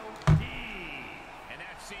Hero D. And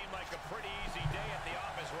that seemed like a pretty easy day at the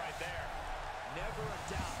office right there. Never a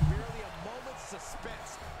doubt. Barely a moment's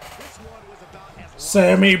suspense. This one was about as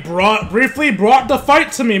Sammy briefly brought the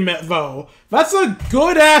fight to me, though. That's a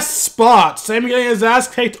good-ass spot. Sammy getting his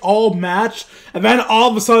ass kicked all match, and then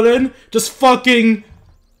all of a sudden, just fucking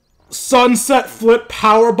sunset flip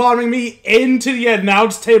powerbombing me into the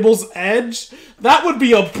announce table's edge. That would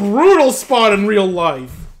be a brutal spot in real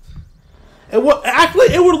life. It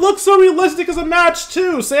would look so realistic as a match,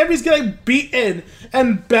 too. Sammy's getting beaten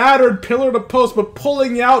and battered pillar to post, but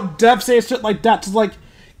pulling out devastating shit like that to, like,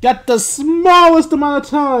 get the smallest amount of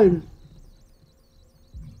time.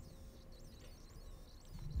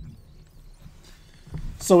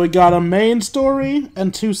 So we got a main story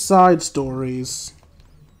and 2 side stories.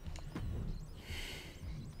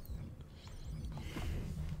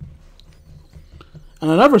 And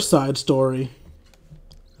another side story.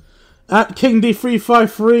 At King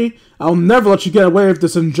D353, I'll never let you get away with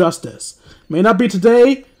this injustice. May not be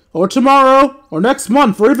today, or tomorrow, or next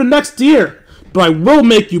month, or even next year, but I will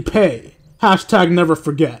make you pay. Hashtag never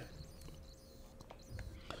forget.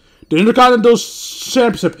 The Intercontinental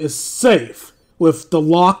Championship is safe with the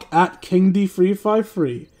lock at King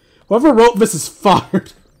D353. Whoever wrote this is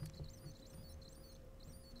fired.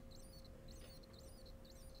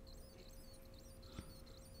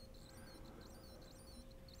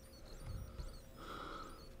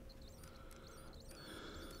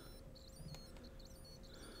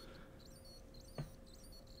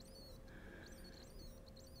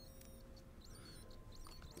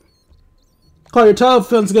 Call your title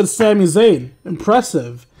defense against Sami Zayn.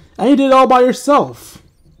 Impressive. And you did it all by yourself.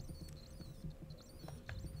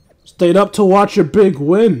 Stayed up to watch your big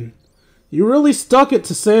win. You really stuck it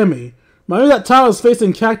to Sami. Remember that time I was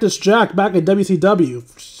facing Cactus Jack back at WCW?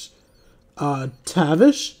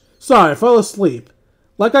 Tavish? Sorry, I fell asleep.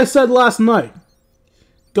 Like I said last night.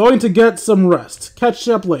 Going to get some rest. Catch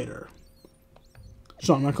up later.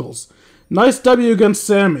 Shawn Michaels. Nice W against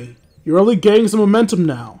Sami. You're really gaining some momentum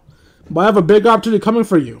now. But I have a big opportunity coming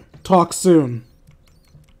for you. Talk soon.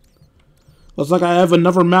 Looks like I have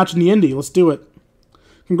another match in the indie. Let's do it.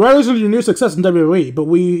 Congratulations on your new success in WWE, but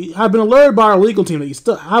we have been alerted by our legal team that you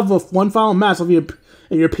still have one final match of your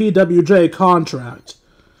PWJ contract.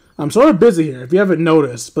 I'm sort of busy here, if you haven't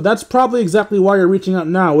noticed, but that's probably exactly why you're reaching out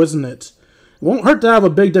now, isn't it? It won't hurt to have a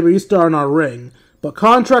big WWE star in our ring, but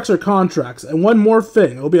contracts are contracts, and one more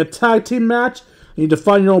thing, it will be a tag team match, and you need to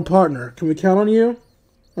find your own partner. Can we count on you?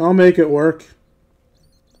 I'll make it work.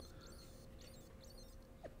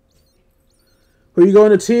 Who are you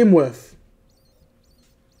going to team with?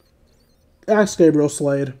 Ask Gabriel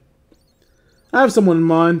Slade. I have someone in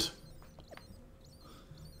mind.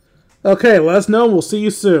 Okay, let us know and we'll see you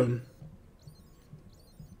soon.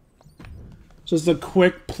 Just a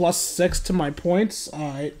quick +6 to my points.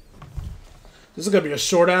 Alright. This is going to be a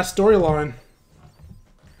short-ass storyline.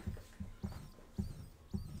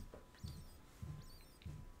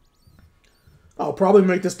 I'll probably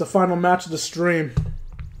make this the final match of the stream.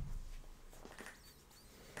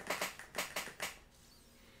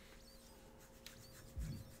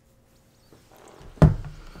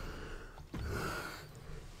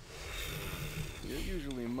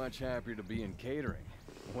 Much happier to be in catering.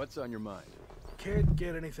 What's on your mind? Can't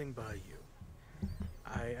get anything by you.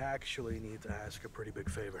 I actually need to ask a pretty big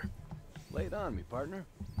favor. Lay it on me, partner.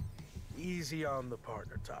 Easy on the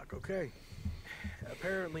partner talk, okay?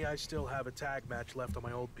 Apparently I still have a tag match left on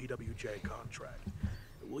my old PWJ contract.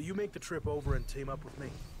 Will you make the trip over and team up with me?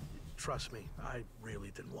 Trust me, I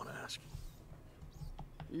really didn't want to ask.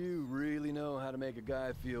 You really know how to make a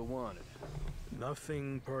guy feel wanted.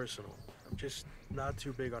 Nothing personal. I'm just not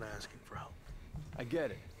too big on asking for help. I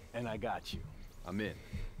get it, and I got you. I'm in.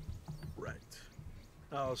 Right.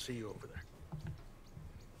 I'll see you over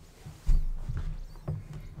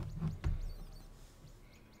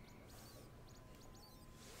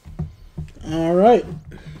there. Alright.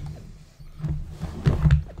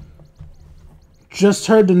 Just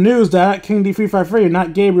heard the news that King D353 and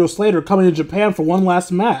not Gabriel Slade are coming to Japan for one last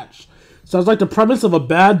match. Sounds like the premise of a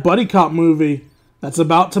bad buddy cop movie that's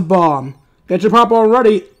about to bomb. Get your popcorn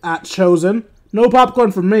ready at Chosen. No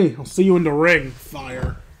popcorn for me. I'll see you in the ring.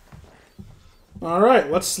 Fire.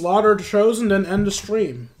 Alright, let's slaughter Chosen, then end the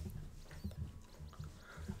stream.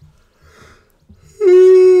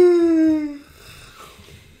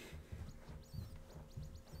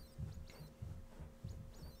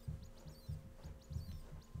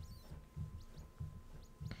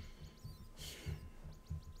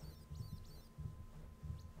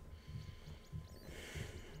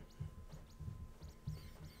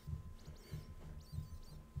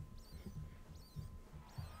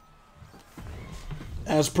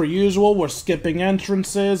 As per usual, we're skipping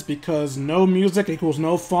entrances because no music equals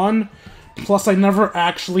no fun. Plus, I never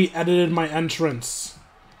actually edited my entrance.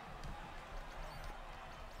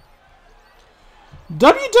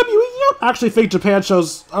 WWE, you don't actually think Japan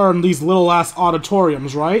shows are in these little-ass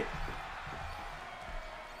auditoriums, right?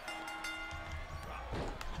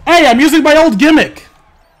 Hey, I'm using my old gimmick!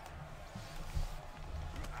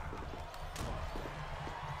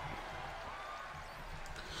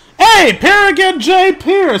 Hey, Paragon J.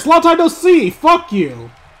 Pierce! Long time no see! Fuck you!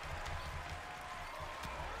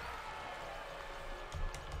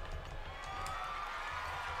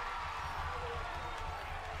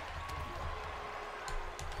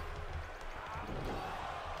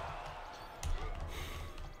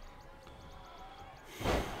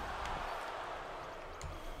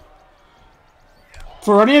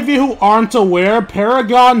 For any of you who aren't aware,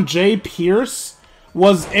 Paragon J. Pierce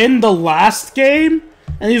was in the last game,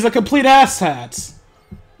 and he's a complete asshat.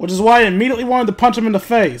 Which is why I immediately wanted to punch him in the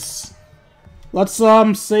face. Let's,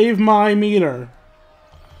 save my meter.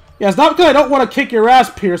 Yeah, it's not because I don't want to kick your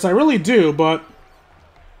ass, Pierce. I really do, but...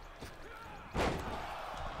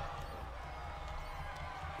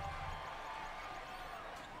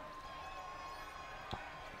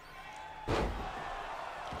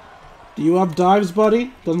 Do you have dives,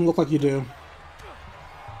 buddy? Doesn't look like you do.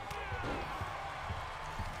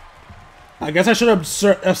 I guess I should have...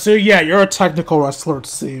 So yeah, you're a technical wrestler, it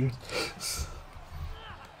seems.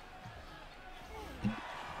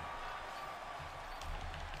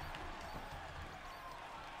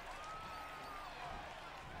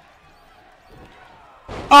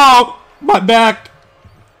 Oh! My back!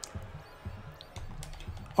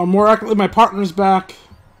 Or more accurately, my partner's back.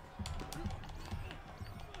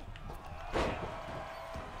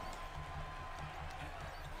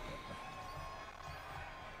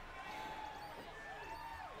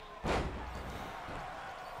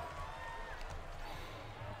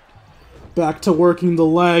 Back to working the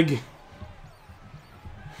leg.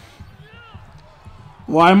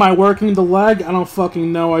 Why am I working the leg? I don't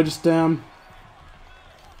fucking know, I just am.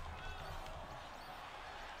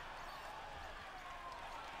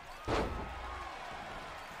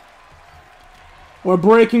 We're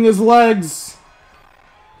breaking his legs.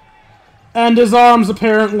 And his arms,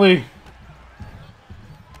 apparently.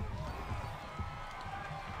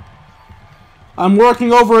 I'm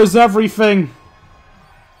working over his everything.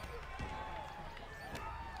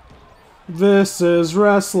 This is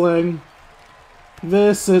wrestling.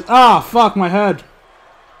 This is... Ah, fuck my head.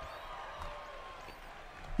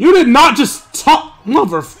 You did not just talk...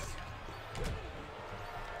 Mother...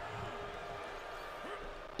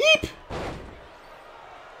 Eep!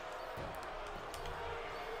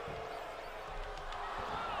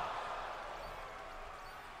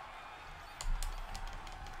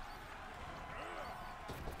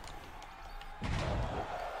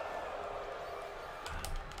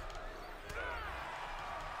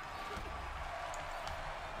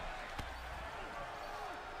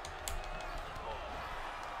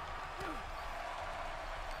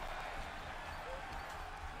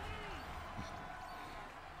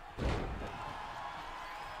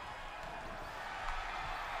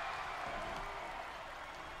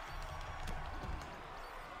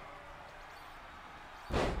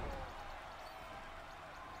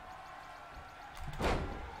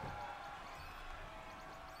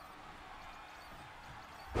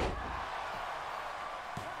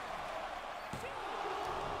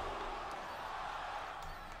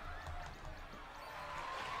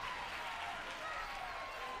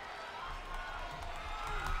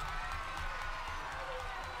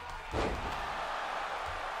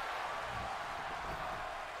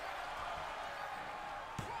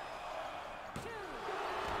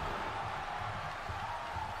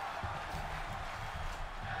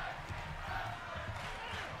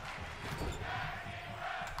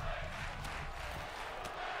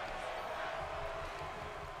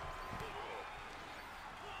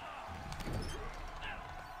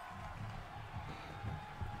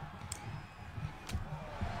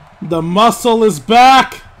 The muscle is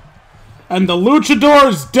back! And the luchador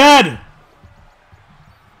is dead!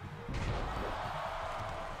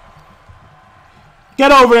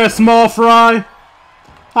 Get over there, small fry!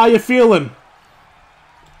 How you feeling?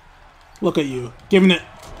 Look at you, giving it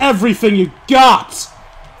everything you got!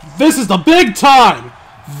 This is the big time!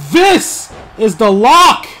 This is the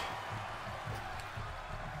lock!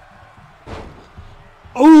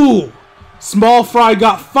 Ooh! Small fry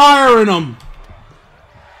got fire in him!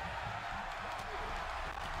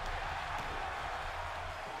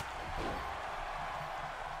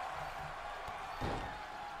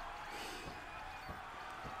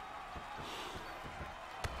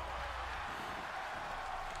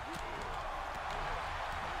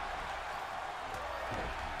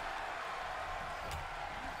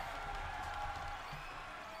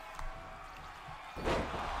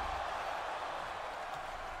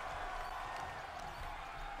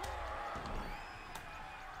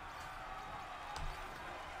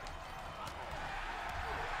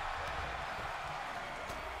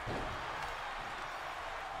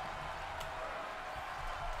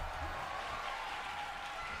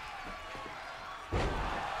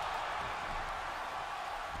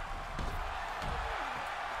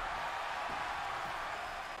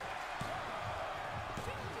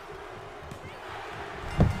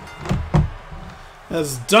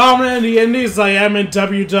 As dominant in the Indies I am in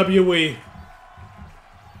WWE.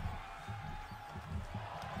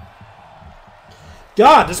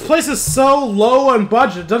 God, this place is so low on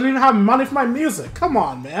budget, it doesn't even have money for my music. Come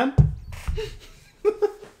on, man.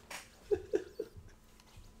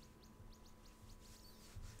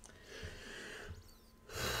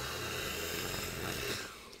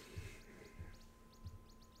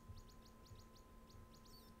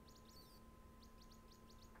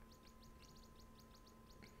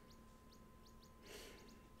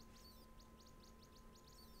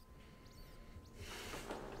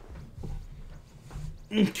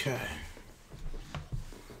 Okay.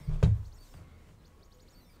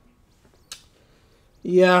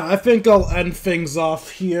 Yeah, I think I'll end things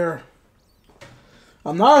off here.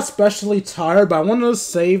 I'm not especially tired, but I want to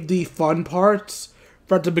save the fun parts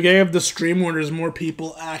for at the beginning of the stream where there's more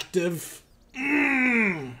people active.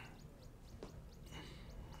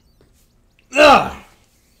 Ugh.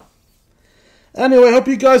 Anyway, I hope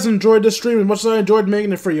you guys enjoyed the stream as much as I enjoyed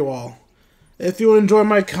making it for you all. If you enjoy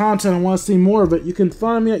my content and want to see more of it, you can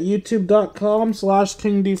find me at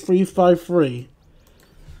youtube.com/KingD353.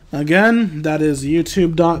 Again, that is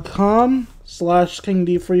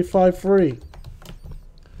youtube.com/KingD353.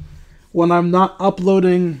 When I'm not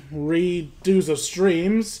uploading redos of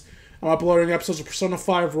streams, I'm uploading episodes of Persona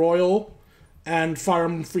 5 Royal and Fire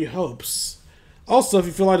Emblem Free Hopes. Also, if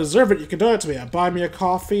you feel I deserve it, you can donate to me at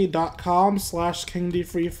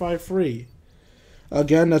buymeacoffee.com/KingD353.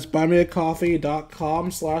 Again, that's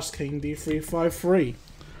buymeacoffee.com/KingD353.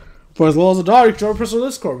 For as well as $1, you can join us on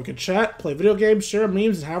Discord. We can chat, play video games, share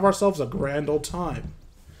memes, and have ourselves a grand old time.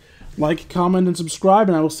 Like, comment, and subscribe,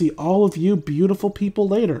 and I will see all of you beautiful people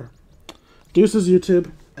later. Deuces,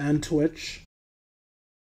 YouTube and Twitch.